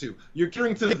catering to. You're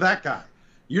catering to that guy.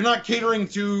 You're not catering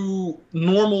to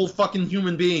normal fucking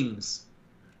human beings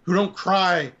who don't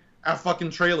cry at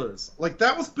fucking trailers. Like,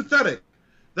 that was pathetic.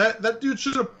 That dude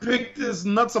should have picked his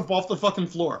nuts up off the fucking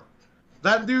floor.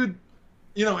 That dude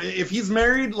You know, if he's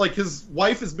married, like his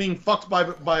wife is being fucked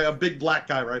by a big black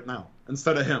guy right now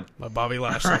instead of him. By Bobby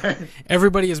Lashley. Right?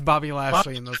 Everybody is Bobby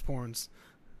Lashley in those porns.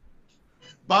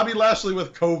 Bobby Lashley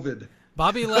with COVID.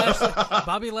 Bobby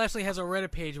Lashley has a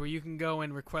Reddit page where you can go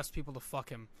and request people to fuck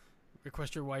him.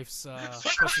 Request your wife's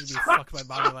pussy to be fucked by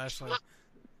Bobby Lashley.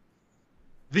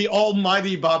 The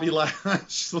almighty Bobby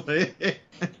Lashley.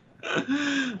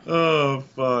 Oh,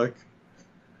 fuck.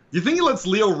 Do you think he lets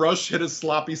Leo Rush hit his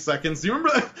sloppy seconds? Do you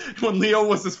remember when Leo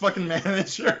was his fucking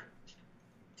manager?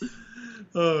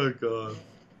 Oh, God.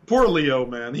 Poor Leo,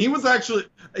 man. He was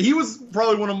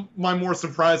probably one of my more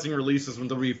surprising releases when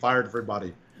WWE fired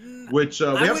everybody. Which, we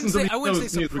have some I wouldn't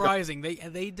say surprising.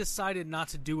 They decided not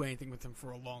to do anything with him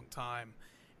for a long time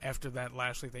after that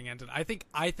Lashley thing ended. I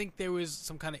think there was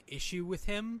some kind of issue with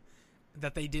him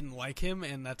that they didn't like him,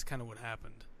 and that's kind of what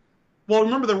happened. Well,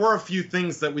 remember there were a few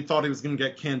things that we thought he was going to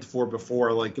get canned for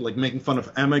before, like making fun of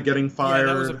Emma getting fired.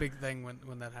 Yeah, that was a big thing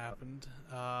when that happened.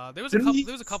 There was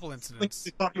a couple incidents.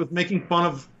 They thought he was making fun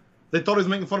of. They thought he was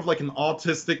making fun of like an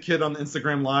autistic kid on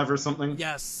Instagram Live or something.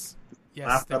 Yes,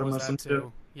 Laughed there at him was or that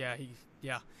too. Yeah,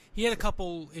 he had a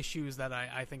couple issues that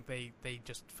I think they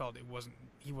just felt he wasn't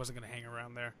going to hang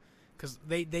around there because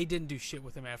they didn't do shit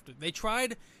with him after they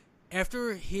tried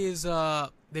after his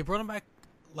they brought him back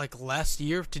like last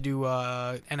year to do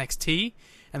NXT,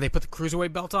 and they put the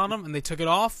cruiserweight belt on him and they took it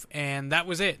off, and that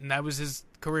was it, and that was his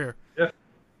career. Yeah.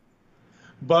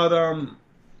 But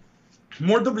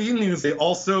more WWE news. They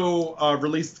also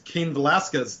released Cain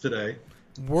Velasquez today.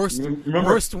 Worst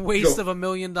waste of $1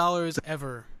 million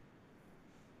ever.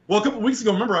 Well, a couple weeks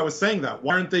ago, remember I was saying that.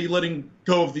 Why aren't they letting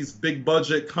go of these big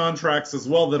budget contracts as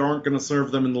well that aren't going to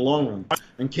serve them in the long run?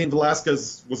 And Cain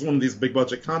Velasquez was one of these big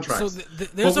budget contracts. So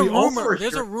there's a rumor.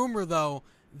 There's a rumor though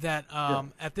that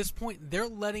at this point they're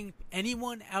letting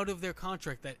anyone out of their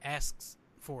contract that asks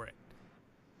for it.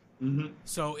 Mm-hmm.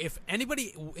 So if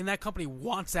anybody in that company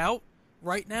wants out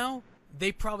right now,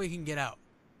 they probably can get out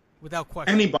without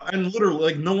question. Anybody, and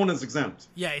literally, like, no one is exempt.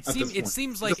 Yeah, it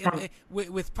seems like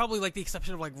with probably like the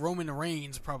exception of like Roman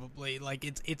Reigns, probably like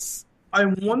it's. I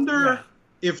wonder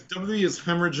if WWE is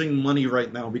hemorrhaging money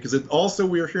right now because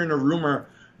we are hearing a rumor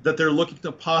that they're looking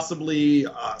to possibly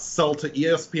sell to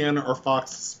ESPN or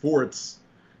Fox Sports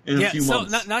in a few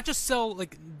months. Not just sell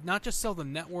the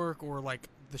network or like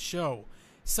the show,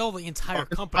 sell the entire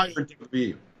company.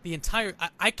 The entire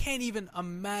I can't even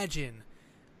imagine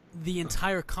the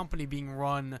entire company being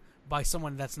run by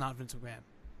someone that's not Vince McMahon.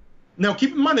 Now,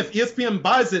 keep in mind, if ESPN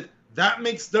buys it, that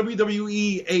makes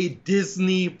WWE a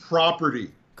Disney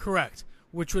property. Correct.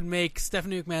 Which would make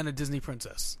Stephanie McMahon a Disney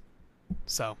princess.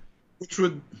 So. Which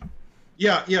would,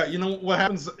 yeah. You know what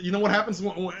happens? You know what happens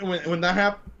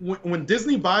when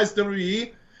Disney buys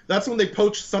WWE? That's when they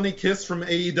poach Sonny Kiss from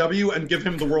AEW and give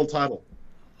him the world title.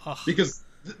 Because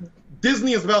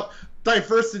Disney is about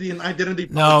diversity and identity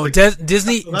politics.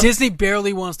 No, Disney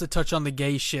barely wants to touch on the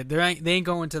gay shit. They ain't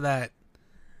going to that.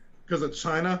 Because of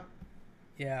China?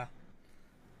 Yeah.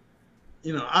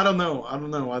 You know, I don't know.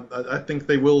 I think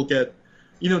they will get...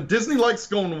 You know, Disney likes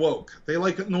going woke. They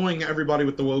like annoying everybody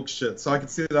with the woke shit, so I can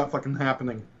see that fucking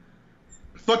happening.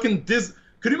 Fucking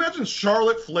Could you imagine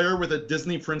Charlotte Flair with a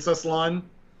Disney princess line?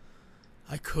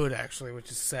 I could, actually,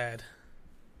 which is sad.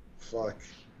 Fuck.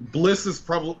 Bliss is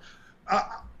probably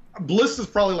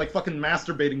like fucking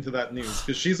masturbating to that news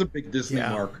because she's a big Disney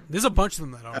mark. There's a bunch of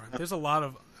them that are. There's a lot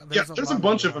of. There's a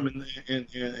bunch of them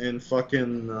in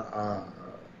fucking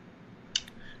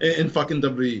in fucking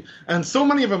WWE, and so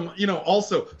many of them. You know,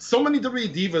 also so many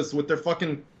WWE divas with their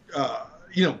fucking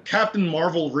Captain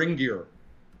Marvel ring gear.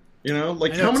 You know,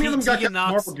 like how many of them got Captain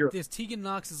Marvel gear? There's Tegan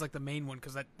Knox is like the main one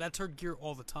because that's her gear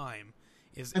all the time.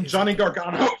 And Johnny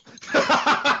Gargano.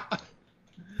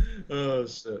 Oh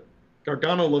shit.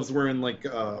 Gargano loves wearing like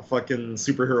fucking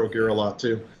superhero gear a lot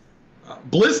too.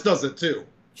 Bliss does it too.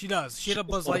 She does. She had a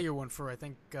Buzz Lightyear one for I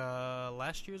think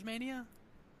last year's Mania.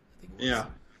 I think it was.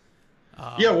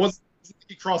 Yeah. Wasn't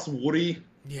he cross Woody?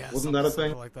 Yeah. Wasn't that a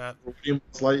thing? Like that. Woody and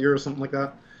Buzz Lightyear or something like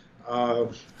that. I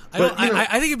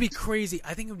think it'd be crazy.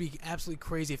 I think it would be absolutely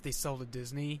crazy if they sell to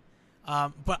Disney.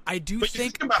 But I do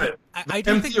think about it. I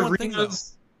do think one thing though.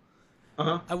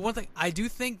 Uh-huh. I do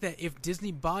think that if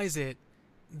Disney buys it,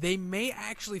 they may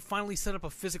actually finally set up a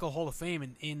physical Hall of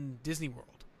Fame in Disney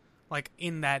World, like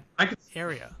in that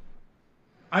area.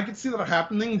 I could see that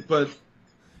happening, but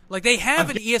like they have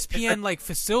an ESPN like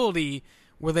facility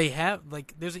where they have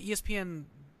like there's an ESPN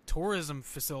tourism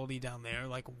facility down there.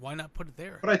 Like, why not put it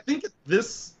there? But I think do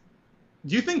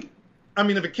you think? I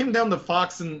mean, if it came down to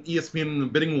Fox and ESPN in the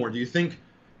bidding war, do you think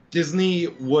Disney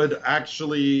would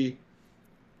actually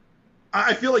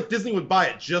I feel like Disney would buy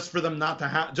it just for them not to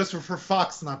have, just for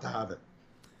Fox not to have it.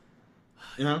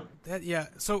 You know? Yeah.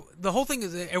 So the whole thing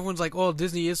is that everyone's like, "Oh,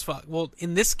 Disney is Fox." Well,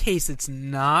 in this case, it's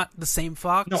not the same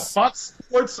Fox. No, Fox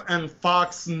Sports and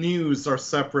Fox News are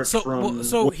separate from.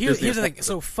 So here's the thing.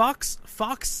 So Fox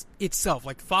itself,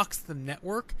 like Fox the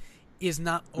network, is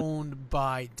not owned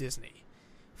by Disney.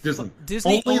 Disney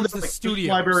Only owns the studios.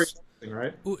 Library,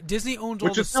 right? Disney owns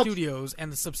all the studios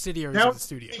and the subsidiaries now of the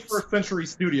studios. 21st Century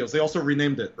Studios. They also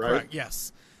renamed it, right? Correct.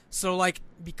 Yes. So like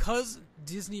because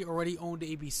Disney already owned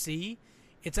ABC.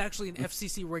 It's actually an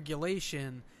FCC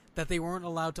regulation that they weren't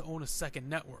allowed to own a second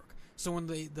network. So when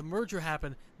the merger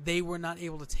happened, they were not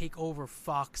able to take over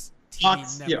Fox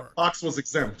TV network. Yeah, Fox was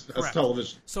exempt as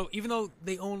television. So even though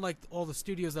they own like all the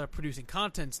studios that are producing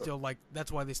content still, like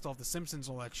that's why they still have The Simpsons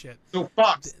and all that shit. So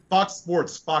Fox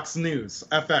Sports, Fox News,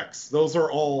 FX, those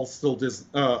are all still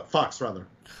Fox rather.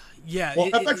 Yeah, well,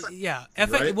 FX,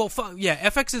 FX. Right? Well,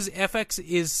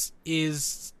 FX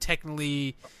is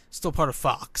technically still part of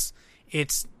Fox.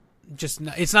 It's just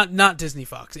not Disney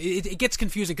Fox. It gets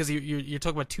confusing because you're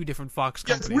talking about two different Fox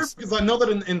companies. Yeah, it's weird because I know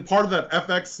that in part of that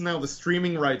FX now the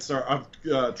streaming rights are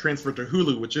transferred to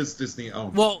Hulu, which is Disney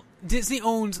owned. Well, Disney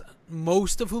owns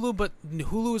most of Hulu, but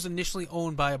Hulu was initially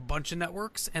owned by a bunch of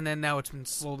networks, and then now it's been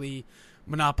slowly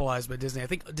monopolized by Disney. I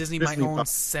think Disney might own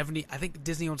 70. I think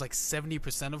Disney owns like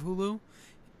 70% of Hulu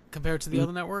compared to the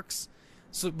other networks.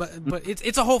 So, but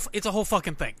it's a whole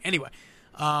fucking thing. Anyway,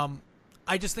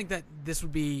 I just think that this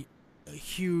would be a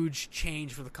huge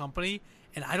change for the company,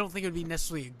 and I don't think it would be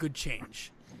necessarily a good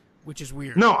change, which is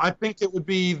weird. No, I think it would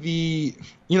be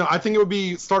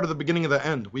start of the beginning of the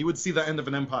end. We would see the end of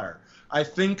an empire. I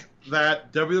think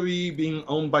that WWE being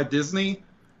owned by Disney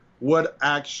would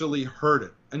actually hurt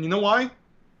it. And you know why?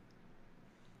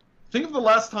 Think of the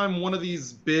last time one of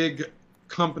these big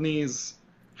companies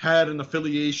had an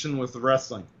affiliation with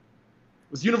wrestling.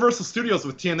 It was Universal Studios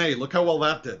with TNA. Look how well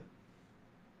that did.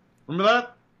 Remember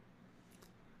that?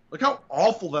 Look how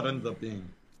awful that ended up being.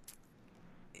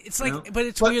 It's like, but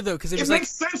it's weird though because it makes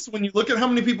sense when you look at how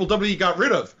many people WWE got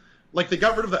rid of. Like they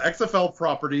got rid of the XFL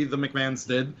property, the McMahons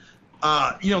did.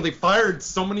 They fired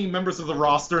so many members of the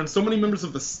roster and so many members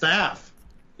of the staff.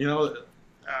 A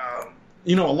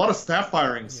lot of staff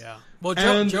firings. Yeah. Well,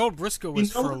 Gerald Briscoe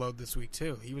was furloughed this week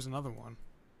too. He was another one.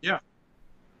 Yeah.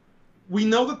 We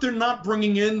know that they're not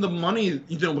bringing in the money,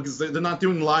 because they're not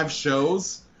doing live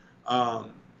shows.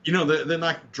 They're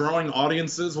not drawing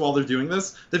audiences while they're doing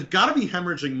this. They've got to be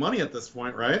hemorrhaging money at this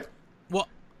point, right? Well,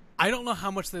 I don't know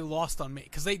how much they lost on Mania,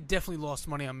 because they definitely lost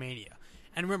money on Mania.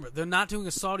 And remember, they're not doing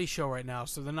a Saudi show right now,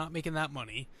 so they're not making that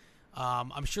money.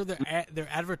 I'm sure their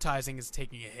advertising is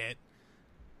taking a hit.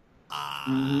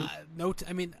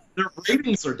 Their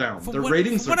ratings are down. From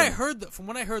what I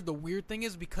heard, the weird thing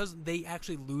is because they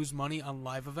actually lose money on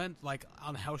live events, like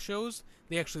on house shows,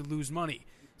 they actually lose money.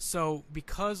 So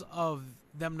because of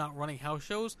them not running house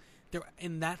shows, they're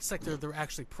in that sector they're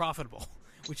actually profitable,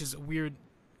 which is a weird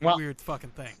fucking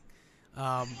thing.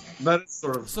 That is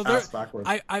sort of ass backwards.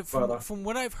 From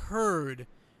what I've heard,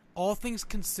 all things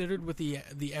considered with the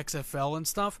XFL and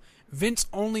stuff, Vince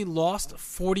only lost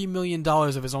 $40 million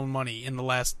of his own money in the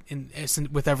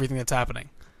with everything that's happening.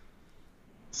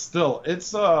 Still,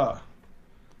 it's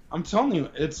I'm telling you,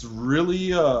 it's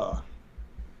really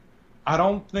I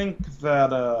don't think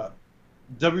that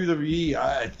WWE.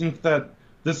 I think that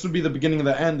this would be the beginning of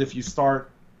the end if you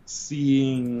start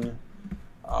seeing.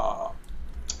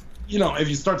 If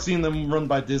you start seeing them run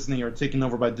by Disney or taken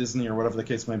over by Disney or whatever the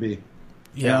case may be.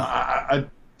 Yeah, I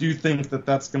do think that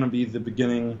that's going to be the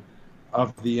beginning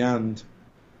of the end.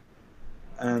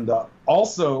 And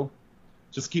also,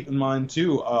 just keep in mind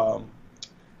too,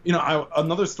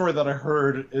 another story that I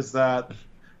heard is that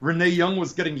Renee Young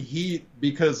was getting heat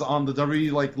because on the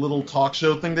WWE little talk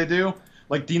show thing they do,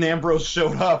 Dean Ambrose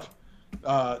showed up,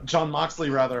 John Moxley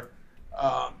rather,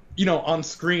 on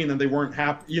screen, and they weren't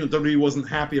happy. WWE wasn't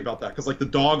happy about that because the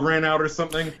dog ran out or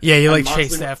something. Yeah, he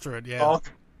chased after it. Yeah.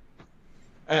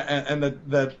 And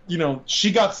that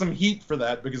she got some heat for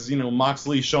that because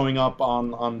Moxley showing up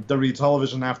on WWE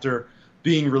television after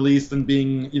being released and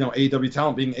being AEW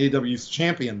talent, being AEW's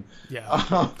champion.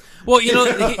 Yeah. Well,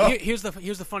 here's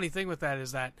the funny thing with that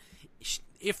is that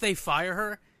if they fire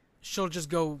her, she'll just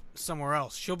go somewhere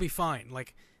else. She'll be fine.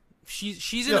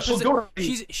 She's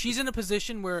in a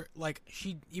position where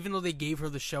even though they gave her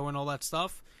the show and all that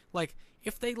stuff,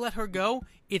 if they let her go,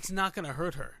 it's not gonna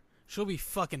hurt her. She'll be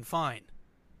fucking fine.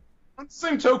 On the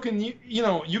same token,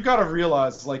 you gotta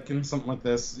realize, in something like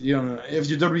this, if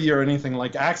you're WWE or anything,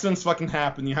 accidents fucking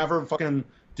happen. You have her fucking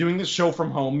doing this show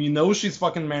from home. She's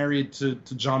fucking married to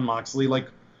John Moxley.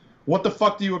 What the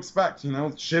fuck do you expect? You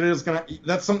know, shit is gonna.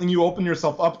 That's something you open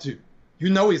yourself up to. You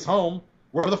know he's home.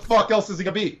 Where the fuck else is he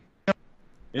gonna be?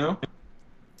 You know.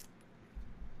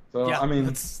 So Yeah, I mean,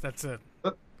 that's it.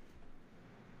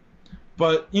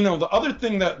 But you know, the other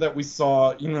thing that we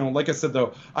saw, you know, like I said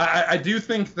though, I do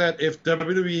think that if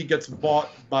WWE gets bought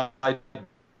by,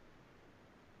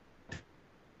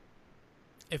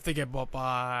 If they get bought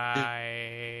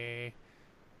by,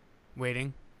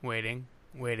 waiting, loading.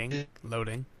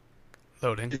 whether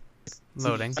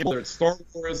it's Star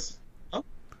Wars, oh,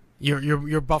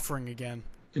 You're buffering again.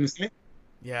 can you see me?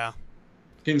 Yeah.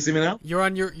 Can you see me now? You're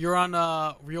on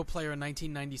Real Player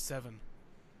 1997.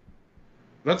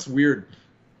 That's weird.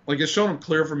 Like it's showing up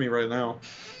clear for me right now,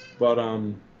 but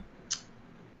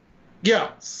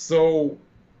yeah. So,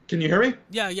 can you hear me?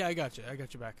 Yeah, I got you. I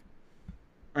got you back.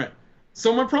 All right.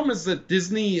 So my problem is that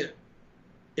Disney,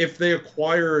 if they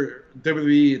acquire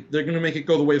WWE, they're going to make it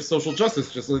go the way of social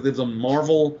justice, just like they've done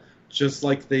Marvel, just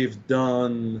like they've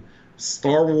done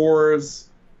Star Wars.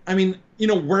 I mean, you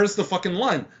know, where's the fucking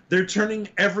line? They're turning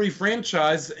every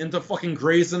franchise into fucking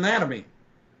Grey's Anatomy,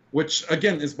 which,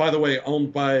 again, is, by the way,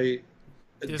 owned by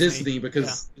Disney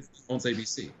because Disney owns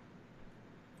ABC.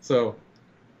 So,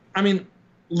 I mean,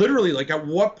 literally, like, at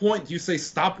what point do you say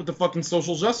stop with the fucking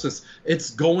social justice? It's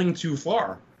going too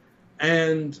far.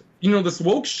 And, you know, this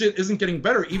woke shit isn't getting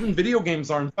better. Even video games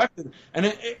are infected.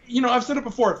 And, you know, I've said it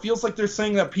before. It feels like they're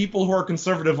saying that people who are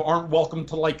conservative aren't welcome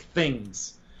to like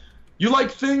things. You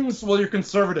like things? Well, you're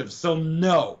conservative. So,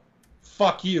 no.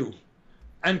 Fuck you.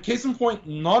 And case in point,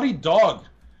 Naughty Dog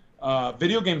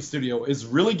video game studio is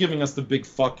really giving us the big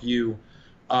fuck you.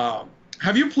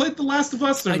 Have you played The Last of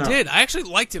Us or not? I did. I actually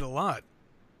liked it a lot.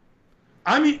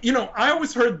 I mean, you know, I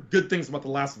always heard good things about The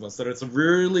Last of Us, that it's a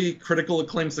really critical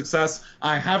acclaimed success.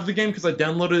 I have the game because I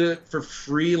downloaded it for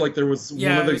free. Like, there was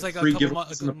one of the like free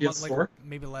giveaways in the PS Store. Like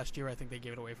maybe last year, I think they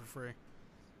gave it away for free.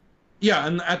 Yeah,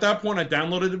 and at that point, I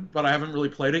downloaded it, but I haven't really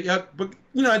played it yet. But,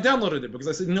 you know, I downloaded it because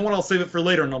I said, you know what, I'll save it for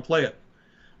later and I'll play it.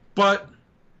 But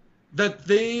that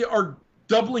they are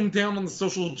doubling down on the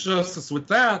social justice with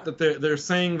that they're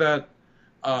saying that,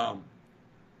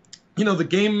 you know, the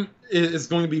game is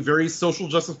going to be very social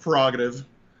justice prerogative.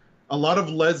 A lot of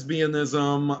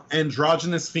lesbianism,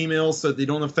 androgynous females, so they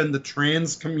don't offend the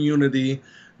trans community.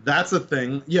 That's a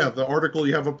thing. Yeah, the article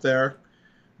you have up there.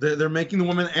 They're making the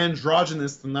women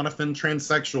androgynous to not offend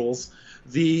transsexuals.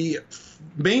 The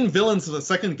main villains of the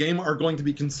second game are going to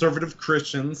be conservative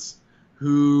Christians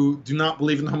who do not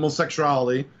believe in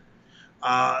homosexuality.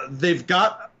 They've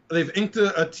inked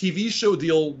a TV show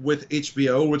deal with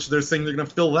HBO, which they're saying they're going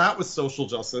to fill that with social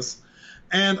justice.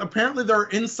 And apparently there are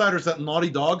insiders at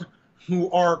Naughty Dog who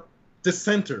are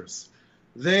dissenters.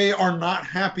 They are not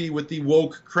happy with the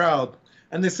woke crowd.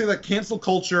 And they say that cancel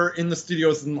culture in the studio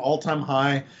is at an all-time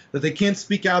high, that they can't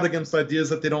speak out against ideas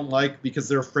that they don't like because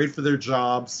they're afraid for their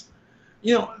jobs.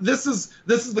 You know, this is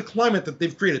the climate that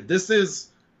they've created. This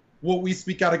is what we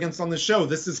speak out against on this show.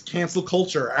 This is cancel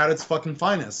culture at its fucking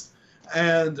finest.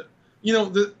 And, you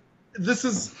know, this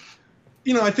is,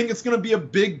 you know, I think it's going to be a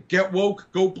big get woke,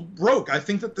 go broke. I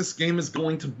think that this game is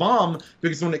going to bomb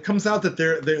because when it comes out that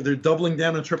they're doubling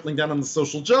down and tripling down on the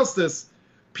social justice,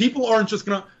 people aren't just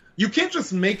going to, you can't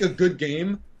just make a good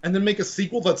game and then make a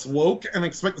sequel that's woke and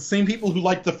expect the same people who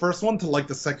liked the first one to like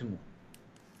the second one.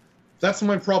 That's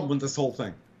my problem with this whole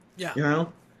thing. Yeah. You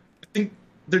know? I think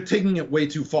they're taking it way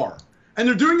too far. And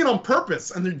they're doing it on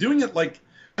purpose. And they're doing it like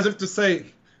as if to say,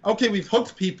 okay, we've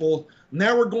hooked people.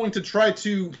 Now we're going to try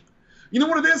to... You know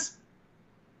what it is?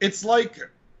 It's like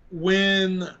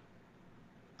when,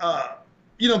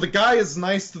 you know, the guy is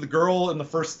nice to the girl in the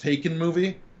first Taken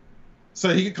movie.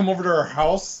 So he could come over to her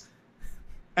house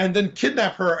and then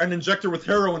kidnap her and inject her with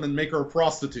heroin and make her a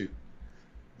prostitute.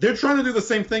 They're trying to do the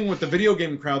same thing with the video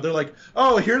game crowd. They're like,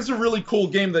 oh, here's a really cool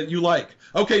game that you like.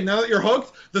 Okay, now that you're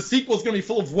hooked, the sequel's going to be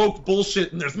full of woke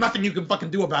bullshit and there's nothing you can fucking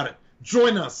do about it.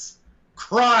 Join us.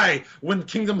 Cry when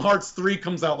Kingdom Hearts 3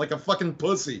 comes out like a fucking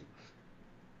pussy.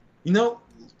 You know,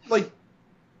 like,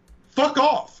 fuck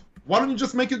off. Why don't you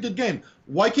just make a good game?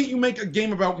 Why can't you make a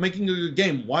game about making a good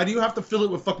game? Why do you have to fill it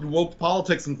with fucking woke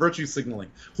politics and virtue signaling?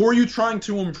 Who are you trying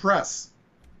to impress?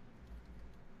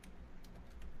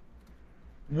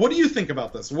 What do you think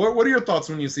about this? What are your thoughts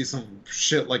when you see some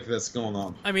shit like this going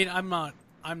on? I mean, I'm not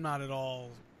at all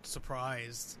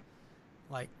surprised.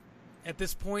 Like, at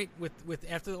this point, with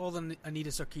after all the Anita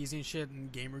Sarkeesian shit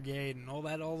and Gamergate and all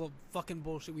the fucking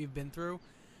bullshit we've been through,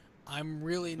 I'm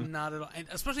really not at all, and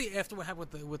especially after what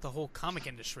happened with the whole comic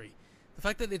industry. The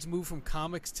fact that it's moved from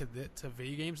comics to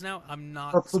video games now, I'm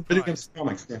not surprised. Video games to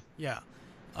comics, yeah. Yeah.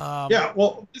 Yeah,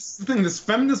 well, this is the thing. This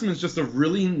feminism is just a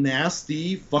really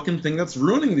nasty fucking thing that's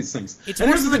ruining these things. It's and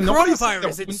worse here's than the the thing,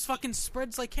 coronavirus. It fucking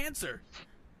spreads like cancer.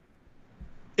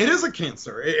 It is a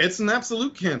cancer. It's an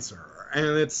absolute cancer,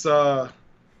 and it's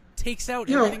takes out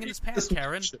everything in its path,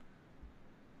 Karen.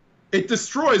 It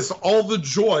destroys all the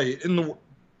joy in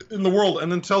the world,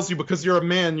 and then tells you because you're a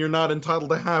man, you're not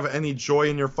entitled to have any joy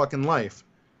in your fucking life.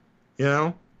 You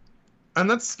know, and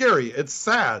that's scary. It's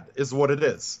sad, is what it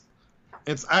is.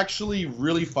 It's actually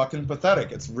really fucking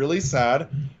pathetic. It's really sad.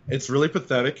 It's really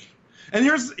pathetic. And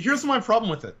here's my problem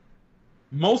with it.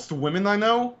 Most women I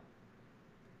know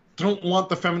don't want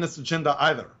the feminist agenda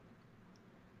either.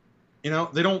 You know,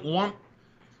 they don't want...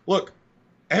 Look,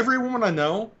 every woman I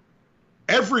know,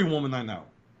 every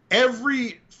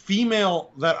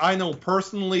female that I know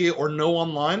personally or know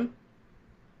online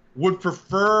would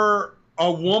prefer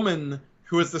a woman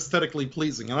who is aesthetically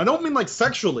pleasing. And I don't mean like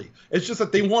sexually. It's just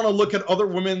that they want to look at other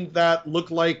women that look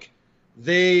like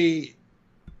they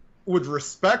would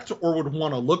respect or would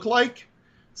want to look like.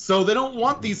 So they don't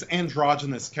want these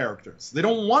androgynous characters. They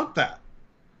don't want that.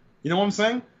 You know what I'm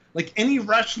saying? Like, any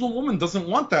rational woman doesn't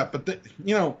want that. But,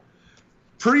 you know,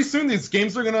 pretty soon these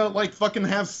games are going to, like, fucking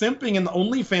have simping and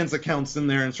OnlyFans accounts in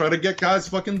there and try to get guys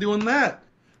fucking doing that.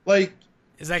 Like,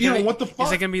 what the fuck?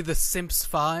 Is that going to be the Simps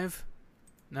 5?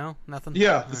 No? Nothing?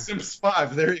 Yeah, the Simps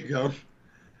 5. There you go.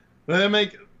 They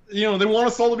make, they want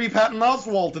us all to be Patton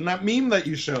Oswalt in that meme that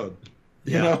you showed.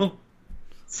 You know?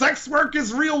 Sex work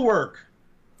is real work.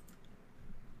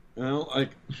 You know,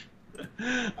 like,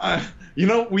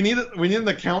 we need an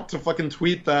account to fucking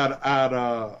tweet that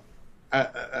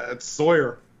at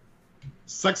Sawyer.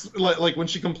 Sex, like when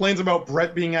she complains about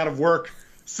Brett being out of work.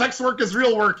 Sex work is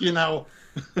real work, you know.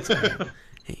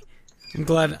 I'm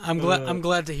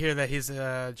glad to hear that his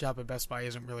job at Best Buy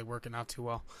isn't really working out too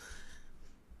well.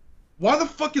 Why the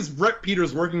fuck is Brett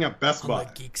Peters working at Best Buy?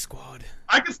 The Geek Squad.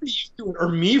 I can see you do it, or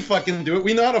me fucking do it.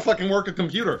 We know how to fucking work a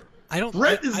computer. I don't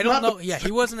know. Yeah,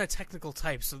 he wasn't a technical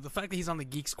type, so the fact that he's on the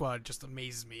Geek Squad just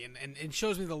amazes me, and it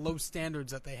shows me the low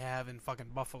standards that they have in fucking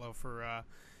Buffalo for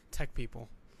tech people.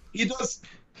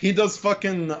 He does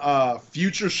fucking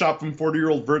future shop from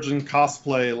 40-year-old virgin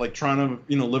cosplay, like trying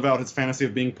to live out his fantasy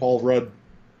of being Paul Rudd.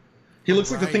 He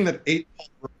looks like the thing that ate Paul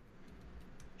Rudd.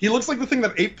 He looks like the thing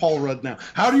that ate Paul Rudd now.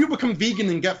 How do you become vegan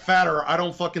and get fatter? I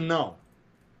don't fucking know.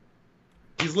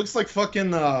 He looks like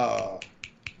fucking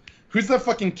who's that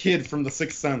fucking kid from The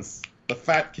Sixth Sense? The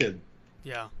fat kid.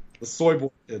 Yeah. The soy boy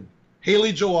kid.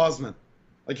 Haley Joel Osment.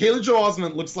 Like, Haley Joel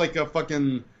Osment looks like a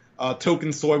fucking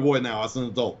token soy boy now as an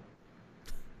adult.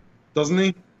 Doesn't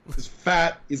he? He's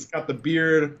fat. He's got the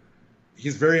beard.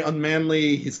 He's very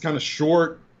unmanly. He's kind of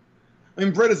short. I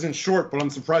mean, Brett isn't short, but I'm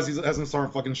surprised he hasn't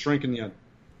started fucking shrinking yet.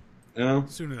 You know?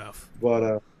 Soon enough.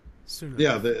 But, soon enough.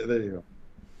 Yeah, there you go.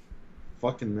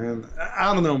 Fucking, man.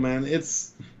 I don't know, man.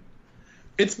 It's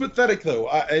pathetic, though.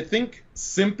 I think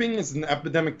simping is an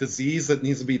epidemic disease that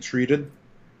needs to be treated.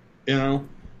 You know?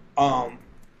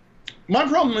 My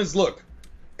problem is, look,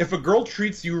 if a girl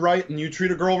treats you right and you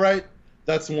treat a girl right,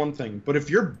 that's one thing. But if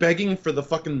you're begging for the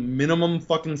fucking minimum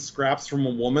fucking scraps from a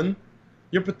woman,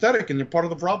 you're pathetic and you're part of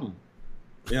the problem.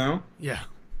 You know? Yeah.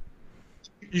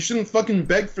 You shouldn't fucking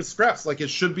beg for scraps. Like, it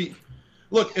should be...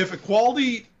 Look, if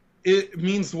equality it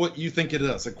means what you think it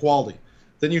is, equality,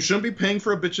 then you shouldn't be paying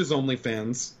for a bitch's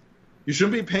OnlyFans. You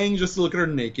shouldn't be paying just to look at her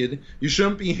naked. You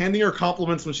shouldn't be handing her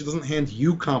compliments when she doesn't hand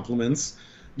you compliments.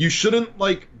 You shouldn't,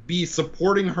 like, be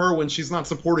supporting her when she's not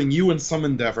supporting you in some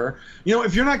endeavor. You know,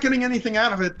 if you're not getting anything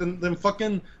out of it, then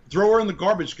fucking throw her in the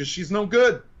garbage because she's no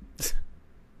good.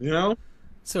 You know?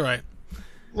 It's all right.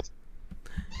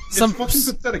 It's fucking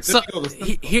pathetic.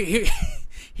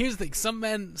 Here's the thing. Some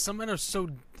men are so...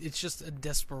 It's just a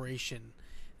desperation.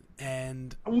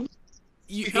 And...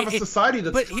 You have a society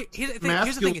that's here's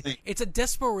the thing. It's a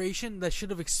desperation that should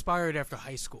have expired after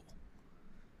high school.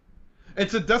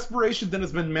 It's a desperation that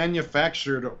has been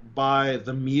manufactured by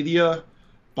the media,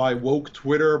 by woke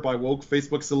Twitter, by woke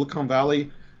Facebook, Silicon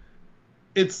Valley.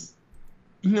 It's,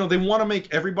 they want to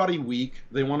make everybody weak.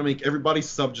 They want to make everybody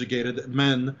subjugated,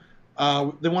 men.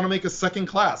 They want to make us second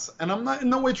class. And I'm not in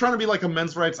no way trying to be like a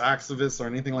men's rights activist or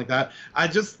anything like that. I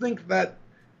just think that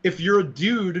if you're a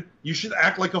dude, you should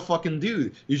act like a fucking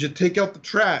dude. You should take out the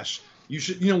trash. You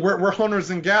should, we're hunters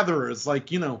and gatherers. Like,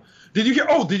 Did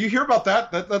you hear about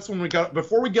that? That's when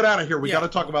before we get out of here, we got to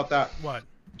talk about that. What?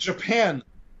 Japan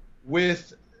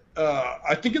with,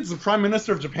 I think it's the Prime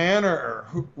Minister of Japan or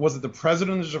who was it, the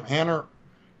President of Japan or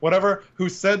whatever, who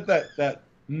said that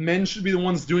men should be the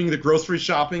ones doing the grocery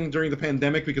shopping during the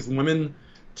pandemic because women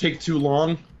take too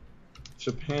long.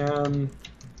 Japan.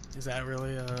 Is that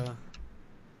really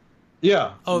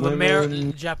Yeah. Oh, the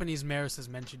women... Japanese mayor says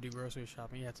men should do grocery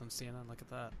shopping. Yeah, it's on CNN. Look at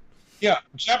that. Yeah,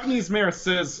 Japanese mayor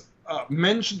says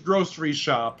men should grocery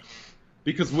shop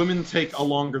because women take a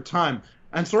longer time.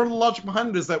 And sort of the logic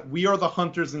behind it is that we are the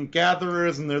hunters and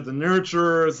gatherers, and they're the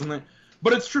nurturers, and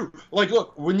but it's true. Like,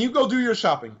 look, when you go do your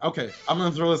shopping, okay, I'm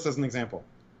gonna throw this as an example.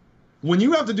 When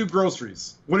you have to do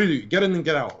groceries, what do? You get in and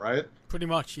get out, right? Pretty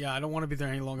much, yeah. I don't want to be there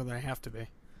any longer than I have to be.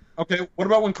 Okay, what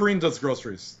about when Corinne does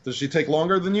groceries? Does she take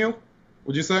longer than you?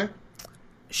 Would you say?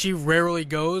 She rarely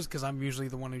goes because I'm usually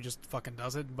the one who just fucking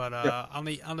does it. But Yeah.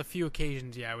 on the few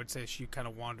occasions, yeah, I would say she kind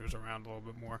of wanders around a little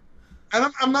bit more.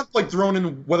 And I'm not like throwing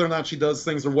in whether or not she does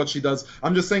things or what she does.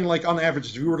 I'm just saying, like, on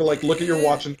average, if you were to like look at your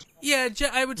watch and yeah,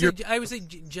 I would say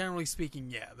generally speaking,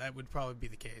 yeah, that would probably be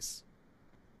the case.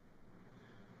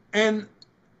 And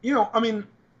you know, I mean,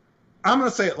 I'm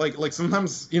gonna say it like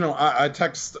sometimes, you know, I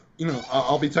text, you know,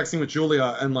 I'll be texting with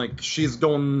Julia and like she's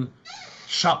going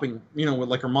shopping, you know, with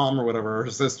like her mom or whatever, or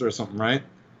her sister or something, right?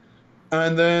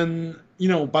 And then, you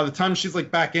know, by the time she's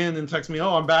like back in and texts me,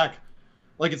 oh, I'm back.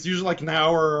 Like, it's usually like an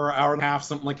hour or hour and a half,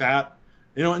 something like that.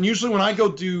 You know, and usually when I go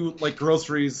do, like,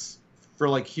 groceries for,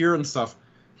 like, here and stuff,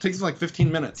 it takes me, like,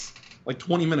 15 minutes. Like,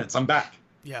 20 minutes. I'm back.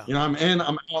 Yeah. You know, I'm in,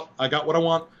 I'm out, I got what I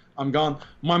want, I'm gone.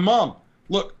 My mom,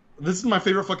 look, this is my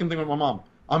favorite fucking thing with my mom.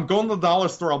 I'm going to the dollar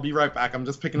store, I'll be right back. I'm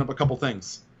just picking up a couple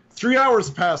things. 3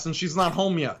 hours pass and she's not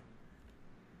home yet.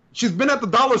 She's been at the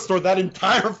dollar store that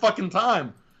entire fucking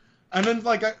time. And then,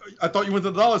 like, I thought you went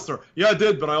to the dollar store. Yeah, I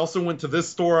did, but I also went to this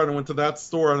store, and I went to that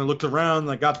store, and I looked around,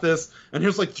 and I got this. And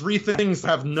here's, like, 3 things that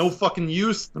have no fucking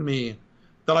use to me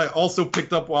that I also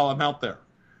picked up while I'm out there.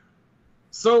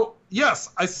 So,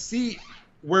 yes, I see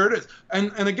where it is.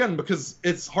 And again, because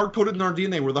it's hard-coded in our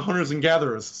DNA, we're the hunters and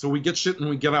gatherers, so we get shit and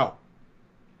we get out.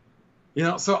 You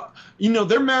know, so, you know,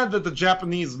 they're mad that the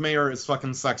Japanese mayor is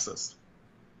fucking sexist.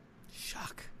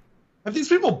 Shock. Have these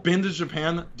people been to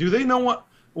Japan? Do they know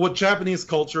what Japanese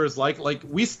culture is like? Like,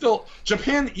 we still...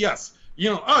 Japan, yes.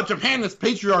 You know, oh, Japan is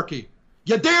patriarchy.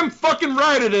 Yeah, damn fucking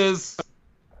right it is.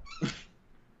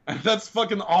 And that's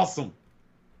fucking awesome.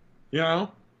 You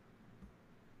know?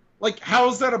 Like, how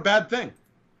is that a bad thing?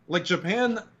 Like,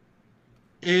 Japan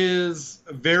is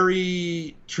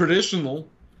very traditional,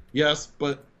 yes,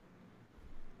 but...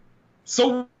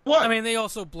 So what? I mean, they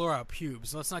also blow out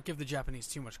pubes. Let's not give the Japanese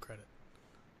too much credit.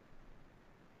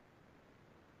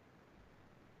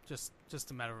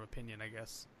 Just a matter of opinion, I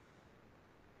guess.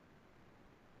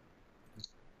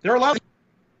 They're allowed.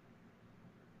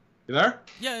 You there?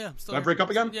 Yeah, I'm still Did I break up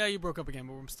again? Yeah, you broke up again,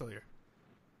 but I'm still here.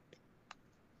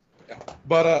 Yeah.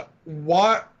 But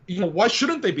why? You know, why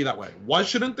shouldn't they be that way? Why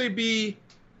shouldn't they be,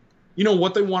 you know,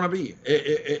 what they want to be?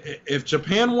 If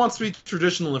Japan wants to be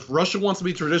traditional, if Russia wants to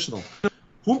be traditional,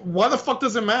 why the fuck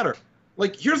does it matter?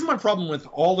 Like, here's my problem with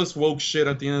all this woke shit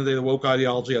at the end of the day, the woke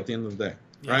ideology at the end of the day,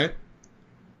 right?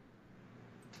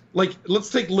 Like, let's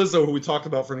take Lizzo, who we talked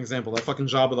about for an example, that fucking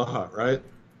Jabba the Hutt, right?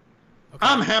 Okay.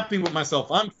 I'm happy with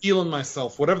myself. I'm feeling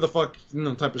myself. Whatever the fuck, you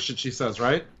know, type of shit she says,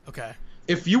 right? Okay.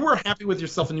 If you were happy with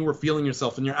yourself and you were feeling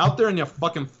yourself and you're out there and you're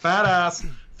fucking fat,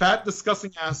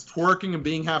 disgusting ass, twerking and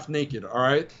being half naked, all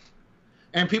right?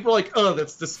 And people are like, oh,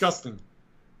 that's disgusting.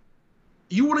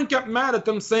 You wouldn't get mad at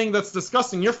them saying that's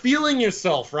disgusting. You're feeling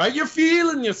yourself, right? You're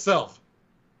feeling yourself.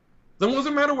 Then what does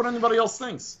it matter what anybody else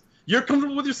thinks? You're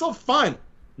comfortable with yourself? Fine.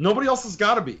 Nobody else has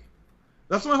got to be.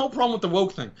 That's my whole problem with the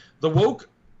woke thing. The woke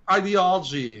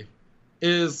ideology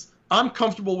is I'm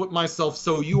comfortable with myself,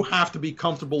 so you have to be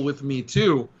comfortable with me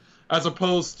too, as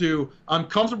opposed to I'm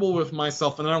comfortable with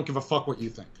myself and I don't give a fuck what you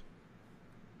think.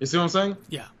 You see what I'm saying?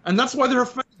 Yeah. And that's why they're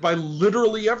offended by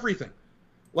literally everything.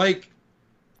 Like,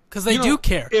 because they do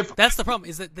care. That's the problem,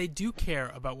 is that they do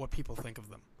care about what people think of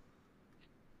them.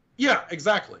 Yeah,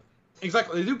 exactly.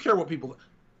 Exactly. They do care what people...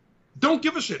 Don't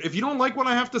give a shit. If you don't like what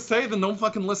I have to say, then don't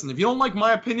fucking listen. If you don't like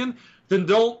my opinion, then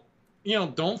don't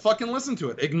fucking listen to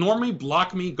it. Ignore me,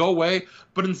 block me, go away.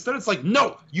 But instead it's like,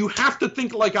 no, you have to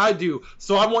think like I do.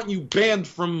 So I want you banned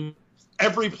from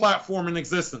every platform in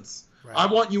existence. Right. I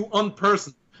want you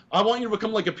unpersoned. I want you to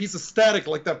become like a piece of static,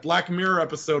 like that Black Mirror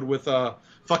episode with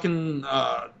fucking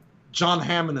John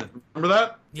Hammond in it. Remember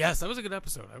that? Yes, that was a good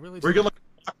episode. I really did.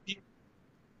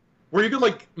 Where you could,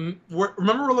 like,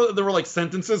 remember there were, like,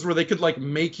 sentences where they could, like,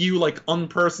 make you, like,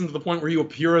 unpersoned to the point where you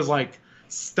appear as, like,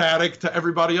 static to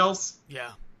everybody else?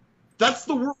 Yeah. That's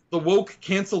the world the woke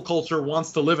cancel culture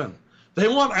wants to live in. They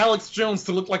want Alex Jones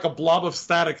to look like a blob of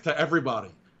static to everybody.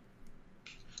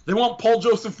 They want Paul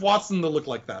Joseph Watson to look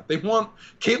like that. They want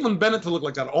Caitlyn Bennett to look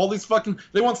like that.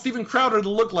 They want Steven Crowder to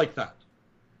look like that.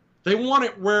 They want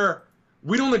it where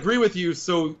we don't agree with you,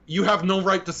 so you have no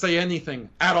right to say anything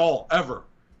at all, ever.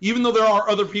 even though there are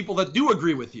other people that do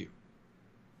agree with you.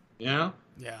 Yeah?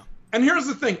 Yeah. And here's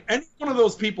the thing. Any one of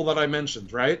those people that I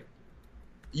mentioned, right?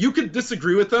 You could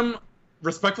disagree with them,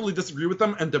 respectfully disagree with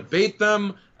them, and debate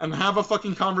them, and have a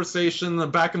fucking conversation,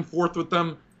 and back and forth with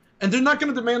them, and they're not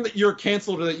going to demand that you're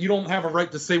canceled or that you don't have a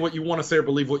right to say what you want to say or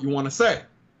believe what you want to say.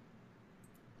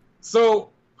 So,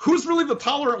 who's really the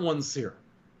tolerant ones here?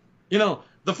 You know,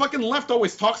 the fucking left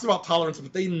always talks about tolerance,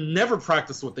 but they never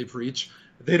practice what they preach.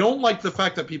 They don't like the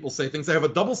fact that people say things. They have a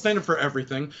double standard for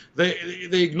everything. They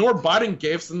ignore Biden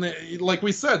gifts, and they, like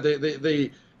we said,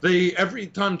 they every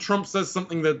time Trump says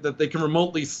something that they can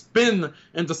remotely spin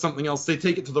into something else, they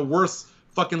take it to the worst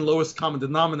fucking lowest common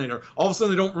denominator. All of a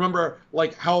sudden, they don't remember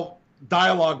like how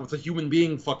dialogue with a human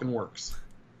being fucking works.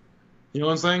 You know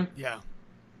what I'm saying? Yeah.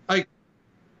 Like,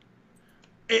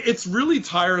 it's really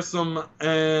tiresome,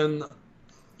 and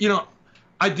you know,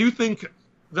 I do think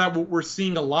that what we're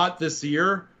seeing a lot this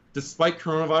year, despite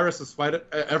coronavirus, despite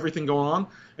everything going on,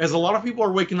 is a lot of people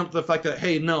are waking up to the fact that,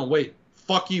 hey, no, wait,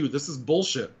 fuck you, this is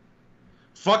bullshit.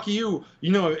 Fuck you,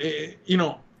 you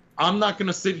know, I'm not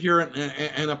gonna sit here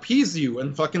and appease you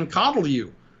and fucking coddle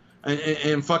you,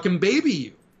 and fucking baby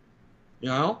you. You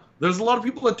know, there's a lot of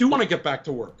people that do want to get back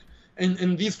to work.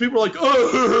 And these people are like,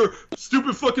 oh,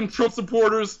 stupid fucking Trump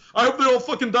supporters. I hope they all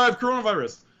fucking die of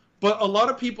coronavirus. But a lot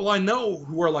of people I know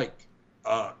who are like,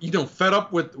 you know, fed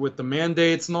up with the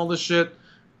mandates and all this shit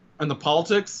and the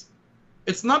politics.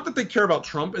 It's not that they care about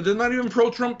Trump. They're not even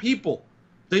pro-Trump people.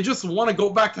 They just want to go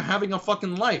back to having a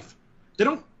fucking life. They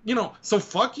don't, you know, so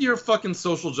fuck your fucking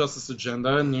social justice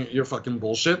agenda and your fucking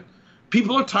bullshit.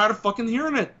 People are tired of fucking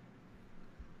hearing it.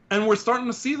 And we're starting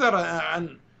to see that,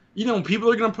 and you know, people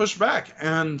are going to push back.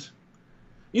 And,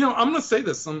 you know, I'm going to say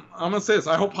this. I'm going to say this.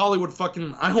 I hope Hollywood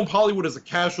is a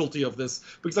casualty of this,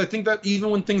 because I think that even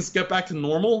when things get back to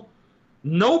normal,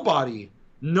 no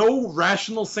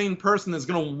rational, sane person is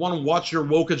going to want to watch your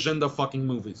woke agenda fucking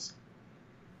movies.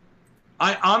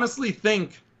 I honestly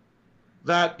think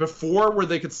that before, where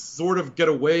they could sort of get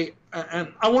away,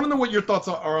 and I want to know what your thoughts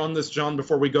are on this, John,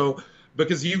 before we go.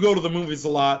 Because you go to the movies a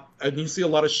lot, and you see a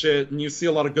lot of shit, and you see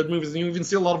a lot of good movies, and you even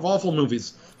see a lot of awful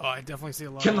movies. Oh, I definitely see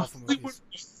a lot of awful movies. Can Hollywood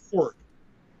afford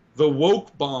the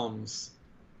woke bombs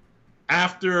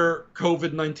after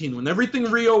COVID-19, when everything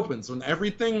reopens,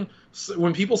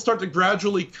 when people start to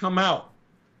gradually come out?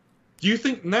 Do you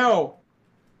think now,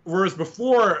 whereas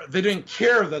before they didn't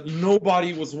care that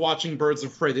nobody was watching Birds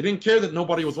of Prey, they didn't care that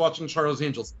nobody was watching Charlie's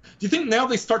Angels, do you think now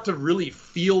they start to really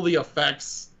feel the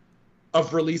effects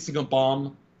of releasing a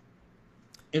bomb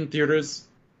in theaters?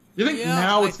 Do you think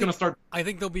now it's going to start? I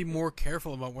think they'll be more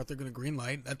careful about what they're going to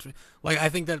greenlight. That's like, I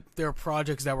think that there are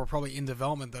projects that were probably in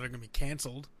development that are going to be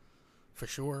canceled, for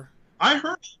sure. I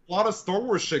heard a lot of Star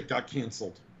Wars shit got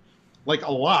canceled, like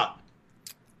a lot.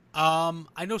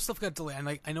 I know stuff got delayed, and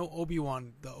like I know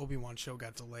the Obi-Wan show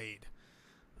got delayed.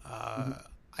 I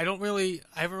haven't really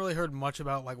heard much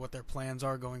about like what their plans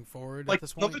are going forward at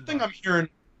this point. Another thing I'm hearing.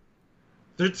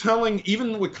 They're telling,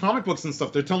 even with comic books and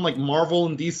stuff, they're telling like Marvel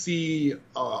and DC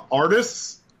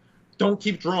artists, don't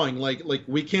keep drawing. Like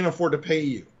we can't afford to pay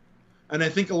you. And I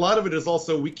think a lot of it is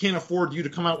also, we can't afford you to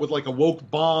come out with like a woke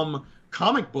bomb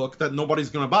comic book that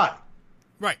nobody's going to buy.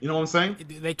 Right. You know what I'm saying?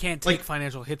 They can't take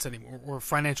financial hits anymore, or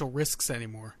financial risks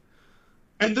anymore.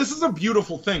 And this is a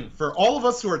beautiful thing. For all of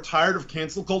us who are tired of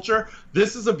cancel culture,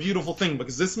 this is a beautiful thing,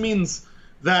 because this means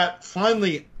that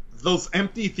finally those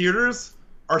empty theaters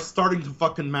are starting to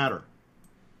fucking matter.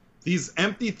 These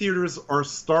empty theaters are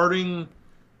starting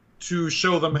to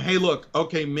show them, hey, look,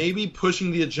 okay, maybe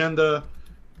pushing the agenda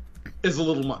is a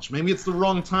little much. Maybe it's the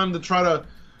wrong time to try to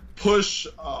push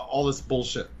all this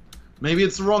bullshit. Maybe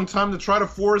it's the wrong time to try to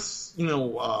force,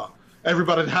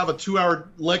 everybody to have a 2-hour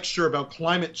lecture about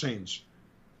climate change.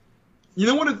 You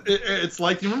know what it's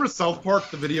like? Do you remember South Park,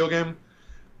 the video game?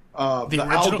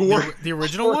 The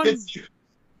original one?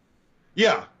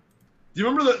 Yeah. Do you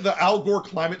remember the Al Gore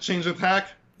climate change attack?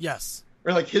 Yes.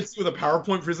 Where like hits you with a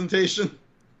PowerPoint presentation?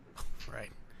 Right.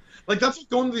 Like that's what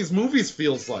going to these movies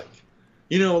feels like.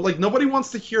 Like nobody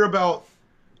wants to hear about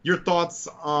your thoughts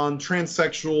on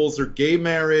transsexuals or gay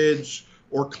marriage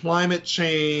or climate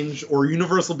change or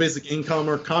universal basic income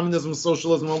or communism,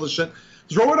 socialism, all this shit.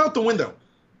 Throw it out the window.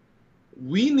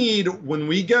 We need, when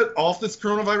we get off this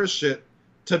coronavirus shit,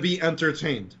 to be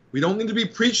entertained. We don't need to be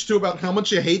preached to about how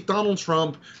much you hate Donald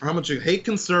Trump or how much you hate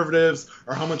conservatives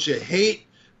or how much you hate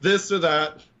this or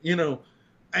that,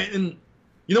 And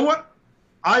you know what?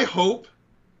 I hope,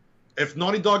 if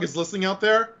Naughty Dog is listening out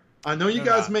there, I know you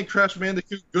guys make Crash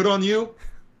Bandicoot, good on you.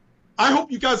 I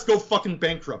hope you guys go fucking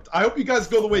bankrupt. I hope you guys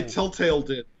go the way Telltale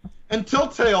did. And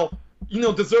Telltale,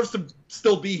 deserves to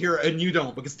still be here and you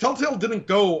don't, because Telltale didn't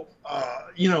go,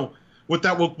 with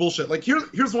that woke bullshit. Like,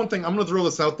 here's one thing. I'm going to throw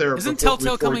this out there. Isn't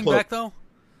Telltale coming back, though?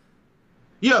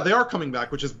 Yeah, they are coming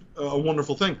back, which is a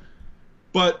wonderful thing.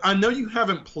 But I know you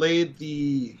haven't played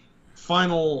the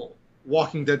final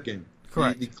Walking Dead game.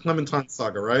 Correct. The Clementine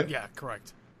saga, right? Yeah,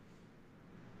 correct.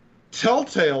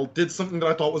 Telltale did something that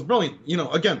I thought was brilliant.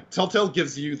 Again, Telltale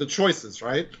gives you the choices,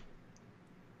 right?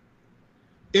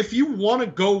 If you want to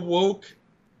go woke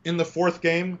in the 4th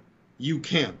game, you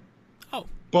can. Oh.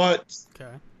 But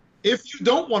okay. If you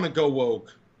don't want to go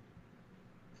woke,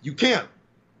 you can't.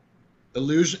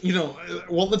 Illusion,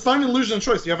 well, it's not an illusion of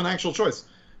choice. You have an actual choice.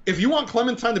 If you want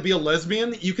Clementine to be a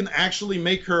lesbian, you can actually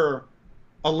make her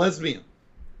a lesbian.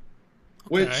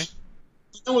 Okay. Which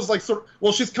it was like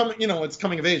she's coming, it's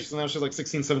coming of age, so now she's like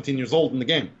 16, 17 years old in the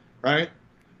game, right?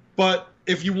 But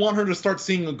if you want her to start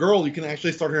seeing a girl, you can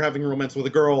actually start her having a romance with a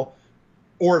girl.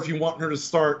 Or if you want her to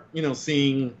start,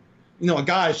 seeing, a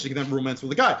guy, she can have a romance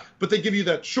with a guy. But they give you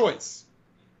that choice,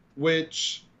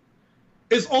 which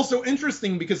is also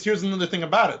interesting because here's another thing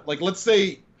about it. Like, let's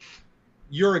say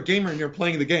you're a gamer and you're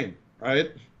playing the game,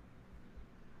 right?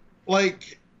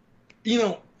 Like,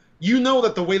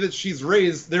 that the way that she's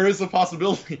raised, there is a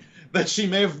possibility that she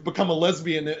may have become a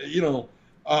lesbian,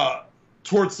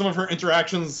 towards some of her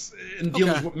interactions in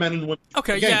dealings with men and women.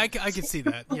 Okay, Again, yeah, I can see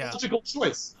that. Yeah. Logical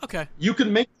choice. Okay. You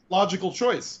can make a logical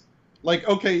choice. Like,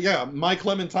 okay, yeah, my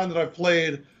Clementine that I've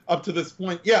played up to this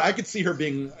point, yeah, I could see her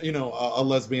being, a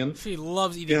lesbian. She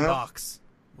loves eating box.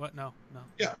 What? No.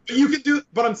 Yeah,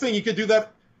 but I'm saying you could do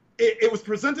that. It was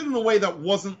presented in a way that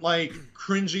wasn't like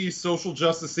cringy, social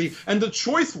justice-y, and the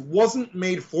choice wasn't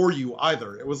made for you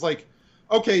either. It was like,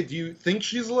 okay, do you think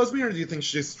she's a lesbian or do you think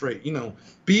she's straight?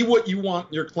 Be what you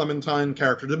want your Clementine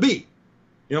character to be.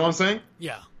 You know what I'm saying?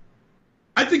 Yeah.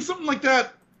 I think something like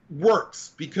that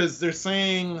works because they're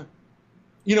saying,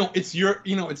 it's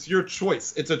your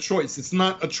choice. It's a choice. It's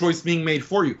not a choice being made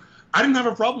for you. I didn't have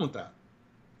a problem with that.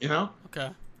 Okay.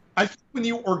 I think when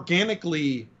you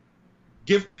organically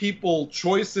give people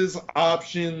choices,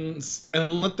 options,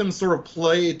 and let them sort of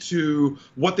play to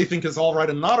what they think is all right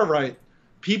and not all right,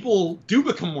 people do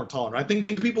become more tolerant. I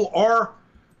think people are,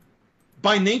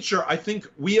 by nature, I think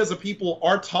we as a people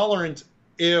are tolerant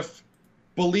if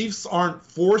beliefs aren't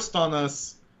forced on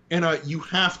us in a you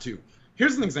have to.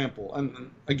 Here's an example, and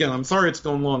again, I'm sorry it's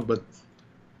going long, but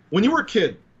when you were a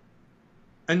kid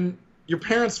and your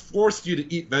parents forced you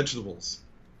to eat vegetables,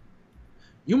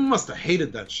 you must have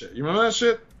hated that shit. You remember that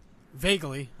shit?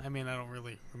 Vaguely. I mean, I don't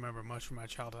really remember much from my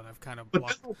childhood. I've kind of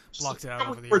blocked it out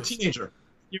over the years. You're a teenager.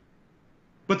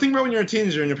 But think about when you're a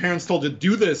teenager and your parents told you,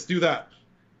 do this, do that.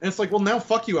 And it's like, well, now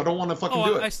fuck you. I don't want to fucking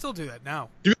do it. I still do that now.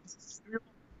 Do this.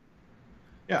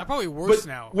 Yeah. I'm probably worse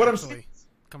now, what actually, I'm saying,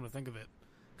 come to think of it.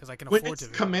 Because I can afford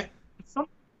to. Some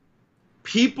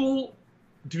people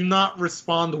do not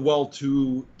respond well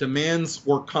to demands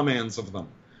or commands of them.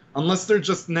 Unless they're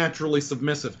just naturally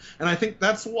submissive. And I think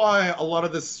that's why a lot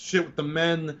of this shit with the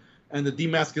men and the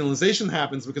demasculinization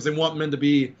happens, because they want men to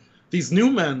be, these new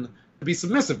men, to be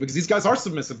submissive, because these guys are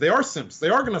submissive. They are simps. They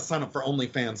are going to sign up for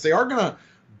OnlyFans. They are going to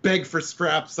beg for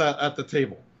scraps at the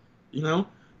table,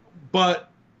 But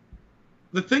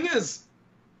the thing is,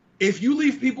 if you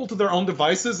leave people to their own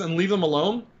devices and leave them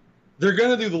alone, they're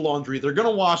going to do the laundry. They're going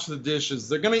to wash the dishes.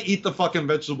 They're going to eat the fucking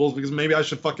vegetables because maybe I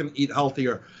should fucking eat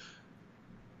healthier.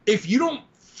 If you don't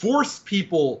force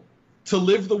people to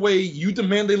live the way you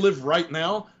demand they live right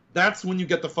now, that's when you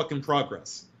get the fucking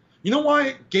progress. You know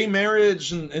why gay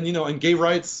marriage and gay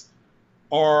rights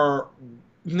are,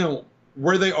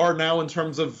 where they are now in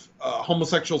terms of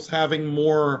homosexuals having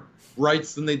more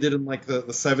rights than they did in like the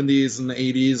 70s and the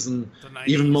 80s and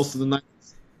even most of the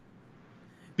 90s?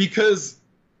 Because,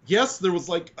 yes, there was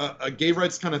like a gay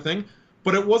rights kind of thing,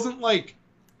 but it wasn't like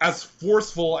as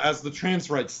forceful as the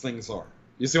trans rights things are.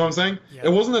 You see what I'm saying? Yeah.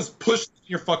 It wasn't as pushed in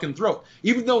your fucking throat.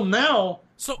 Even though now,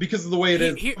 because of the way it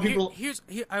is,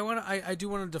 I do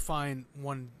want to define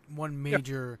one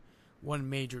major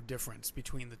difference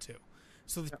between the two.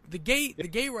 So the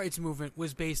gay rights movement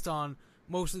was based on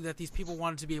mostly that these people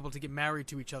wanted to be able to get married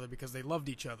to each other because they loved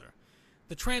each other.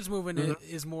 The trans movement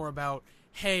is more about,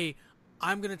 hey,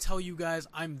 I'm going to tell you guys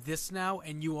I'm this now,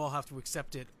 and you all have to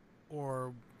accept it,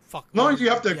 or fuck. No, you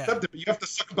have to accept it, but you have to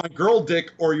suck my girl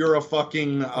dick, or you're a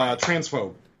fucking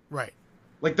transphobe. Right.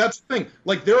 Like, that's the thing.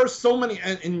 Like, there are so many,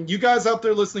 and you guys out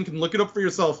there listening can look it up for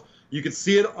yourself. You can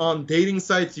see it on dating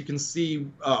sites. You can see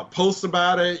posts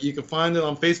about it. You can find it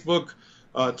on Facebook,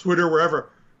 Twitter, wherever,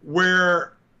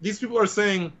 where these people are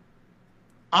saying,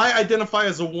 I identify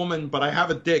as a woman, but I have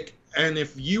a dick, and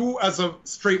if you as a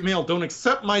straight male don't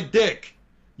accept my dick,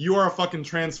 you are a fucking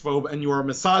transphobe and you are a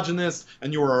misogynist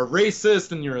and you are a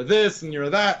racist and you're this and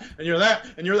you're that and you're that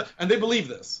and you're that. And they believe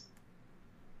this.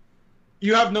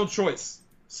 You have no choice.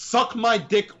 Suck my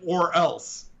dick or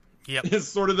else. Yep. Is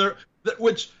sort of their...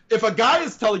 Which, if a guy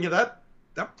is telling you that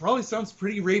probably sounds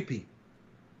pretty rapey.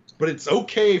 But it's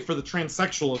okay for the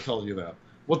transsexual to tell you that.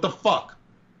 What the fuck?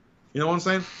 You know what I'm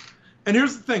saying? And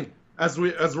here's the thing. As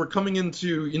we're coming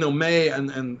into, you know, May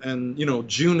and you know,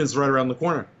 June is right around the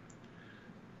corner.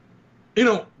 You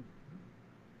know,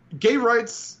 gay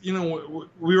rights, you know,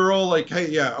 we were all like, hey,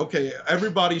 yeah, okay,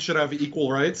 everybody should have equal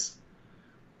rights.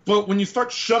 But when you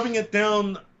start shoving it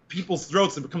down people's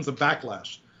throats, it becomes a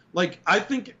backlash. Like, I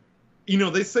think, you know,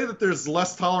 they say that there's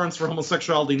less tolerance for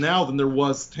homosexuality now than there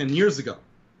was 10 years ago.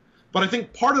 But I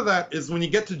think part of that is when you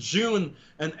get to June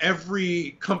and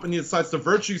every company decides to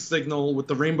virtue signal with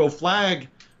the rainbow flag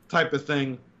type of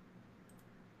thing,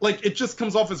 like, it just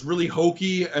comes off as really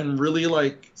hokey and really,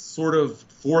 like, sort of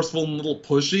forceful and a little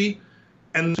pushy.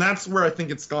 And that's where I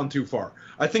think it's gone too far.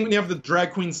 I think when you have the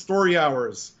drag queen story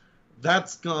hours,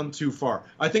 that's gone too far.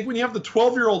 I think when you have the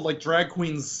 12-year-old, like, drag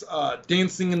queens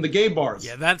dancing in the gay bars.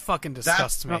 Yeah, that fucking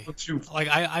disgusts me. Like,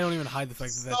 I don't even hide the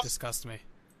fact that disgusts me.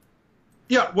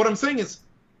 Yeah, what I'm saying is,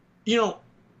 you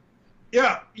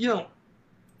know,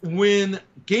 when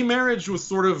gay marriage was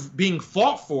sort of being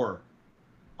fought for,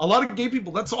 a lot of gay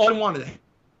people, that's all they wanted.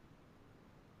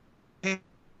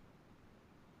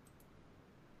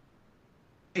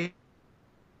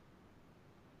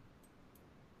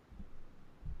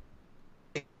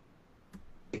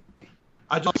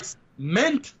 I just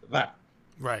meant that.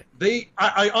 Right.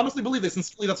 I honestly believe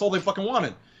sincerely that's all they fucking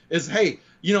wanted. Is, hey,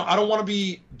 you know, I don't want to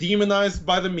be demonized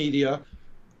by the media.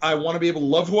 I want to be able to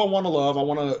love who I want to love. I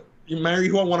want to marry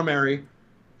who I want to marry.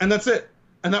 And that's it.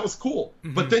 And that was cool.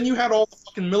 Mm-hmm. But then you had all the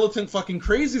fucking militant fucking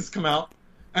crazies come out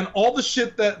and all the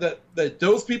shit that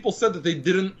those people said that they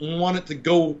didn't want it to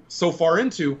go so far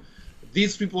into,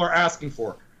 these people are asking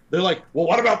for. They're like, well,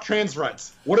 what about trans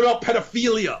rights? What about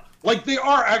pedophilia? Like, there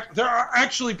are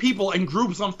actually people and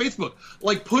groups on Facebook,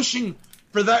 like, pushing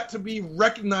for that to be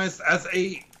recognized as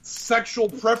a sexual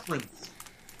preference,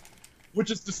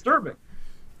 which is disturbing.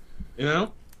 You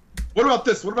know? What about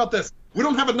this? What about this? We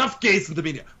don't have enough gays in the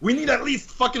media. We need at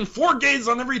least fucking 4 gays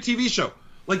on every TV show.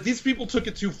 Like, these people took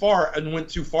it too far and went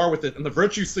too far with it, and the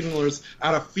virtue signalers,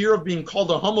 out of fear of being called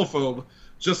a homophobe,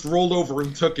 just rolled over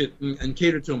and took it and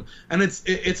catered to them. And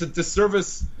it's a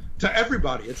disservice to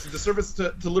everybody. It's a disservice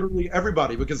to literally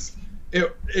everybody, because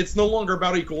it's no longer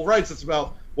about equal rights. It's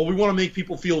about, well, we want to make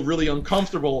people feel really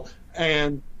uncomfortable,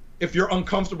 and if you're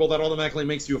uncomfortable, that automatically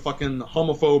makes you a fucking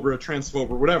homophobe or a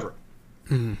transphobe or whatever.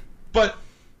 Mm. But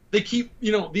they keep,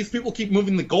 you know, these people keep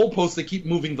moving the goalposts, they keep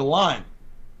moving the line.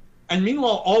 And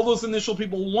meanwhile, all those initial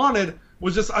people wanted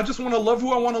was just, I just want to love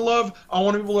who I want to love. I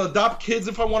want to be able to adopt kids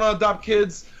if I want to adopt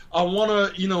kids. I want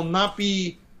to, you know, not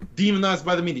be demonized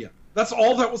by the media. That's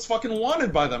all that was fucking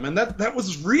wanted by them, and that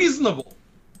was reasonable.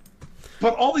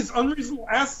 But all these unreasonable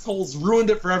assholes ruined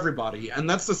it for everybody, and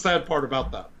that's the sad part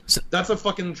about that. So, that's a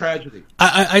fucking tragedy.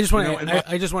 I just want to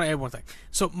I just want to add one thing.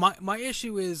 So my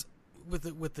issue is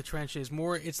with the trans shit is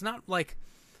more. It's not like,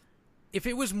 if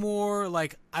it was more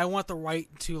like I want the right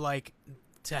to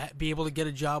be able to get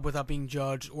a job without being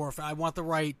judged, or if I want the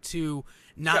right to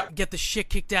not get the shit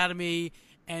kicked out of me,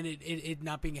 and it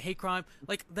not being a hate crime,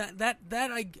 like that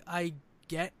I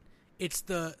get. It's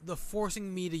the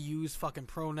forcing me to use fucking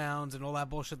pronouns and all that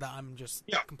bullshit that I'm just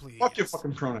completely fuck against. Your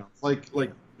fucking pronouns. Like,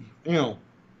 you know,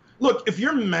 look, if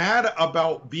you're mad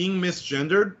about being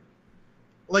misgendered,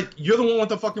 like, you're the one with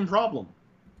the fucking problem.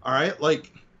 All right?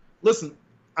 Like, listen,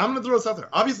 I'm gonna throw this out there.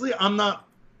 Obviously, I'm not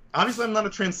a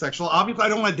transsexual. Obviously, I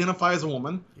don't identify as a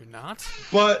woman. You're not?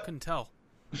 But I couldn't tell.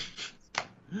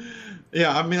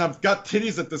 Yeah, I mean, I've got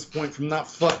titties at this point from not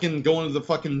fucking going to the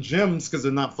fucking gyms because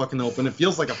they're not fucking open. It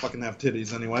feels like I fucking have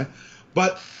titties anyway.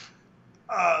 But,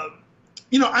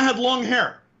 you know, I had long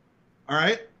hair, all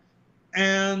right?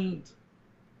 And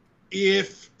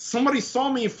if somebody saw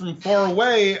me from far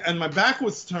away and my back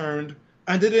was turned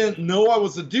and they didn't know I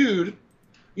was a dude,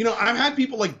 you know, I've had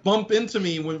people, like, bump into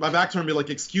me when my back turned and be like,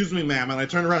 excuse me, ma'am, and I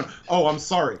turn around, oh, I'm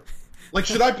sorry. Like,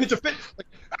 should I pitch a fit? Like,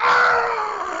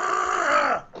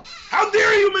 how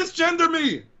dare you misgender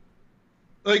me?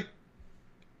 Like,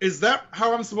 is that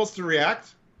how I'm supposed to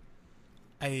react?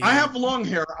 I have long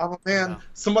hair. I'm a man. Yeah.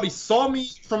 Somebody saw me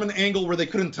from an angle where they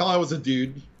couldn't tell I was a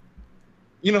dude.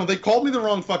 You know, they called me the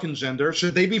wrong fucking gender.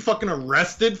 Should they be fucking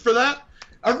arrested for that?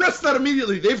 Arrest that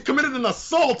immediately. They've committed an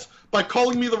assault by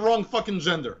calling me the wrong fucking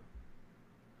gender.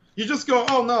 You just go,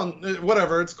 oh, no,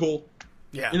 whatever, it's cool.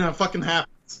 Yeah. You know, it fucking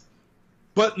happens.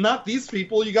 But not these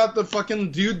people. You got the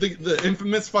fucking dude, the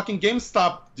infamous fucking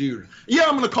GameStop dude. Yeah,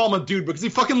 I'm gonna call him a dude because he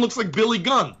fucking looks like Billy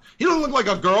Gunn. He doesn't look like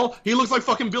a girl. He looks like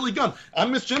fucking Billy Gunn.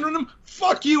 I'm misgendering him?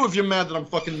 Fuck you if you're mad that I'm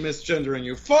fucking misgendering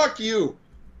you. Fuck you.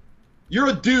 You're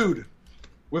a dude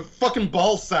with fucking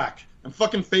ball sack and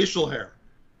fucking facial hair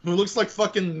who looks like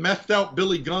fucking methed out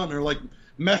Billy Gunn or like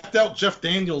methed out Jeff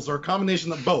Daniels or a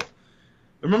combination of both.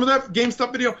 Remember that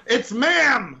GameStop video? It's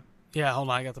ma'am! Yeah, hold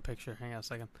on. I got the picture. Hang on a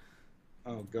second.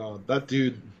 Oh, God. That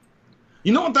dude.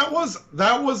 You know what that was?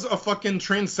 That was a fucking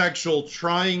transsexual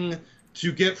trying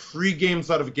to get free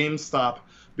games out of GameStop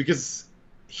because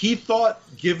he thought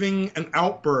giving an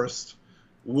outburst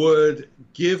would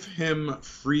give him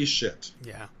free shit.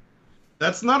 Yeah.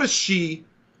 That's not a she.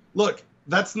 Look,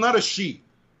 that's not a she.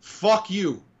 Fuck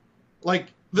you. Like,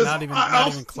 this. Not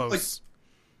even close. Like,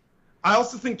 I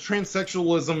also think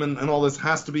transsexualism and all this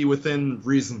has to be within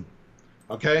reason.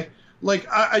 Okay? Like,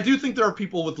 I do think there are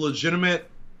people with legitimate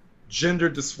gender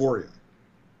dysphoria.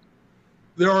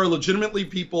 There are legitimately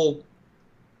people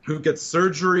who get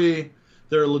surgery.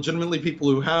 There are legitimately people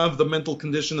who have the mental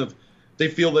condition of they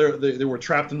feel they were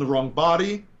trapped in the wrong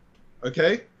body.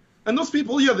 Okay? And those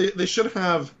people, yeah, they should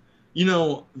have, you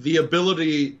know, the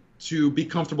ability to be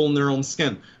comfortable in their own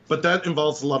skin. But that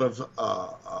involves a lot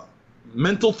of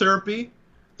mental therapy.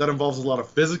 That involves a lot of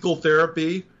physical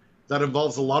therapy. That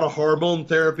involves a lot of hormone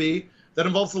therapy. That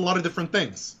involves a lot of different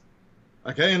things.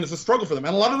 Okay? And it's a struggle for them.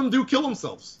 And a lot of them do kill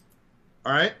themselves.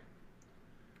 All right?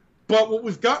 But what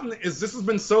we've gotten is this has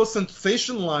been so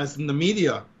sensationalized in the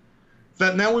media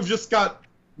that now we've just got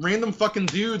random fucking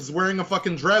dudes wearing a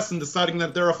fucking dress and deciding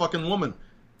that they're a fucking woman.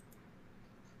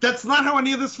 That's not how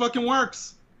any of this fucking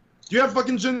works. Do you have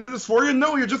fucking gender dysphoria?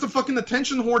 No, you're just a fucking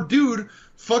attention whore dude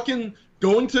fucking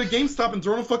going to a GameStop and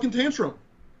throwing a fucking tantrum.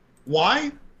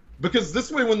 Why? Because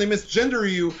this way, when they misgender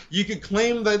you, you could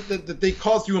claim that they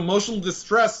caused you emotional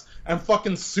distress and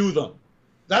fucking sue them.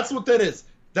 That's what that is.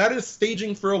 That is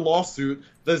staging for a lawsuit.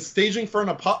 That is staging for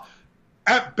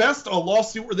at best, a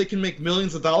lawsuit where they can make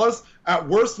millions of dollars. At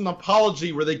worst, an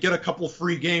apology where they get a couple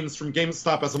free games from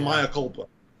GameStop as a mea culpa.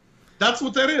 That's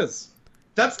what that is.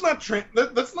 That's not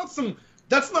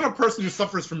that's not a person who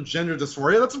suffers from gender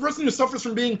dysphoria. That's a person who suffers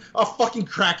from being a fucking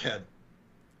crackhead.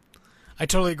 I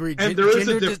totally agree. And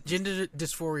Gender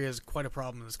dysphoria is quite a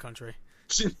problem in this country.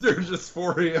 Gender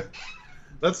dysphoria.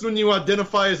 That's when you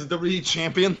identify as a WWE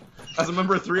champion, as a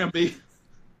member of 3MB.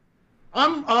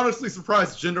 I'm honestly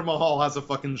surprised Jinder Mahal has a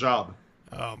fucking job.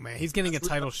 Oh man, he's getting a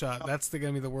title shot. That's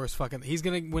gonna be the worst fucking. He's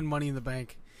gonna win Money in the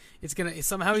Bank.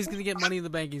 Somehow he's gonna get Money in the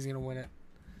Bank. He's gonna win it.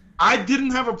 I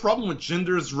didn't have a problem with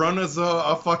Jinder's run as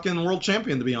a fucking world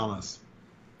champion, to be honest.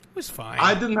 It was fine.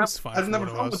 I didn't have a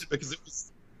problem with it because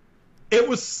it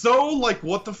was so like,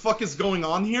 what the fuck is going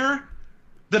on here?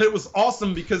 That it was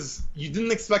awesome because you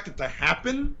didn't expect it to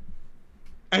happen,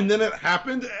 and then it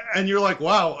happened, and you're like,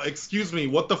 wow, excuse me,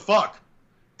 what the fuck?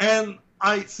 And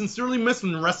I sincerely miss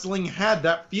when wrestling had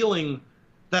that feeling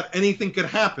that anything could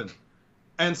happen.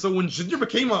 And so when Jinder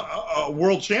became a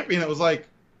world champion, it was like,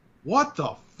 what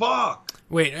the fuck?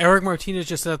 Wait, Eric Martinez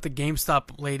just said that the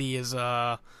GameStop lady is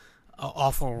a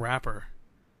awful rapper.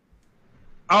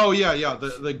 Oh yeah.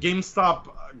 The GameStop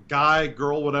guy,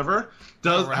 girl, whatever,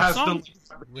 has done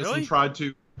really? And tried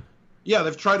to. Yeah,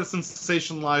 they've tried to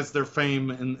sensationalize their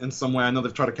fame in some way. I know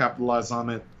they've tried to capitalize on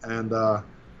it, and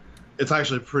it's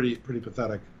actually pretty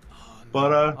pathetic. Oh, no.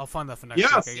 But I'll find that for next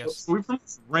week, I guess. So we've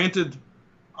ranted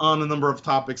on a number of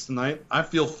topics tonight. I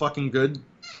feel fucking good.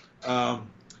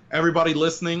 Everybody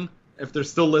listening, if they're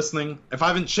still listening, if I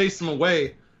haven't chased them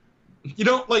away, you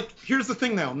know, like, here's the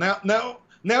thing now.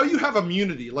 Now you have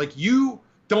immunity. Like, you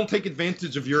don't take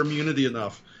advantage of your immunity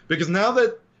enough. Because now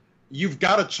that you've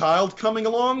got a child coming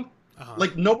along,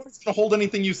 like, nobody's going to hold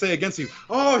anything you say against you.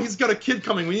 Oh, he's got a kid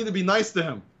coming. We need to be nice to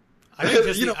him.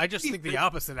 I just think the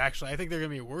opposite, actually. I think they're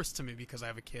going to be worse to me because I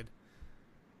have a kid.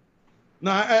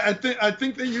 No, I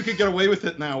think that you could get away with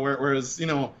it now, whereas, you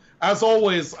know, as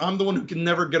always, I'm the one who can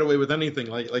never get away with anything.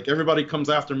 Like everybody comes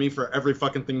after me for every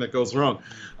fucking thing that goes wrong.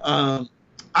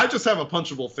 I just have a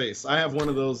punchable face. I have one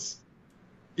of those,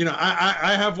 you know,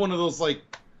 I have one of those, like,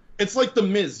 it's like The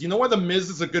Miz. You know why The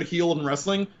Miz is a good heel in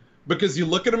wrestling? Because you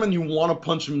look at him and you want to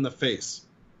punch him in the face.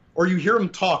 Or you hear him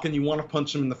talk and you want to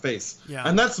punch him in the face. Yeah.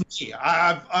 And that's me.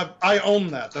 I own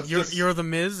that. That's you're The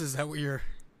Miz? Is that what you're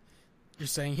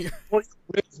saying here? Well,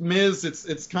 Miz,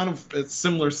 it's kind of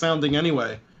similar sounding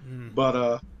anyway.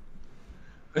 But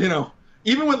you know,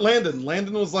 even with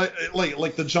Landon was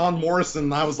like the John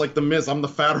Morrison. I was like The Miz. I'm the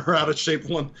fatter, out of shape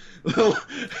one, the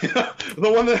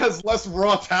one that has less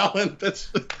raw talent.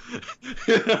 That's,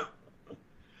 you know.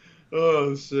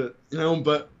 Oh shit, you know.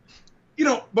 But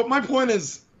But my point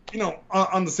is,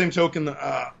 on the same token,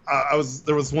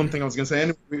 there was one thing I was gonna say,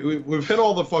 and we've hit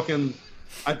all the fucking,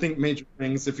 I think, major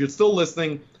things. If you're still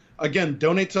listening, again,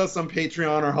 donate to us on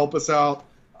Patreon or help us out.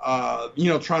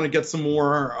 Trying to get some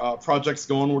more projects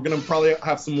going. We're gonna probably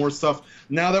have some more stuff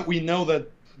now that we know that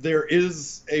there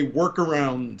is a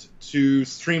workaround to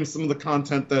stream some of the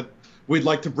content that we'd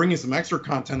like to bring you some extra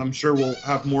content. I'm sure we'll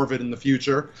have more of it in the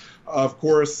future. Of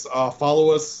course, follow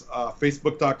us,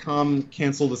 facebook.com,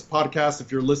 cancel this podcast.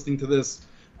 If you're listening to this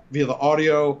via the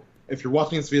audio, if you're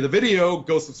watching this via the video,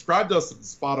 go subscribe to us at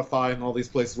Spotify and all these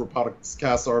places where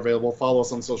podcasts are available. Follow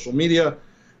us on social media.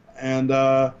 And,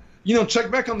 check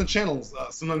back on the channels.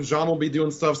 Sometimes John will be doing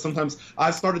stuff. Sometimes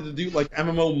I've started to do like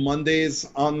MMO Mondays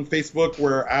on Facebook,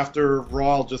 where after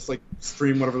Raw, I'll just like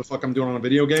stream whatever the fuck I'm doing on a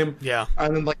video game. Yeah.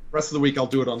 And then like the rest of the week, I'll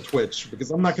do it on Twitch, because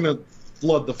I'm not going to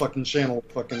flood the fucking channel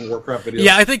with fucking Warcraft videos.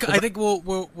 Yeah, I think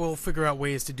we'll figure out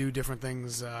ways to do different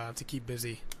things to keep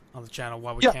busy on the channel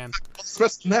while we can.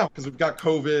 Especially now, because we've got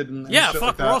COVID and yeah, shit fuck,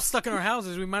 like that. we're all stuck in our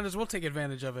houses. We might as well take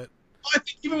advantage of it. I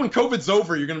think even when COVID's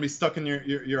over, you're going to be stuck in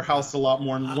your house a lot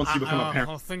more once you become a parent.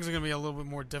 Well, things are going to be a little bit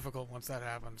more difficult once that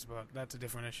happens, but that's a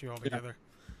different issue altogether.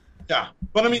 Yeah,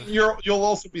 but I mean, you'll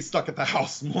also be stuck at the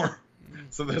house more,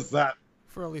 so there's that.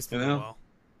 For at least a little while.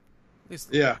 At least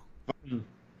yeah.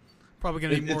 Probably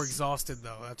going to be more exhausted,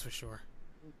 though, that's for sure.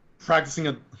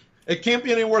 Practicing it can't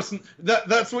be any worse than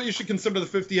that's what you should consider the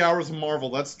 50 hours of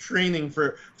Marvel. That's training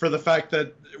for the fact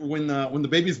that when the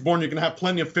baby's born, you're gonna have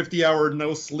plenty of 50-hour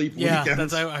no sleep weekends. Yeah,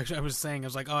 that's I was saying. I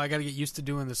was like, I got to get used to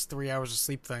doing this 3 hours of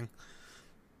sleep thing.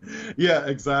 Yeah,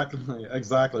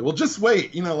 exactly. Well, just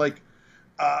wait.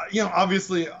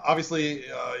 Obviously,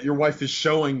 your wife is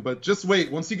showing, but just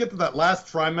wait. Once you get to that last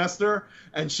trimester,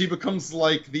 and she becomes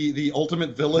like the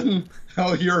ultimate villain,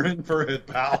 oh, you're in for it,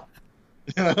 pal.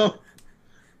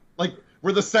 Like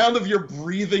where the sound of your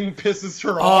breathing pisses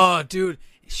her off. Oh, dude,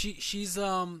 she's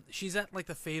at like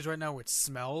the phase right now where it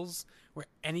smells, where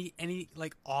any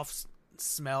like off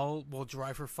smell will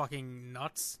drive her fucking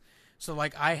nuts. So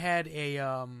like I had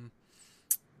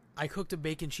I cooked a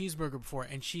bacon cheeseburger before,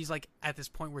 and she's like at this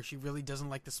point where she really doesn't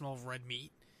like the smell of red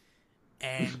meat,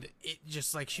 and it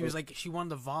just like she was like she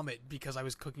wanted to vomit because I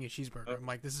was cooking a cheeseburger. I'm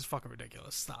like, this is fucking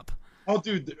ridiculous. Stop. Oh,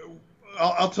 dude,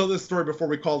 I'll tell this story before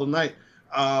we call it a night.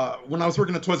 When I was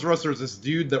working at Toys R Us, there was this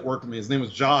dude that worked with me. His name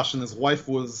was Josh, and his wife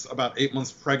was about 8 months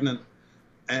pregnant.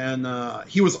 And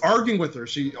he was arguing with her.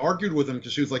 She argued with him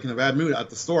because she was like in a bad mood at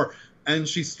the store. And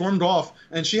she stormed off.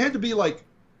 And she had to be like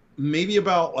maybe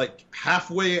about like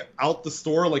halfway out the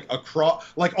store, like across,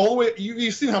 like all the way.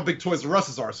 You've seen how big Toys R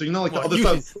Us are, so you know like the other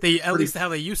side. At least how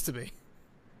they used to be.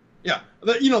 Yeah,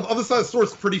 the other side of the store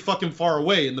is pretty fucking far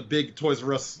away in the big Toys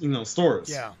R Us, stores.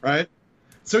 Yeah. Right.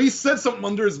 So he said something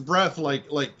under his breath, like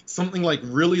something like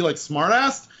really like smart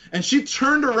ass, and she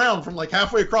turned around from like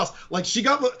halfway across, like she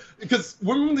got because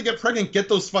women when they get pregnant get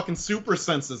those fucking super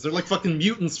senses. They're like fucking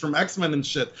mutants from X-Men and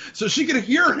shit. So she could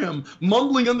hear him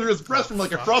mumbling under his breath from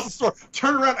like across the store,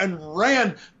 turned around and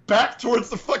ran back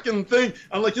towards the fucking thing.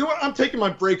 I'm like, you know what? I'm taking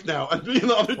my break now. And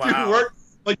the other dude worked,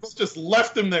 like just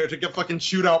left him there to get fucking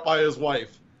chewed out by his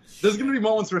wife. There's going to be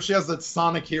moments where she has that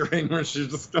sonic hearing where she's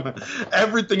just going to...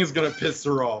 Everything is going to piss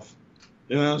her off.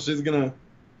 She's going to...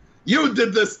 You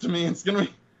did this to me. It's going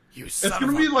to be... It's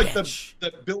going to be like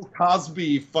that Bill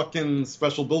Cosby fucking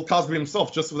special. Bill Cosby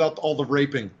himself, just without all the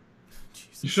raping.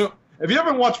 If you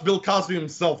haven't watched Bill Cosby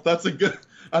himself, that's a good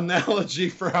analogy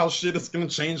for how shit is going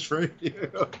to change for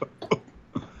you.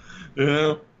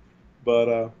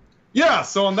 But,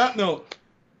 so on that note...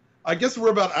 I guess we're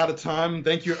about out of time.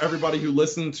 Thank you, everybody who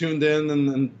listened, tuned in,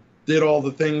 and did all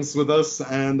the things with us.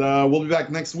 And we'll be back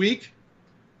next week.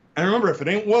 And remember, if it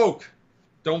ain't woke,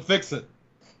 don't fix it.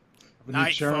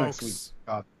 Night, folks. Next week.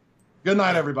 God. Good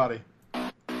night, everybody.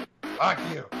 Fuck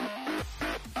you.